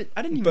 I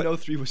didn't even know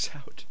 3 was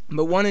out.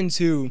 But 1 and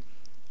 2,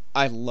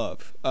 I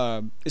love.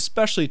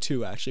 Especially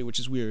 2, actually, which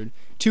is weird.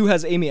 2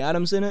 has Amy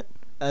Adams in it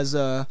as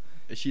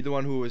Is she the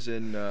one who was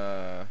in?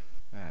 I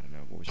don't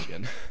know, what was she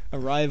in?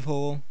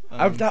 Arrival.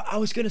 I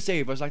was gonna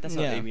say, but I was like, that's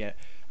not Amy yet.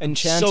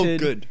 Enchanted.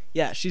 So good.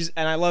 Yeah, I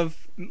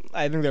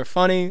think they're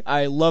funny.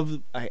 I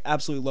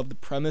absolutely love the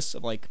premise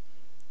of like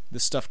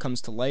this stuff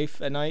comes to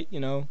life at night, you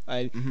know.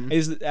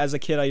 As a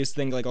kid, I used to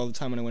think like all the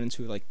time when I went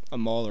into like a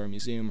mall or a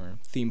museum or a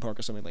theme park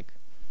or something, like,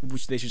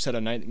 which they should set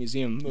a Night at the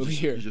Museum movie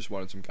here. You just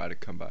wanted some guy to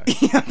come by.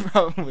 Yeah,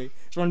 probably.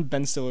 Just wanted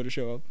Ben Stiller to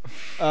show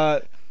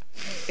up.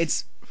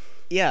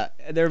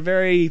 They're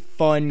very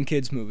fun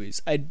kids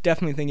movies. I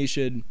definitely think you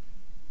should.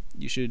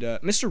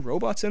 Mr.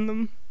 Robot's in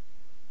them,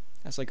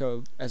 as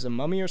a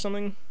mummy or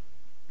something.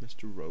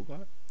 Mr.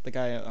 Robot? The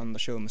guy on the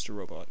show, Mr.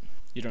 Robot.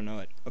 You don't know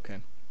it? Okay,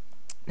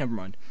 never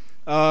mind.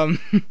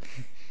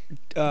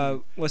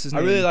 what's his I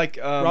name? really like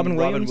Robin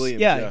Williams.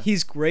 Yeah,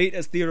 he's great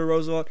as Theodore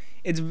Roosevelt.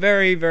 It's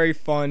very, very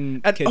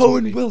fun. And kids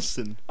Owen movie.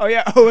 Wilson. Oh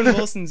yeah, Owen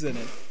Wilson's in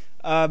it.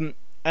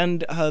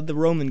 And the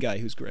Roman guy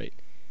who's great.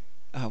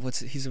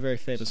 He's a very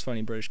famous,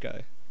 funny British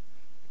guy.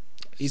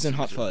 He's in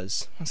Hot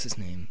Fuzz. What's his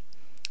name?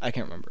 I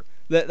can't remember.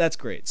 That's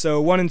great. So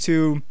 1 and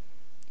 2,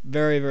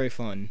 very, very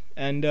fun.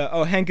 And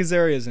Hank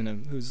Azaria's in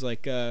him, who's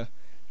like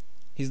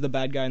he's the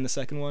bad guy in the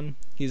second one.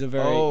 He's a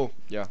very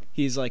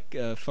he's like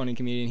a funny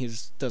comedian. He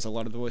does a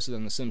lot of the voices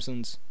on The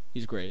Simpsons.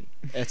 He's great.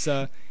 It's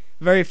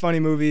very funny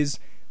movies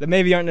that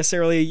maybe aren't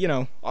necessarily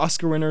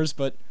Oscar winners,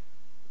 but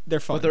they're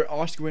fun. But they're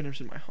Oscar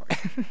winners in my heart.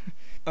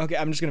 Okay,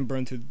 I'm just gonna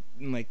burn through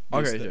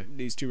Okay,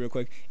 these two real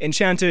quick.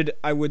 Enchanted,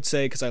 I would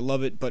say because I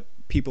love it, but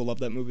people love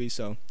that movie,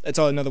 so it's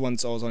another one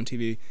that's always on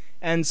TV.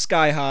 And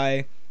Sky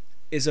High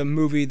is a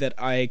movie that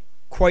I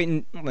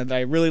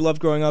really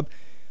loved growing up.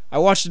 I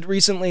watched it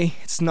recently.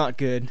 It's not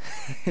good.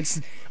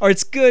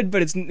 It's good,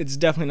 but it's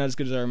definitely not as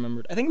good as I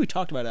remembered. I think we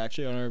talked about it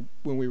actually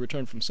when we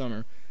returned from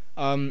summer.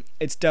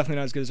 It's definitely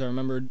not as good as I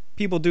remembered.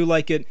 People do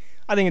like it.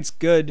 I think it's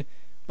good,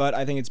 but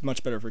I think it's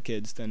much better for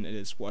kids than it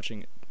is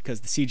watching it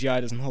because the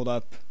CGI doesn't hold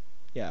up.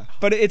 Yeah,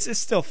 but it's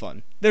still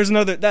fun. There's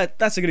another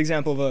that's a good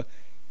example of a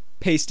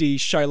pasty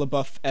Shia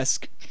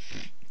LaBeouf-esque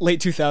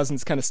late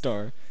 2000s kind of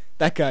star.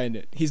 That guy in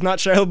it. He's not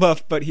Shia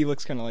LaBeouf, but he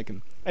looks kind of like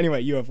him.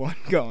 Anyway, you have one.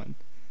 Go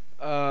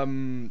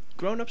on.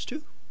 Grown Ups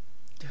 2?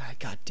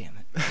 God damn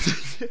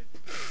it.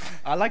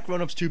 I like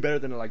Grown Ups 2 better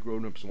than I like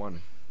Grown Ups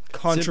 1.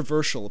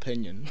 Controversial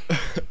opinion.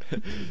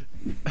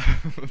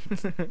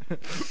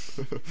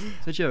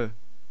 Such a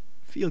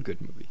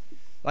feel-good movie.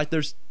 Like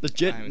there's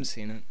legit. I haven't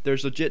seen it.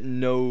 There's legit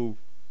no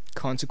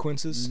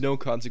consequences. No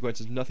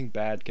consequences. Nothing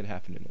bad can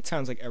happen in it. It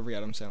sounds like every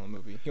Adam Sandler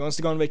movie. He wants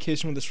to go on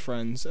vacation with his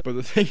friends. But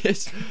the thing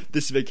is,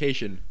 this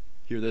vacation,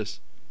 hear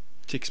this,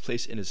 takes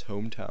place in his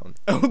hometown.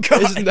 Oh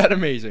God! Isn't that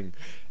amazing?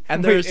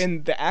 And there's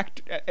in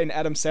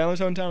Adam Sandler's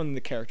hometown and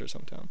the character's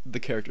hometown. The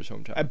character's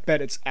hometown. I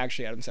bet it's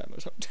actually Adam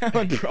Sandler's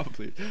hometown.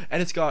 Probably.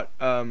 And it's got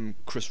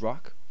Chris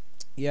Rock.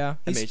 Yeah,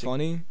 he's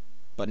funny,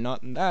 but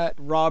not in that.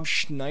 Rob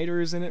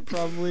Schneider's in it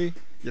probably.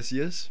 Yes,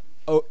 he is.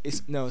 Oh,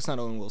 it's not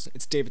Owen Wilson.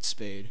 It's David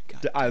Spade.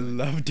 I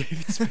love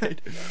David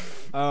Spade.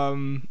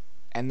 And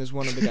there's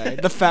one other guy,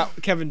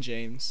 Kevin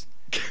James.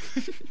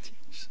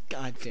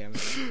 God damn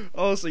it.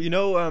 Oh, so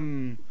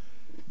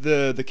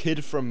the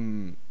kid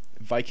from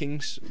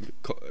Vikings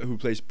who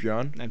plays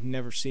Bjorn. I've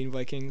never seen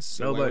Vikings,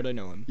 so why would I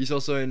know him? He's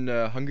also in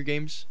Hunger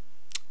Games.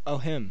 Oh,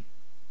 him.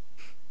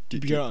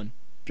 Bjorn.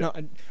 No.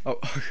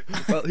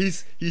 Well,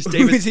 he's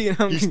David. Is he in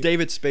Hunger? He's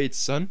David Spade's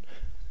son.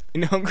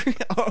 In Hunger?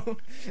 Oh,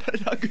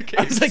 in Hunger Games.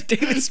 I was like,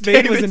 David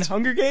Spade was in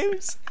Hunger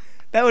Games.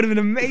 That would have been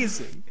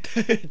amazing.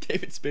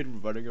 David Spade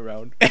running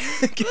around,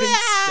 getting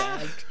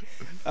stabbed.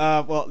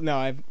 Well,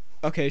 no,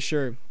 okay,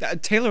 sure.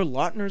 Taylor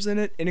Lautner's in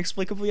it,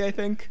 inexplicably, I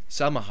think.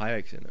 Salma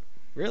Hayek's in it.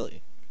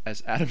 Really?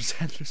 As Adam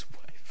Sandler's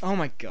wife. Oh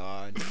my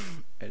God.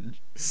 And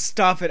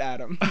stop it,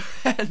 Adam.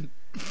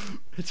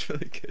 It's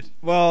really good.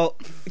 Well,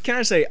 can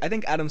I say, I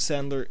think Adam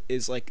Sandler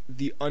is like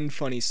the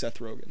unfunny Seth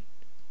Rogen.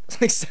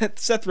 Like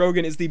Seth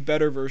Rogen is the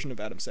better version of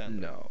Adam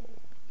Sandler. No.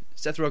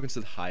 Seth Rogen's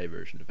the high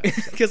version of Adam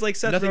Sandler. Because like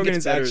Seth Rogen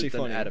is actually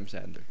funny. Adam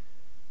Sandler.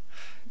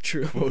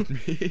 True. Quote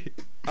me.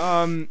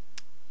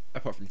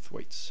 Apart from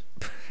Thwaites.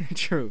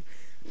 True.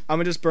 I'm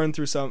gonna just burn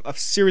through a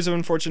series of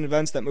unfortunate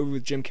events. That movie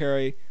with Jim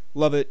Carrey,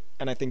 love it,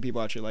 and I think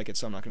people actually like it,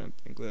 so I'm not gonna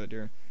include it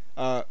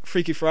here.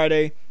 Freaky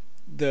Friday,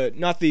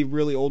 not the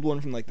really old one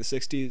from like the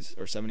 60s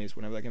or 70s,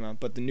 whenever that came out,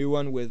 but the new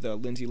one with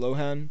Lindsay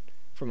Lohan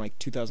from like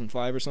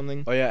 2005 or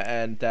something. Oh yeah,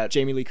 and that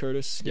Jamie Lee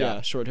Curtis. Yeah,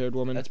 short-haired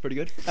woman. That's pretty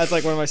good. That's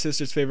like one of my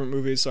sister's favorite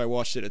movies, so I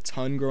watched it a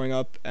ton growing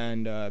up,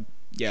 and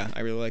yeah, I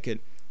really like it.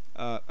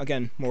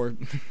 Again, more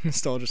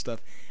nostalgia stuff.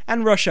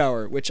 And Rush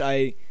Hour, which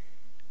I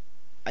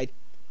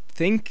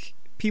think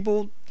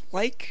people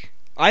like.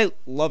 I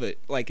love it.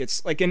 Like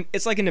it's like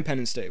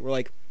Independence Day. We're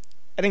like,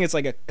 I think it's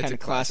like a kind of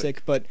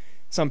classic, but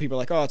some people are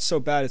like, oh, it's so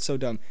bad, it's so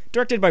dumb.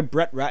 Directed by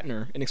Brett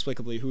Ratner,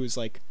 inexplicably, who is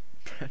like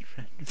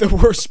the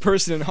worst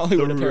person in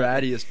Hollywood. The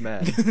rattiest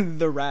man.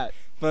 The rat.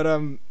 But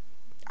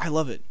I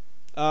love it.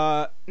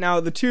 Now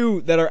the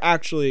two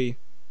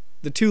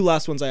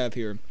last ones I have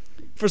here.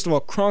 First of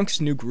all,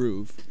 Kronk's New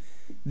Groove,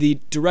 the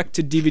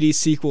direct-to-DVD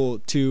sequel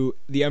to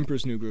The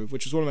Emperor's New Groove,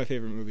 which is one of my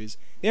favorite movies.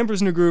 The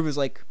Emperor's New Groove is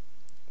like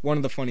one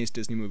of the funniest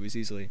Disney movies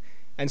easily.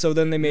 And so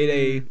then they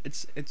made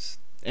it's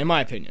in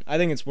my opinion, I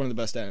think it's one of the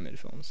best animated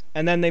films.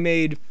 And then they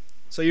made,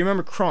 so you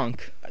remember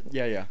Kronk?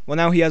 Yeah. Well,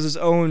 now he has his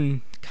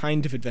own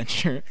kind of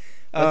adventure.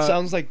 That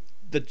sounds like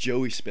the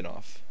Joey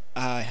spinoff.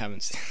 I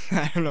haven't seen,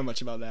 I don't know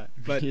much about that.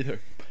 But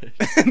either.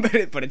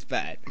 but it's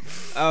bad.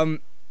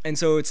 And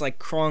so it's like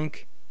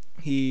Kronk,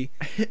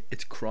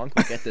 it's Kronk.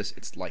 Look at this.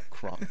 It's like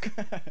Kronk.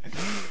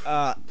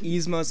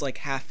 Yzma's like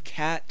half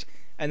cat,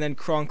 and then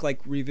Kronk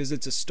like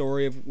revisits a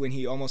story of when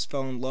he almost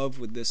fell in love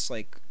with this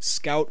like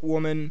scout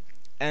woman.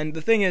 And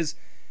the thing is,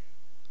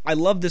 I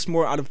love this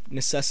more out of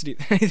necessity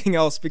than anything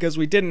else because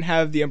we didn't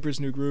have The Emperor's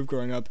New Groove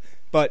growing up,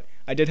 but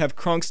I did have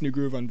Kronk's New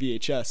Groove on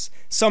VHS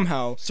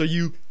somehow. So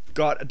you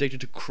got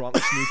addicted to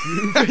Kronk's New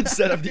Groove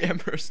instead of the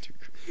Emperor's New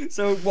Groove.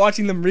 So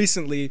watching them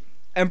recently,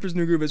 Emperor's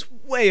New Groove is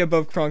way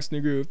above Kronk's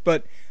New Groove,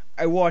 but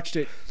I watched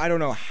it I don't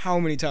know how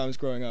many times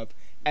growing up,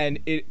 and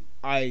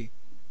I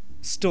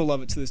still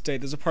love it to this day.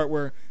 There's a part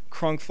where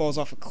Kronk falls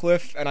off a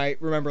cliff, and I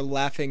remember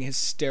laughing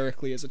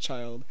hysterically as a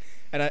child.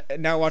 And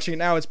now watching it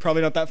now, it's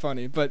probably not that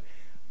funny, but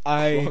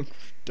Kronk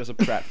does a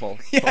pratfall.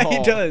 Yeah,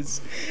 he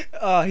does.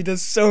 He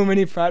does so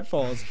many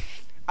pratfalls.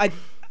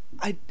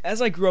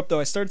 As I grew up, though,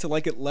 I started to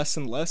like it less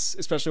and less,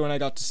 especially when I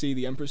got to see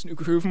the Emperor's New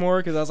Groove more,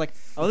 because I was like,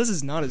 oh, this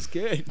is not as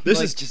good. This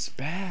is just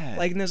bad.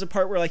 Like, and there's a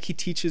part where, like, he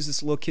teaches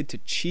this little kid to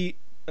cheat,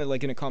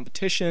 like, in a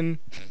competition,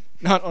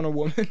 not on a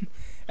woman,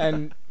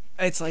 and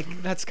it's like,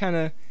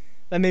 that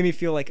made me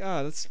feel like,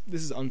 this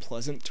is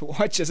unpleasant to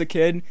watch as a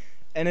kid,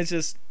 and it's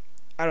just,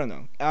 I don't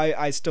know.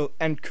 I still,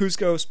 and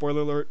Kuzco,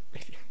 spoiler alert,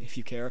 if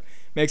you care,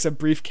 makes a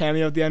brief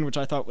cameo at the end, which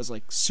I thought was,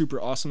 like, super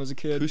awesome as a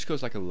kid.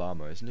 Cusco's like a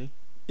llama, isn't he?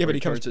 Yeah, but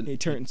he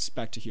turns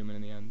back to human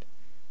in the end.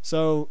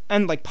 So,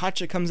 and like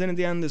Pacha comes in at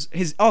the end. There's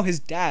his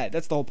dad.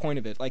 That's the whole point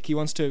of it. Like he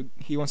wants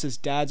his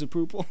dad's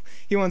approval.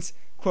 He wants,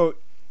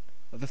 quote,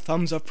 the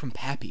thumbs up from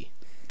Pappy.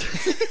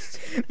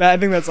 I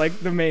think that's like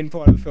the main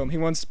plot of the film. He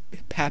wants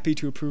Pappy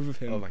to approve of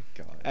him. Oh my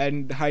god.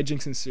 And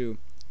hijinks ensue.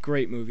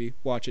 Great movie.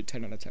 Watch it.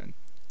 10 out of 10.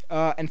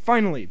 And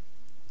finally,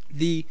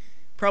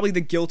 probably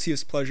the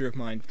guiltiest pleasure of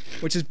mine,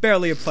 which is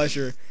barely a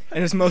pleasure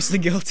and is mostly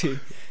guilty,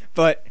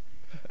 but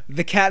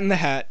The Cat in the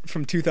Hat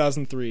from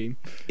 2003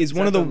 is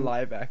one of the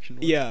live action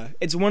one? Yeah,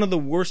 it's one of the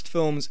worst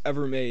films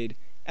ever made,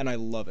 and I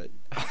love it.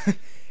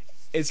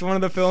 It's one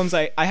of the films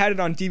I had it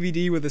on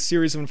DVD with a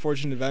series of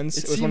unfortunate events.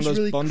 It was one of those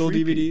really bundle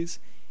creepy.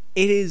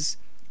 DVDs.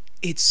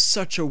 It's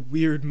such a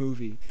weird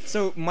movie.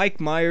 So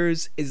Mike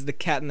Myers is the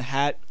Cat in the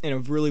Hat in a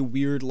really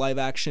weird live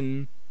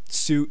action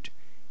suit,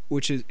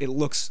 it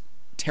looks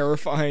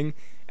terrifying,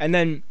 and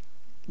then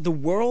the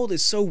world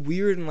is so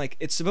weird, and like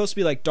it's supposed to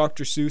be like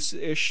Dr.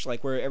 Seuss-ish,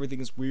 like where everything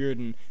is weird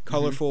and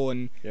colorful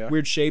and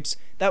weird shapes.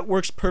 That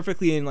works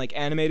perfectly in like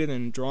animated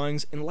and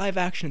drawings. In live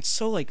action, it's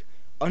so like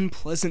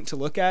unpleasant to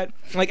look at.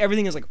 Like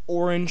everything is like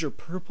orange or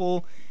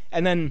purple,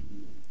 and then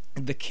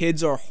the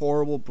kids are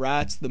horrible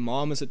brats. The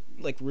mom is a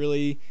like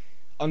really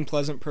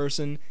unpleasant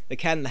person. The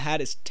Cat in the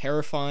Hat is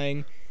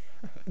terrifying.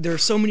 There are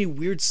so many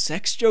weird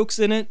sex jokes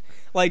in it.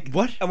 Like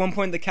what? At one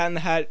point, the Cat in the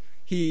Hat.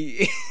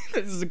 This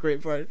is a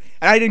great part.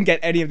 And I didn't get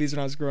any of these when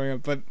I was growing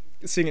up, but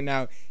seeing it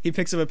now, he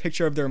picks up a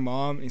picture of their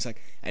mom, and he's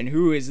like, and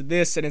who is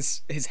this? And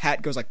his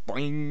hat goes like,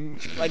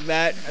 boing, like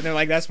that. And they're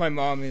like, that's my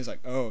mom. And he's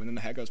like, oh. And then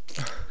the hat goes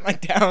like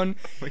down.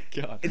 Oh my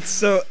god. It's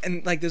so,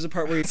 and like there's a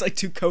part where it's like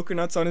 2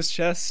 coconuts on his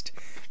chest.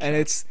 And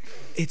it's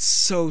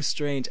so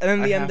strange. And then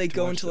in the end, they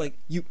go into like,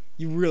 you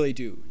really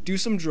do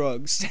some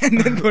drugs, and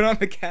then put on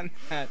the Cat in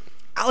the Hat.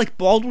 Alec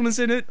Baldwin is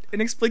in it,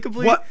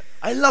 inexplicably. What?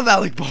 I love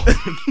Alec Baldwin.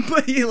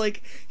 But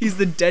he's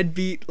the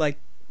deadbeat, like,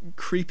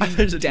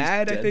 creepy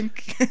dad, I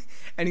think.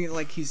 And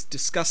he's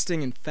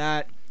disgusting and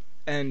fat.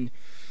 And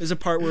there's a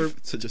part where...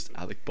 So just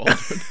Alec Baldwin.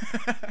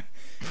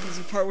 There's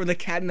a part where the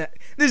Cat in that...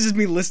 This is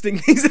me listing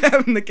things that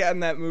happen in the Cat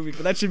in that movie,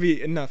 but that should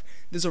be enough.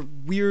 There's a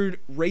weird,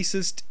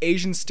 racist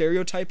Asian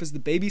stereotype as the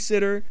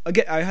babysitter.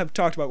 Again, I have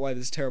talked about why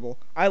this is terrible.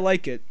 I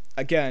like it.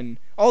 Again,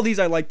 all these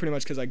I like pretty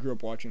much because I grew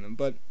up watching them,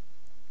 but...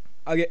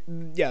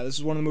 this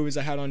is one of the movies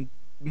one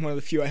of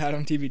the few I had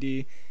on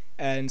DVD,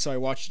 and so I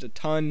watched it a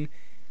ton.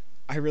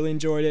 I really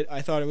enjoyed it.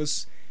 I thought it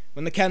was,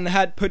 when the Cat in the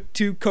Hat put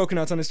 2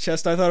 coconuts on his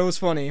chest, I thought it was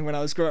funny when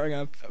I was growing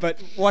up.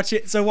 But watching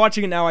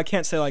it now, I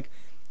can't say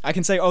I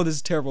can say, oh, this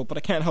is terrible, but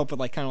I can't help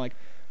but kind of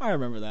I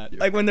remember that.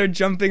 Like when they're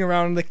jumping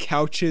around on the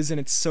couches,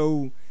 and it's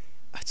so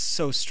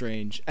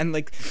strange. And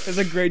there's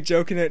a great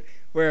joke in it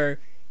where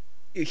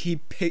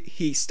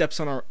he steps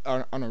on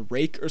a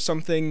rake or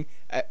something,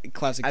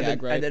 classic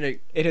gag, right? And then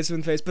it hits him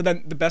in the face. But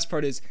then the best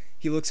part is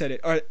he looks at it.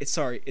 Or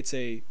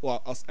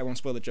I won't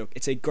spoil the joke.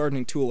 It's a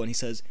gardening tool, and he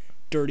says,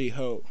 "Dirty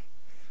hoe,"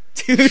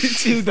 to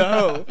the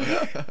hoe.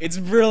 It's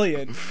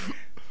brilliant.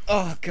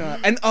 Oh god.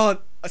 And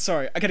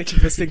sorry, I gotta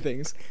keep listing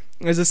things.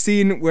 There's a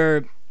scene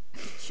where,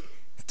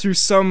 through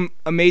some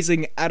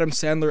amazing Adam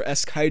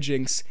Sandler-esque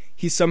hijinks,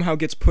 he somehow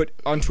gets put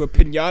onto a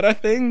piñata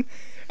thing.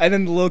 And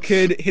then the little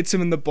kid hits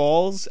him in the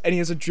balls, and he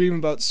has a dream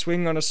about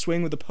swinging on a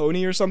swing with a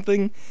pony or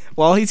something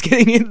while he's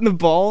getting hit in the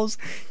balls.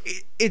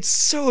 It's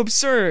so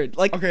absurd.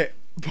 Okay.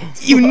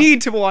 You need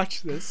to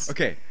watch this.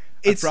 Okay.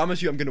 I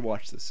promise you I'm going to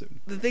watch this soon.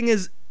 The thing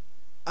is,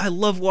 I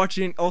love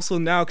watching it also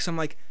now because I'm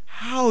like,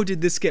 how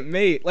did this get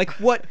made? Like,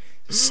 what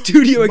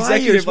studio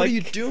executive what are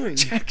you doing?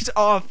 Checked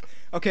off,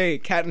 okay,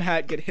 Cat in the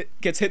Hat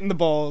gets hit in the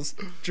balls,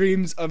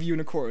 dreams of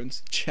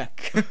unicorns.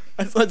 Check.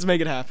 Let's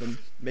make it happen.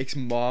 Makes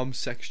mom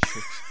sex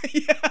jokes.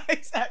 Yeah,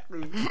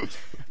 exactly.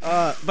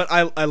 But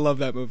I love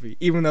that movie,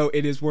 even though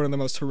it is one of the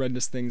most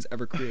horrendous things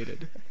ever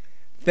created.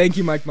 Thank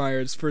you, Mike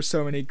Myers, for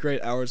so many great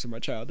hours of my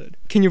childhood.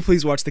 Can you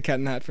please watch The Cat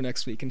in the Hat for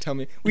next week and tell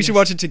me? We should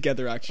watch it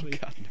together, actually. Oh,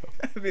 God, no.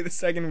 That'd be the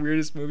second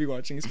weirdest movie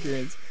watching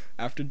experience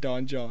after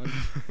Don John.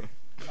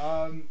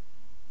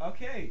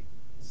 Okay,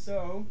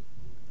 so...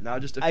 Now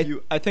just a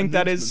few I think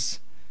that is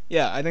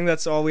yeah, I think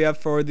that's all we have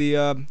for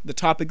the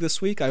topic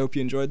this week. I hope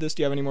you enjoyed this.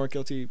 Do you have any more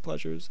guilty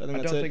pleasures? I think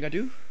that's don't it. think I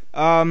do.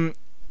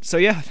 So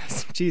yeah,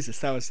 Jesus,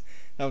 that was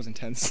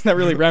intense. That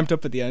really ramped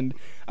up at the end.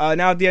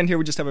 Now at the end here,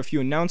 we just have a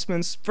few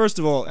announcements. First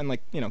of all, and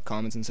like, you know,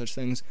 comments and such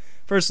things.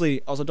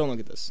 Firstly, also don't look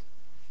at this.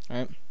 All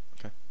right.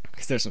 Okay.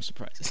 Because there's some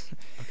surprises.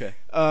 Okay.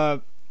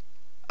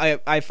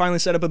 I finally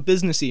set up a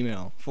business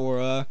email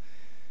for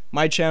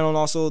my channel and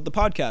also the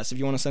podcast. If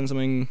you want to send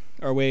something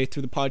our way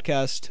through the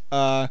podcast,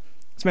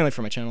 it's mainly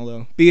for my channel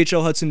though.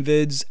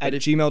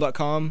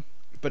 bhlhudsonvids@gmail.com.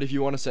 But if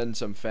you want to send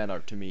some fan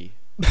art to me,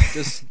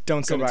 just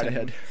Don't go send it right to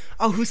ahead. him.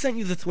 Oh, who sent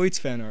you the Thwaites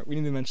fan art? We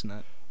didn't even mention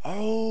that.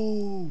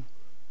 Oh,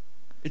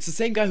 it's the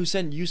same guy who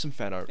sent you some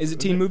fan art. Is it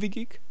Teen Movie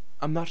Geek?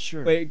 I'm not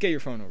sure. Wait, get your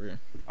phone over here.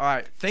 All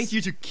right. Thank you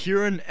to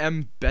Kieran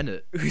M.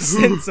 Bennett, Who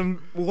sent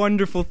some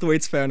wonderful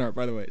Thwaites fan art,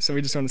 by the way. So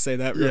we just want to say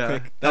that real Yeah,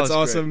 quick. that That's was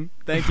awesome.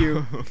 Thank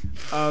you.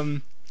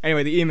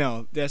 Anyway, the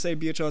email. Did I say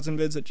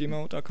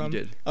bhlhudsonvids@gmail.com? You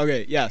did.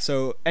 Okay, yeah.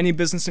 So any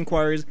business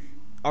inquiries?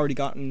 Already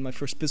gotten my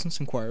first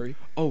business inquiry.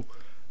 Oh,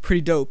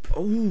 Pretty dope.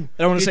 oh. I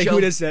don't want to say who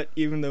it BHL. is yet,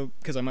 even though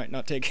because I might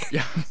not take it.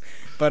 Yeah.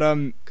 But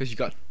Because you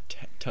got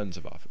tons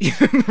of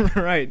offers.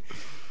 right.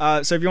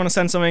 So if you want to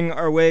send something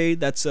our way,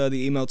 that's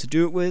the email to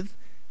do it with.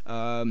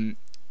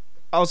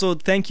 Also,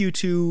 thank you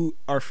to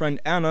our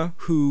friend Anna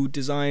who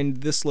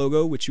designed this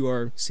logo, which you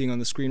are seeing on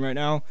the screen right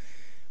now.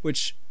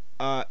 Which,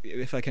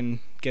 if I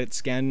can get it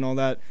scanned and all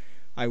that,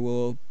 I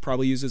will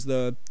probably use as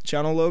the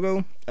channel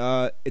logo.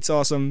 It's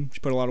awesome. She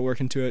put a lot of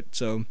work into it.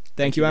 So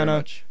thank you, very Anna.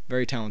 much.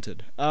 Very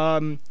talented.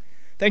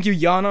 Thank you,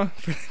 Yana,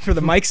 for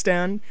the mic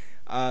stand.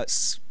 I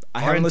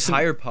Our haven't listened.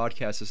 entire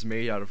podcast is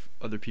made out of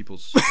other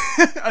people's.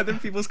 Other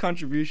people's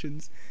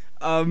contributions.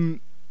 For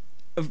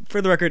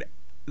the record,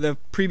 the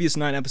previous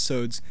 9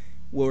 episodes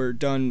were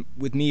done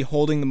with me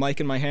holding the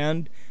mic in my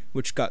hand,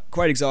 which got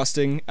quite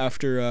exhausting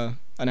after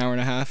an hour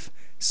and a half.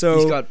 So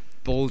He's got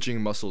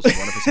bulging muscles in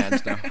one of his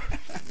hands now.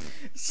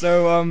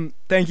 So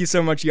thank you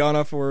so much,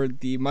 Yana, for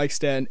the mic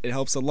stand. It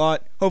helps a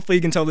lot. Hopefully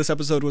you can tell this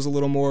episode was a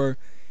little more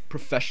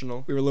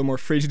Professional. we were a little more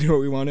free to do what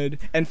we wanted.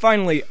 And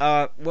finally,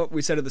 what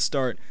we said at the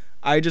start,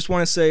 I just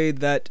want to say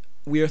that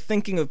we are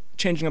thinking of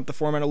changing up the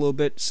format a little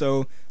bit.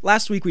 So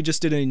last week we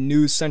just did a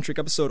news-centric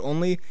episode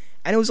only,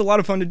 and it was a lot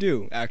of fun to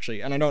do,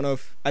 actually. And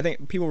I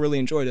think people really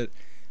enjoyed it.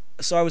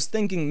 So I was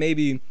thinking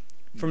maybe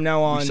from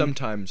now on... We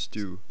sometimes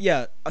do.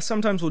 Yeah,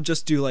 sometimes we'll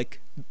just do, like,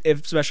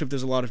 especially if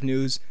there's a lot of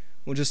news,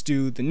 we'll just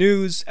do the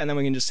news, and then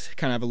we can just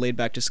kind of have a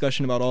laid-back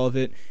discussion about all of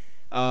it.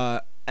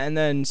 And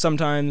then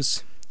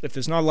sometimes, if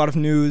there's not a lot of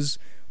news,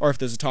 or if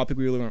there's a topic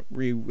we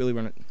really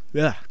want to...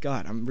 Yeah,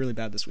 God, I'm really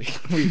bad this week.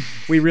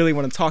 we really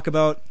want to talk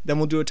about, then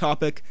we'll do a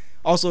topic.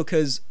 Also,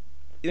 because,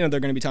 there are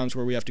going to be times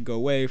where we have to go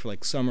away for,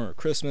 like, summer or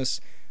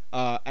Christmas,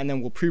 and then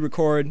we'll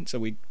pre-record, so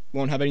we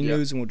won't have any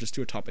news, and we'll just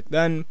do a topic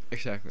then.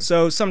 Exactly.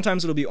 So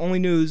sometimes it'll be only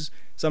news,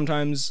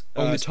 sometimes...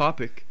 Only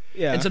topic.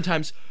 Yeah. And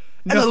sometimes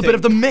a Nothing. little bit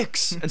of the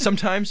mix. And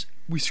sometimes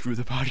we screw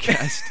the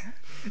podcast.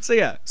 So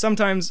yeah,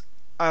 sometimes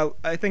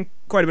I think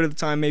quite a bit of the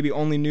time maybe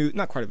only news,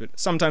 not quite a bit,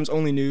 sometimes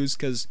only news,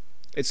 because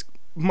it's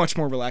much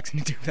more relaxing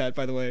to do that,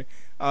 by the way.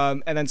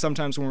 And then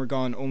sometimes when we're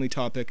gone, only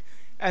topic.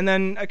 And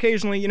then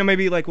occasionally,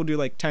 maybe like we'll do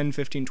like 10,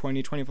 15,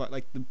 20, 25,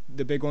 like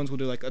the big ones, we'll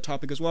do like a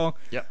topic as well.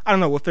 Yeah. I don't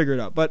know, we'll figure it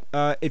out. But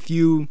if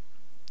you're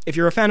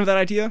a fan of that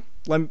idea,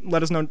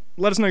 let us know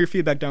your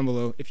feedback down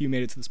below if you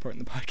made it to this part in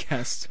the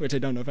podcast, which I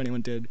don't know if anyone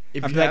did.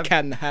 If after you that have-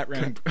 cat in the hat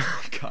rant.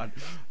 Oh, God.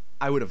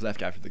 I would have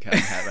left after the cat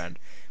and hat rant.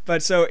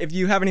 But so if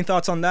you have any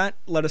thoughts on that,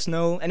 let us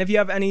know. And if you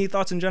have any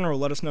thoughts in general,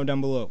 let us know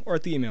down below. Or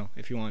at the email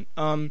if you want.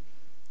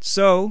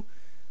 So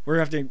we're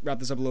going to have to wrap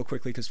this up a little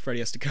quickly because Freddie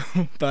has to go.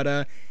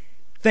 But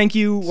thank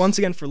you once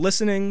again for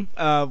listening.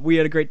 We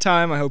had a great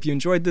time. I hope you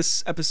enjoyed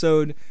this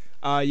episode.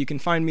 You can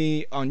find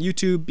me on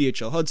YouTube,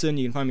 BHL Hudson.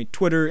 You can find me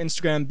Twitter,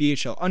 Instagram,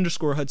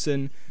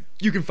 BHL_Hudson.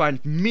 You can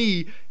find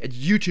me at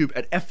YouTube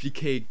at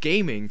FDK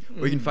Gaming,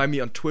 or you can find me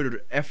on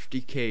Twitter at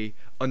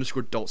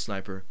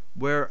FDK_DaltSniper,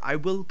 where I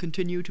will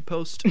continue to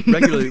post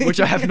regularly,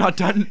 which I have not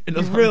done in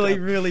a long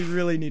time.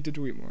 Really need to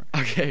tweet more.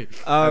 Okay,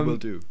 I will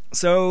do.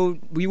 So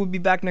we will be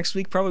back next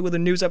week, probably with a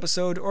news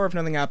episode, or if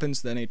nothing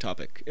happens, then a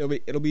topic.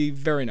 It'll be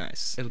very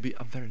nice. It'll be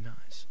very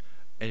nice.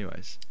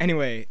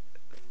 Anyway,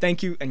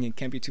 thank you, and you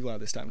can't be too loud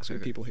this time because we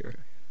have people here. Okay.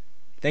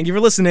 Thank you for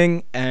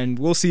listening, and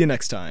we'll see you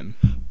next time.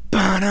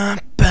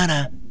 Thank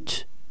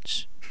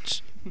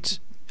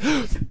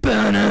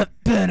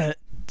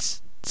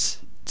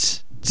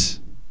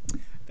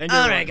you, everyone.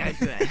 All right, guys.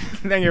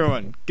 Thank you,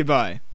 everyone. Goodbye.